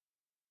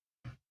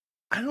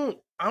 I don't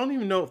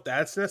even know if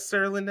that's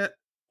necessarily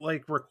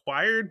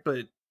required,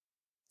 but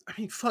I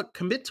mean, fuck,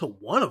 commit to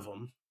one of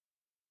them.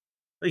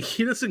 Like,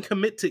 he doesn't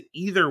commit to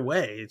either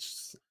way.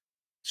 It's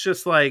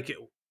just like,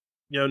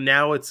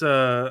 now it's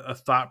a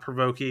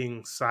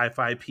thought-provoking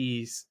sci-fi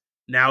piece.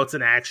 Now it's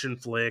an action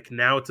flick.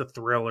 Now it's a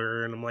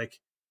thriller. And I'm like,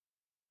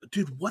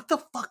 dude, what the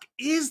fuck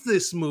is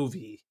this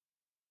movie?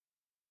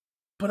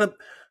 But at the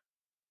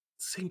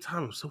same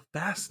time, I'm so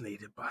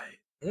fascinated by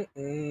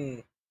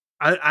it.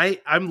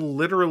 I'm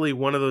literally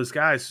one of those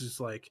guys who's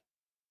like,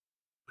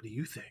 what do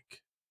you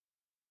think?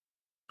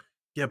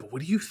 Yeah, but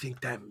what do you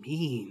think that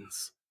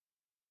means?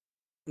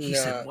 He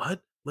said,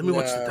 what? Let me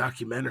watch the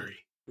documentary.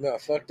 No,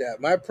 fuck that.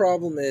 My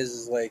problem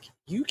is like,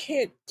 you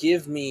can't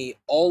give me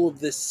all of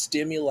this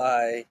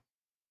stimuli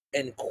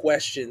and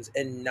questions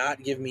and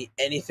not give me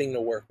anything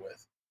to work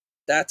with.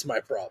 That's my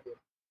problem.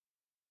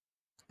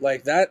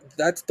 Like,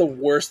 that's the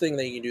worst thing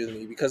that you can do to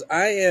me, because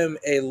I am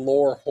a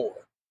lore whore.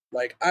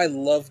 Like, I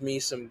love me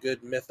some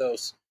good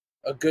mythos,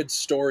 a good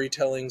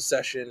storytelling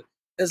session,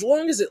 as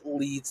long as it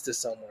leads to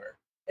somewhere.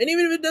 And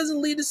even if it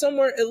doesn't lead to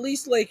somewhere, at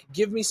least, like,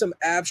 give me some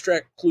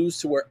abstract clues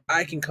to where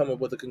I can come up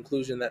with a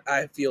conclusion that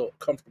I feel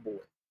comfortable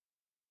with.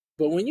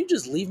 But when you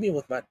just leave me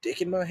with my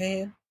dick in my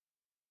hand,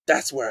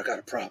 that's where I got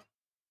a problem.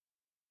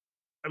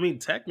 I mean,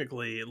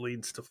 technically, it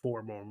leads to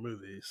 4 more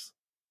movies.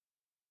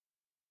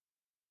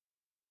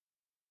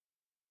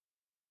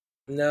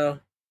 No,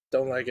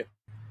 don't like it.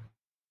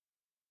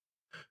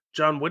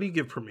 John, what do you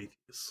give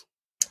Prometheus?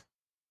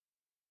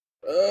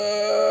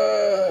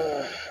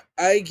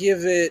 I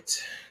give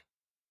it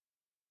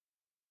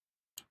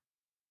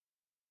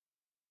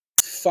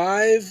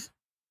 5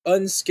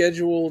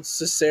 unscheduled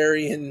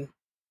and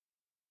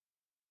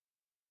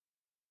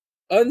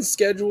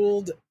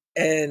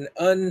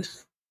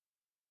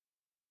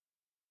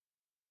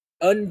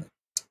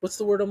what's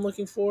the word I'm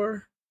looking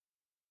for?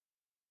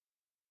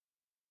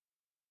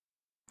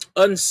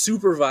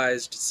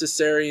 Unsupervised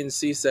cesarean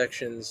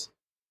C-sections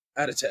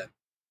out of 10.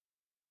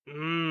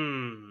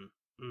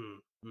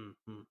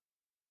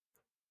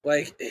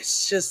 Like,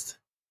 it's just,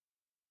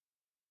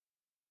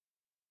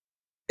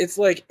 it's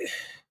like,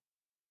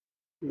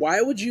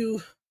 why would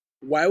you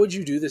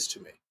do this to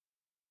me?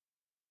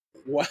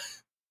 What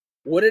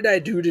did I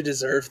do to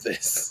deserve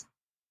this?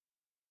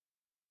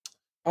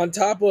 On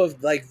top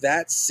of, like,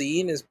 that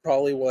scene is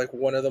probably like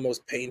one of the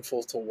most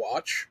painful to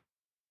watch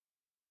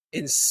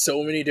in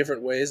so many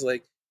different ways.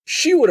 Like,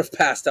 she would have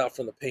passed out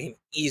from the pain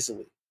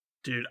easily.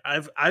 Dude,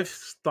 I've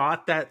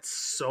thought that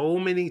so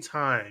many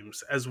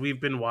times as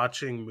we've been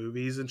watching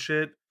movies and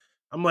shit.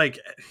 I'm like,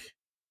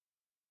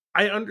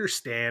 I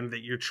understand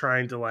that you're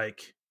trying to,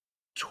 like,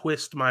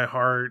 twist my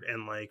heart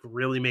and, like,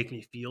 really make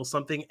me feel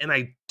something, and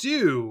I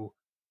do,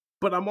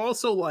 but I'm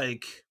also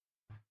like,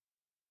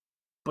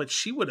 but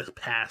she would have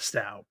passed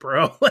out,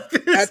 bro.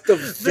 Like, at the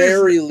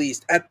very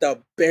least, at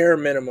the bare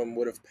minimum,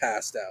 would have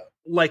passed out.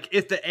 Like,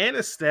 if the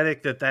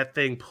anesthetic that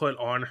thing put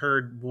on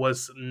her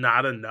was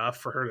not enough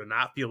for her to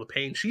not feel the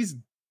pain, she's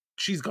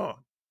gone.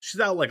 She's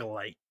out like a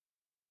light.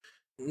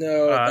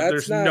 No,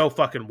 there's no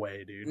fucking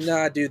way, dude.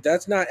 Nah, dude,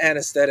 that's not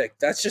anesthetic.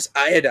 That's just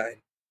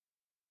iodine.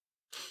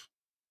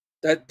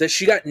 That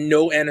she got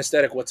no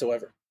anesthetic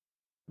whatsoever.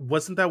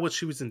 Wasn't that what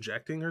she was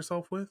injecting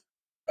herself with?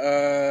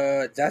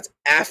 That's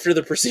after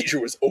the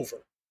procedure was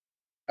over,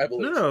 I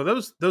believe. No,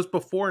 those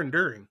before and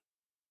during.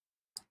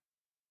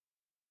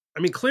 I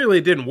mean, clearly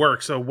it didn't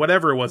work, so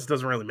whatever it was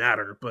doesn't really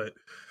matter. But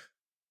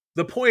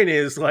the point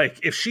is, like,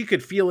 if she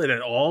could feel it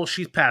at all,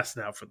 she's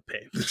passing out for the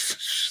pain.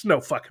 There's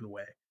no fucking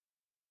way.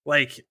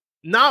 Like,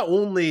 not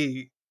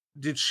only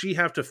did she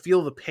have to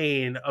feel the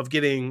pain of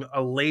getting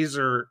a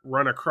laser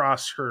run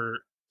across her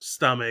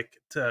stomach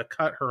to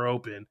cut her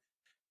open,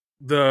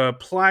 the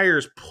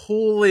pliers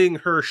pulling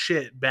her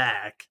shit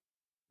back.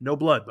 No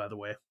blood, by the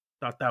way.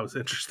 Thought that was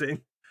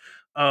interesting.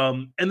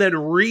 And then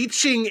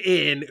reaching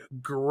in,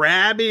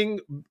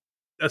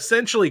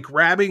 essentially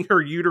grabbing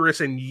her uterus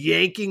and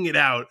yanking it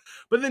out.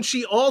 But then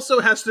she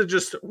also has to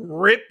just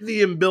rip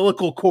the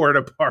umbilical cord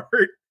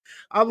apart.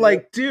 I'm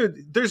like,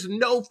 dude, there's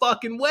no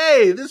fucking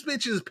way. This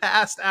bitch is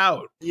passed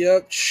out.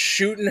 Yep,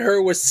 shooting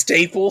her with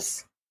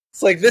staples.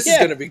 It's like, this is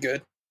going to be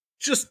good.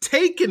 Just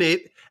taking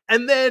it,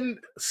 and then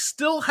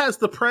still has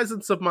the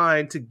presence of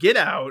mind to get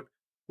out,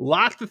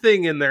 lock the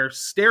thing in there,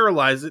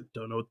 sterilize it.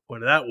 Don't know what the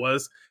point of that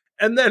was.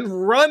 And then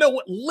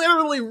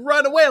literally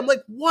run away. I'm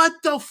like, what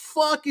the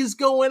fuck is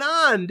going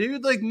on,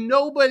 dude? Like,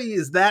 nobody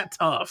is that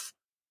tough.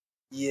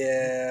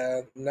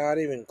 Yeah, not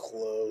even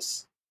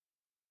close.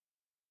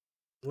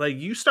 Like,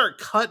 you start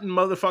cutting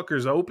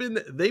motherfuckers open,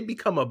 they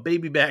become a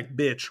baby back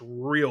bitch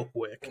real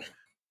quick.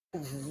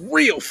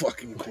 Real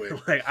fucking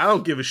quick. Like, I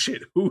don't give a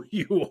shit who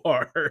you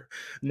are. It's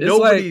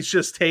Nobody's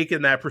just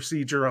taking that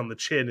procedure on the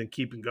chin and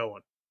keeping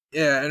going.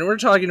 Yeah, and we're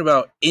talking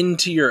about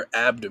into your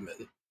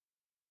abdomen.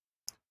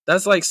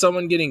 That's like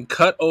someone getting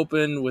cut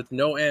open with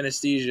no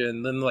anesthesia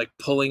and then like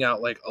pulling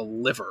out like a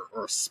liver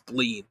or a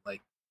spleen.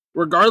 Like,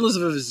 regardless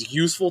of if it's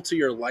useful to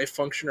your life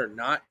function or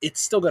not,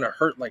 it's still gonna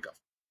hurt like a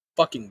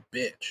fucking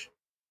bitch.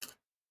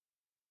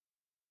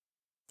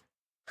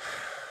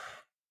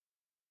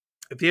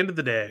 At the end of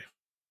the day,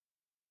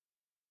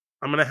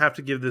 I'm going to have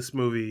to give this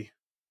movie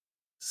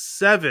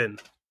 7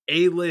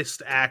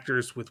 A-list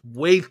actors with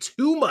way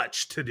too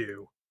much to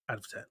do out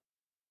of 10.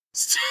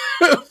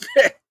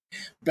 Stupid.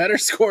 Better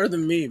score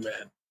than me,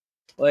 man.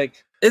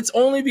 Like, it's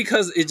only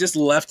because it just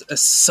left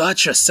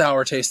such a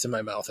sour taste in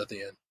my mouth at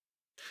the end.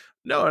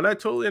 No, and I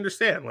totally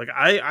understand. Like,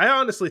 I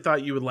honestly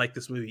thought you would like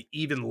this movie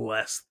even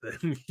less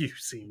than you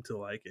seem to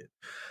like it.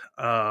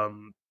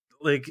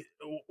 Like,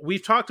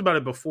 we've talked about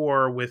it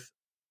before with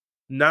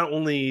not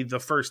only the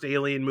first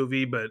Alien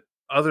movie, but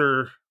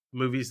other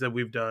movies that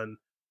we've done.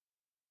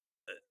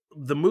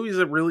 The movies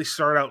that really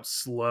start out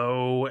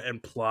slow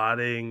and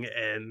plotting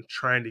and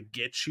trying to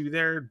get you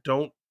there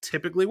don't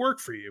typically work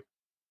for you.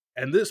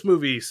 And this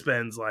movie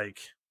spends like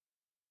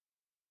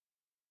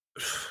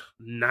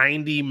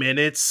 90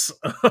 minutes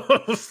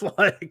of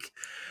like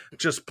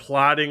just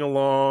plodding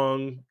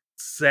along,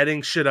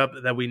 setting shit up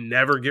that we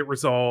never get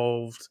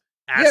resolved,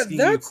 asking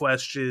you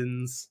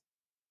questions.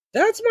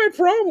 That's my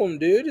problem,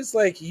 dude. It's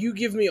like you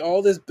give me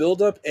all this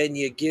buildup and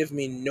you give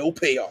me no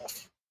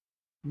payoff.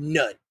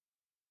 None.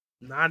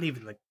 Not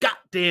even the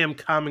goddamn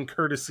common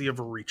courtesy of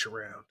a reach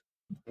around.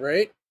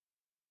 Right?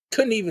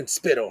 Couldn't even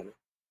spit on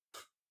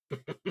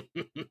it.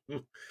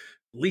 At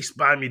least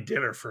buy me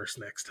dinner first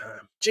next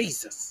time.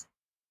 Jesus.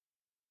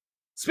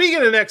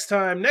 Speaking of next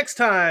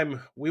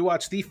time we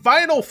watch the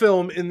final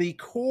film in the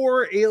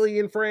core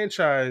Alien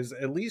franchise,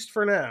 at least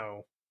for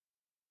now.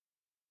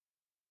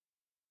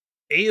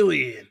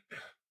 Alien.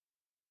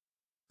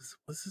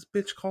 What's this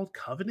bitch called?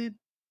 Covenant?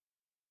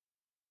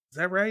 Is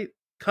that right?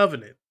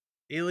 Covenant.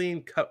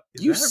 Alien Covenant.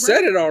 You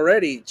said it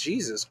already.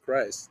 Jesus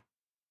Christ.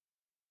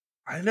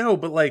 I know,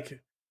 but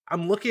like,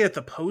 I'm looking at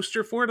the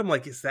poster for it. I'm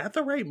like, is that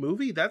the right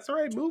movie? That's the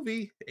right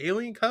movie.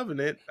 Alien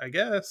Covenant, I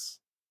guess.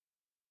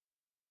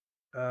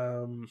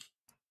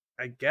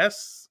 I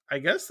guess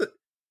that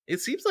it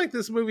seems like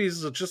this movie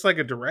is just like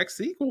a direct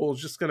sequel.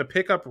 It's just going to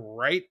pick up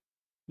right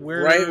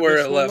where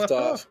it left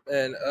off.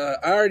 And I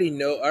already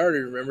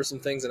remember some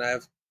things, and I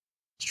have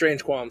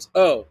strange qualms.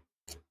 Oh,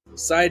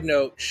 side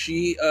note: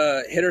 she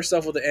hit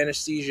herself with the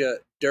anesthesia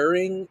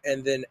during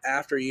and then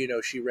after.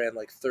 She ran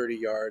like 30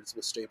 yards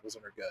with staples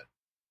in her gut.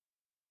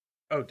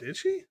 Oh, did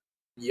she?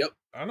 Yep.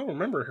 I don't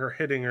remember her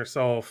hitting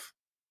herself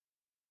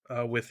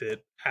with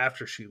it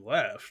after she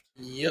left.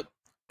 Yep.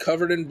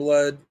 Covered in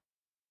blood,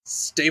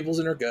 staples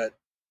in her gut,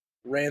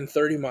 ran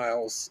 30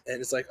 miles,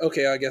 and it's like,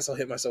 okay, I guess I'll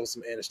hit myself with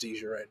some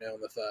anesthesia right now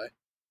in the thigh.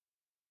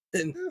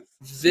 And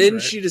then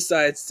she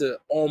decides to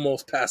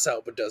almost pass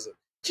out, but doesn't.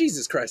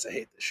 Jesus Christ, I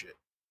hate this shit.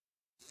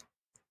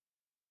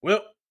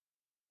 Well,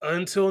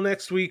 until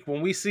next week,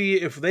 when we see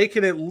if they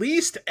can at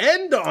least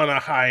end on a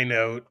high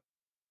note.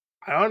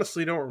 I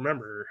honestly don't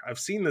remember. I've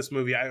seen this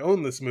movie. I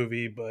own this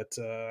movie, but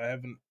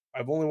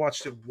I've only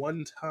watched it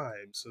one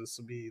time, so this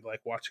will be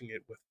like watching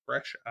it with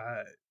fresh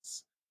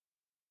eyes.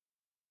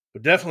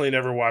 But definitely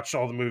never watched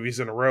all the movies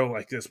in a row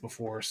like this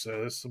before,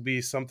 so this will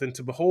be something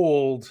to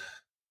behold.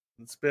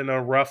 It's been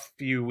a rough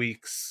few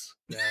weeks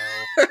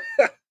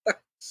now.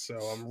 So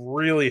I'm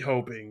really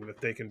hoping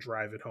that they can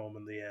drive it home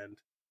in the end.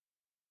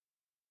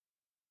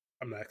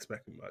 I'm not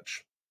expecting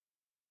much.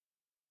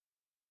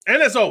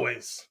 And as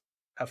always,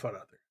 have fun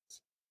out there.